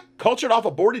nanotech? Cultured off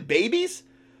aborted babies?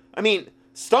 I mean,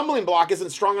 stumbling block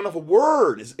isn't strong enough a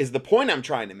word, is the point I'm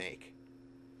trying to make.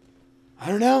 I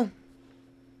don't know.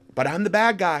 But I'm the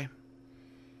bad guy.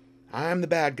 I'm the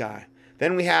bad guy.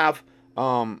 Then we have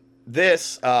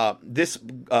this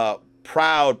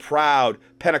proud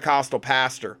Pentecostal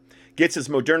pastor gets his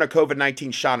Moderna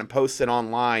COVID-19 shot and posts it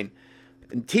online.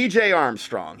 And TJ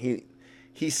Armstrong,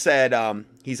 he said,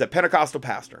 he's a Pentecostal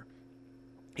pastor.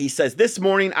 He says, this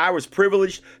morning I was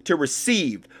privileged to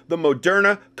receive the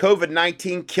Moderna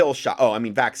COVID-19 kill shot. Oh, I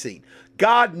mean vaccine.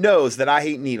 God knows that I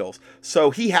hate needles. So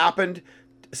he,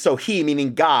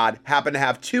 meaning God, happened to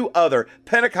have two other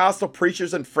Pentecostal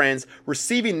preachers and friends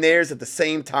receiving theirs at the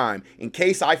same time in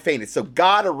case I fainted. So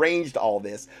God arranged all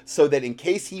this so that in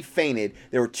case he fainted,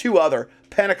 there were two other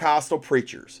Pentecostal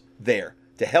preachers there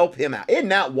to help him out. Isn't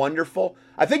that wonderful?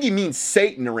 I think he means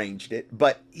Satan arranged it,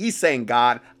 but he's saying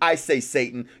God, I say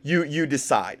Satan, you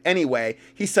decide. Anyway,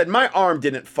 he said, my arm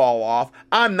didn't fall off.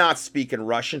 I'm not speaking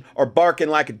Russian or barking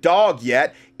like a dog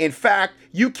yet. In fact,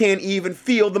 you can't even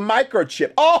feel the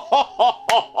microchip. Oh,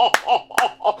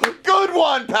 good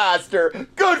one, Pastor.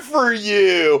 Good for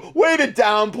you. Way to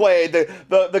downplay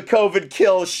the COVID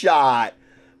kill shot.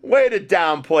 Way to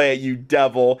downplay it, you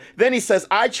devil. Then he says,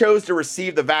 I chose to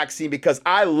receive the vaccine because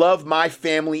I love my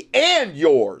family and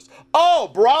yours. Oh,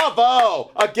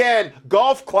 bravo. Again,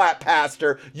 golf clap,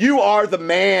 Pastor. You are the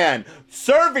man.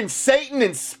 Serving Satan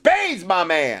in spades, my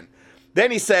man. Then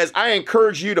he says, I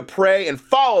encourage you to pray and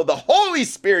follow the Holy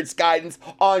Spirit's guidance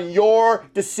on your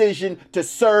decision to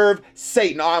serve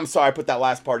Satan. Oh, I'm sorry, I put that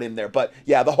last part in there. But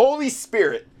yeah, the Holy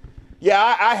Spirit.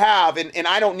 Yeah, I have, and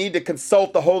I don't need to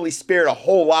consult the Holy Spirit a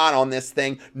whole lot on this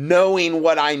thing, knowing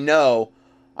what I know.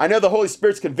 I know the Holy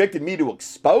Spirit's convicted me to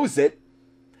expose it.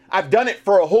 I've done it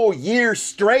for a whole year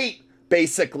straight,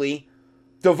 basically.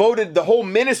 Devoted the whole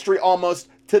ministry almost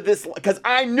to this, because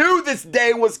I knew this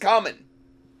day was coming.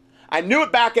 I knew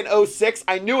it back in 2006.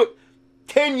 I knew it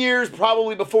 10 years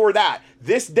probably before that.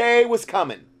 This day was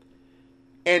coming.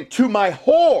 And to my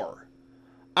horror,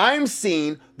 I'm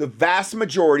seeing the vast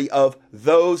majority of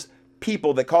those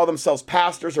people that call themselves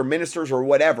pastors or ministers or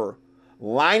whatever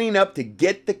lining up to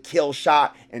get the kill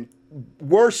shot, and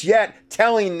worse yet,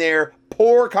 telling their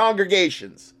poor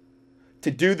congregations to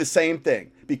do the same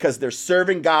thing because they're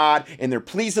serving God and they're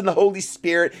pleasing the Holy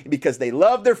Spirit and because they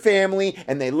love their family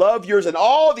and they love yours, and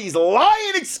all these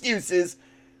lying excuses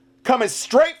coming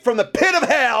straight from the pit of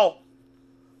hell.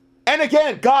 And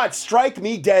again, God, strike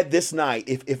me dead this night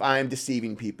if I am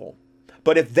deceiving people.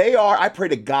 But if they are, I pray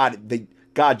to God,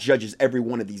 God judges every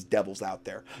one of these devils out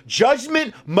there.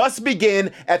 Judgment must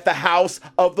begin at the house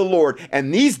of the Lord.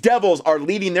 And these devils are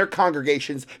leading their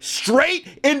congregations straight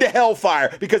into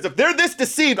hellfire. Because if they're this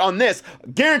deceived on this,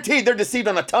 guaranteed they're deceived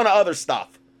on a ton of other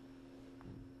stuff.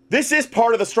 This is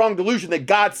part of the strong delusion that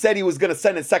God said he was going to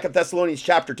send in 2 Thessalonians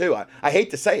chapter 2. I hate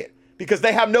to say it, because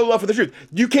they have no love for the truth.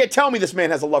 You can't tell me this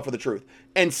man has a love for the truth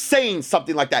and saying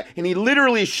something like that. And he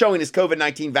literally is showing his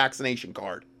COVID-19 vaccination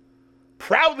card,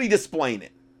 proudly displaying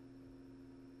it.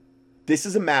 This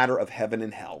is a matter of heaven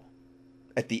and hell.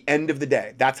 At the end of the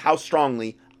day, that's how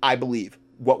strongly I believe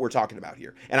what we're talking about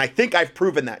here. And I think I've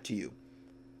proven that to you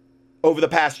over the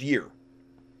past year.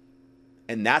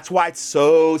 And that's why it's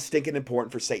so stinking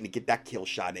important for Satan to get that kill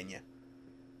shot in you.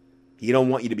 He don't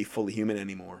want you to be fully human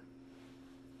anymore.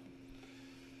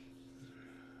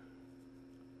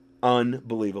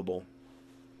 Unbelievable.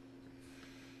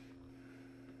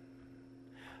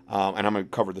 And I'm going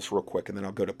to cover this real quick, and then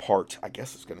I'll go to I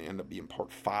guess it's going to end up being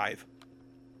part 5.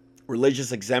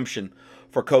 Religious exemption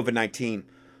for COVID-19.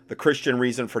 The Christian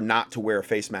reason for not to wear a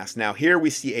face mask. Now, here we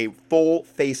see a full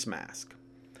face mask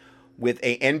with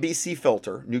a NBC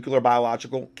filter, nuclear,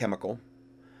 biological, chemical.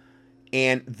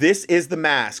 And this is the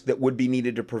mask that would be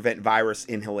needed to prevent virus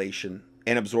inhalation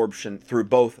and absorption through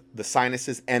both the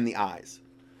sinuses and the eyes.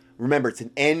 Remember, it's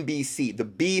an NBC. The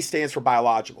B stands for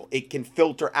biological. It can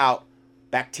filter out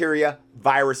bacteria,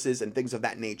 viruses, and things of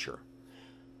that nature.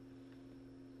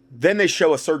 Then they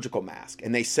show a surgical mask,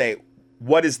 and they say,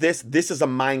 what is this? This is a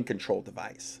mind control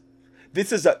device.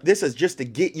 This is just to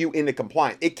get you into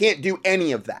compliance. It can't do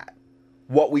any of that,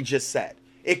 what we just said.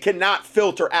 It cannot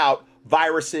filter out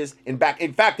viruses and back.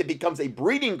 In fact, it becomes a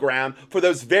breeding ground for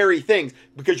those very things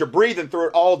because you're breathing through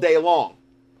it all day long.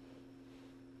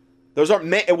 Those aren't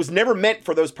meant, it was never meant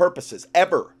for those purposes,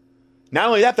 ever. Not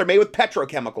only that, they're made with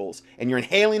petrochemicals, and you're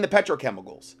inhaling the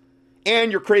petrochemicals.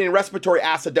 And you're creating respiratory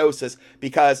acidosis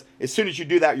because as soon as you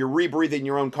do that, you're rebreathing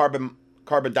your own carbon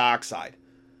dioxide.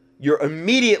 You're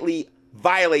immediately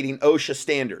violating OSHA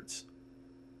standards.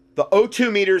 The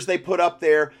O2 meters they put up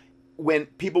there, when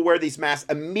people wear these masks,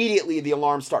 immediately the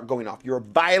alarms start going off. You're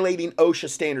violating OSHA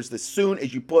standards as soon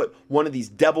as you put one of these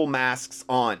devil masks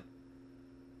on.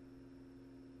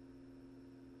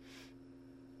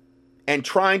 And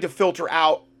trying to filter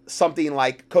out something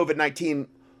like COVID-19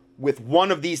 with one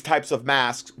of these types of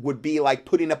masks would be like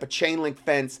putting up a chain link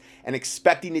fence and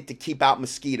expecting it to keep out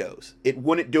mosquitoes. It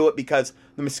wouldn't do it because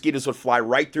the mosquitoes would fly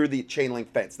right through the chain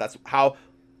link fence. That's how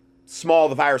small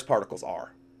the virus particles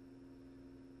are.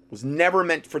 It was never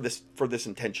meant for this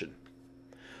intention.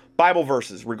 Bible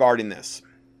verses regarding this.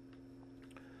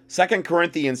 2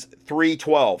 Corinthians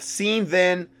 3:12. Seeing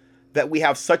then that we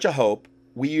have such a hope,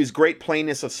 we use great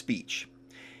plainness of speech,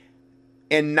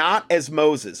 and not as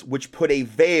Moses, which put a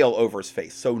veil over his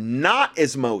face. So not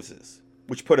as Moses,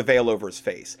 which put a veil over his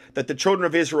face, that the children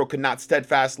of Israel could not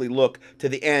steadfastly look to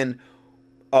the end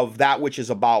of that which is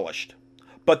abolished.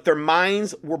 But their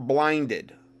minds were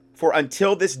blinded, for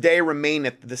until this day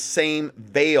remaineth the same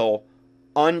veil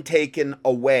untaken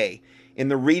away in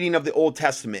the reading of the Old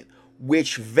Testament,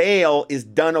 which veil is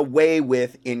done away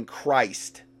with in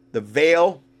Christ. The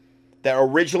veil that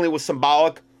originally was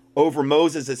symbolic over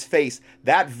Moses' face,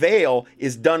 that veil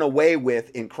is done away with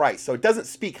in Christ. So it doesn't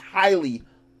speak highly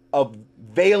of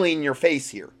veiling your face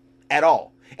here at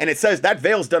all. And it says that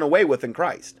veil's done away with in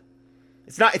Christ.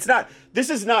 This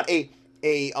is not a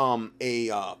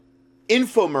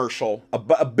infomercial,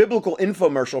 a biblical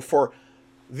infomercial for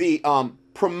the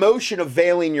promotion of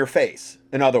veiling your face,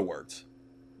 in other words.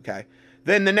 Okay.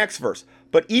 Then the next verse.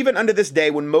 But even unto this day,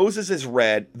 when Moses is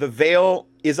read, the veil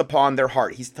is upon their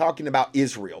heart. He's talking about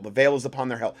Israel. The veil is upon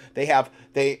their heart.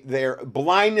 Their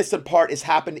blindness in part has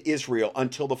happened to Israel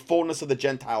until the fullness of the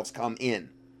Gentiles come in.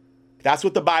 That's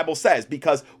what the Bible says.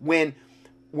 Because when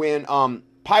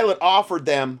Pilate offered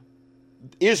them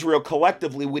Israel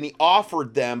collectively, when he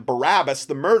offered them Barabbas,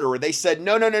 the murderer, they said,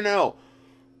 no.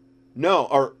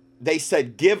 Or they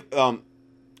said,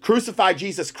 crucify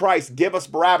Jesus Christ, give us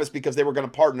Barabbas, because they were going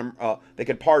to pardon him. They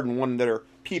could pardon one of their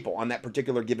people on that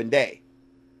particular given day.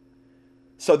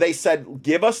 So they said,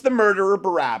 give us the murderer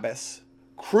Barabbas,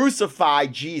 crucify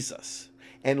Jesus,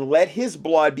 and let his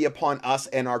blood be upon us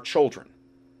and our children.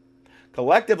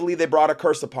 Collectively, they brought a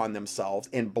curse upon themselves,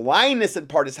 and blindness in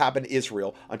part has happened to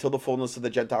Israel until the fullness of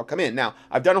the Gentile come in. Now,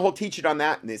 I've done a whole teaching on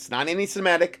that, and it's not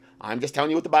anti-Semitic. I'm just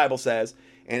telling you what the Bible says,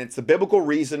 and it's the biblical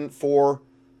reason for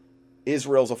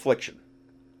Israel's affliction.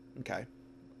 Okay?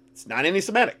 It's not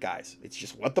anti-Semitic, guys. It's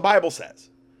just what the Bible says.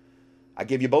 I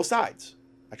give you both sides.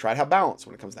 I try to have balance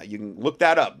when it comes to that. You can look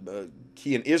that up.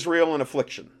 Key in Israel and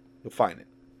affliction. You'll find it.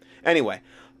 Anyway,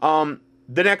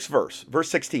 the next verse, verse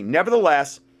 16.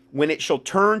 Nevertheless, when it shall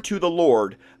turn to the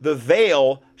Lord, the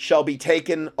veil shall be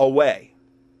taken away.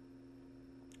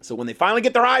 So when they finally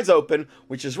get their eyes open,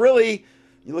 which is really,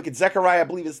 you look at Zechariah, I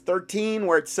believe it's 13,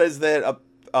 where it says that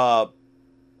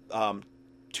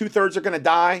 2/3 are going to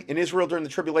die in Israel during the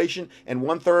tribulation, and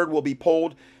 1/3 will be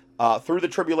pulled through the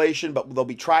tribulation, but they'll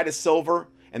be tried as silver,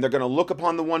 and they're going to look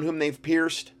upon the one whom they've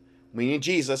pierced, meaning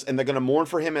Jesus, and they're going to mourn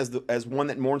for him as one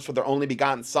that mourns for their only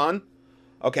begotten son.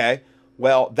 Okay,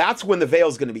 well, that's when the veil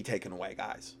is going to be taken away,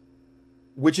 guys,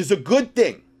 which is a good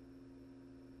thing.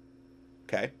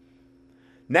 Okay,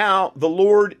 now the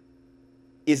Lord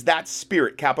is that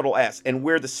Spirit, capital S, and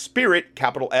where the Spirit,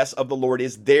 capital S, of the Lord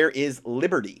is, there is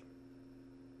liberty.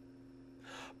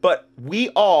 But we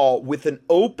all, with an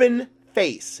open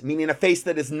face, meaning a face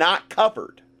that is not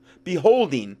covered,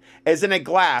 beholding as in a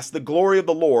glass the glory of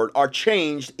the Lord, are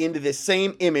changed into this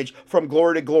same image from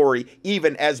glory to glory,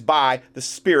 even as by the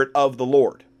Spirit of the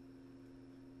Lord.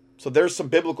 So there's some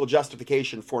biblical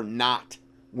justification for not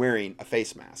wearing a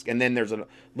face mask. And then there's a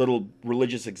little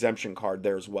religious exemption card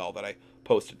there as well that I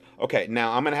posted. Okay,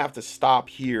 now I'm going to have to stop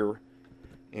here.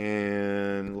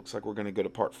 And it looks like we're going to go to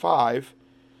part 5.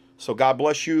 So God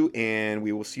bless you, and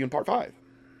we will see you in part 5.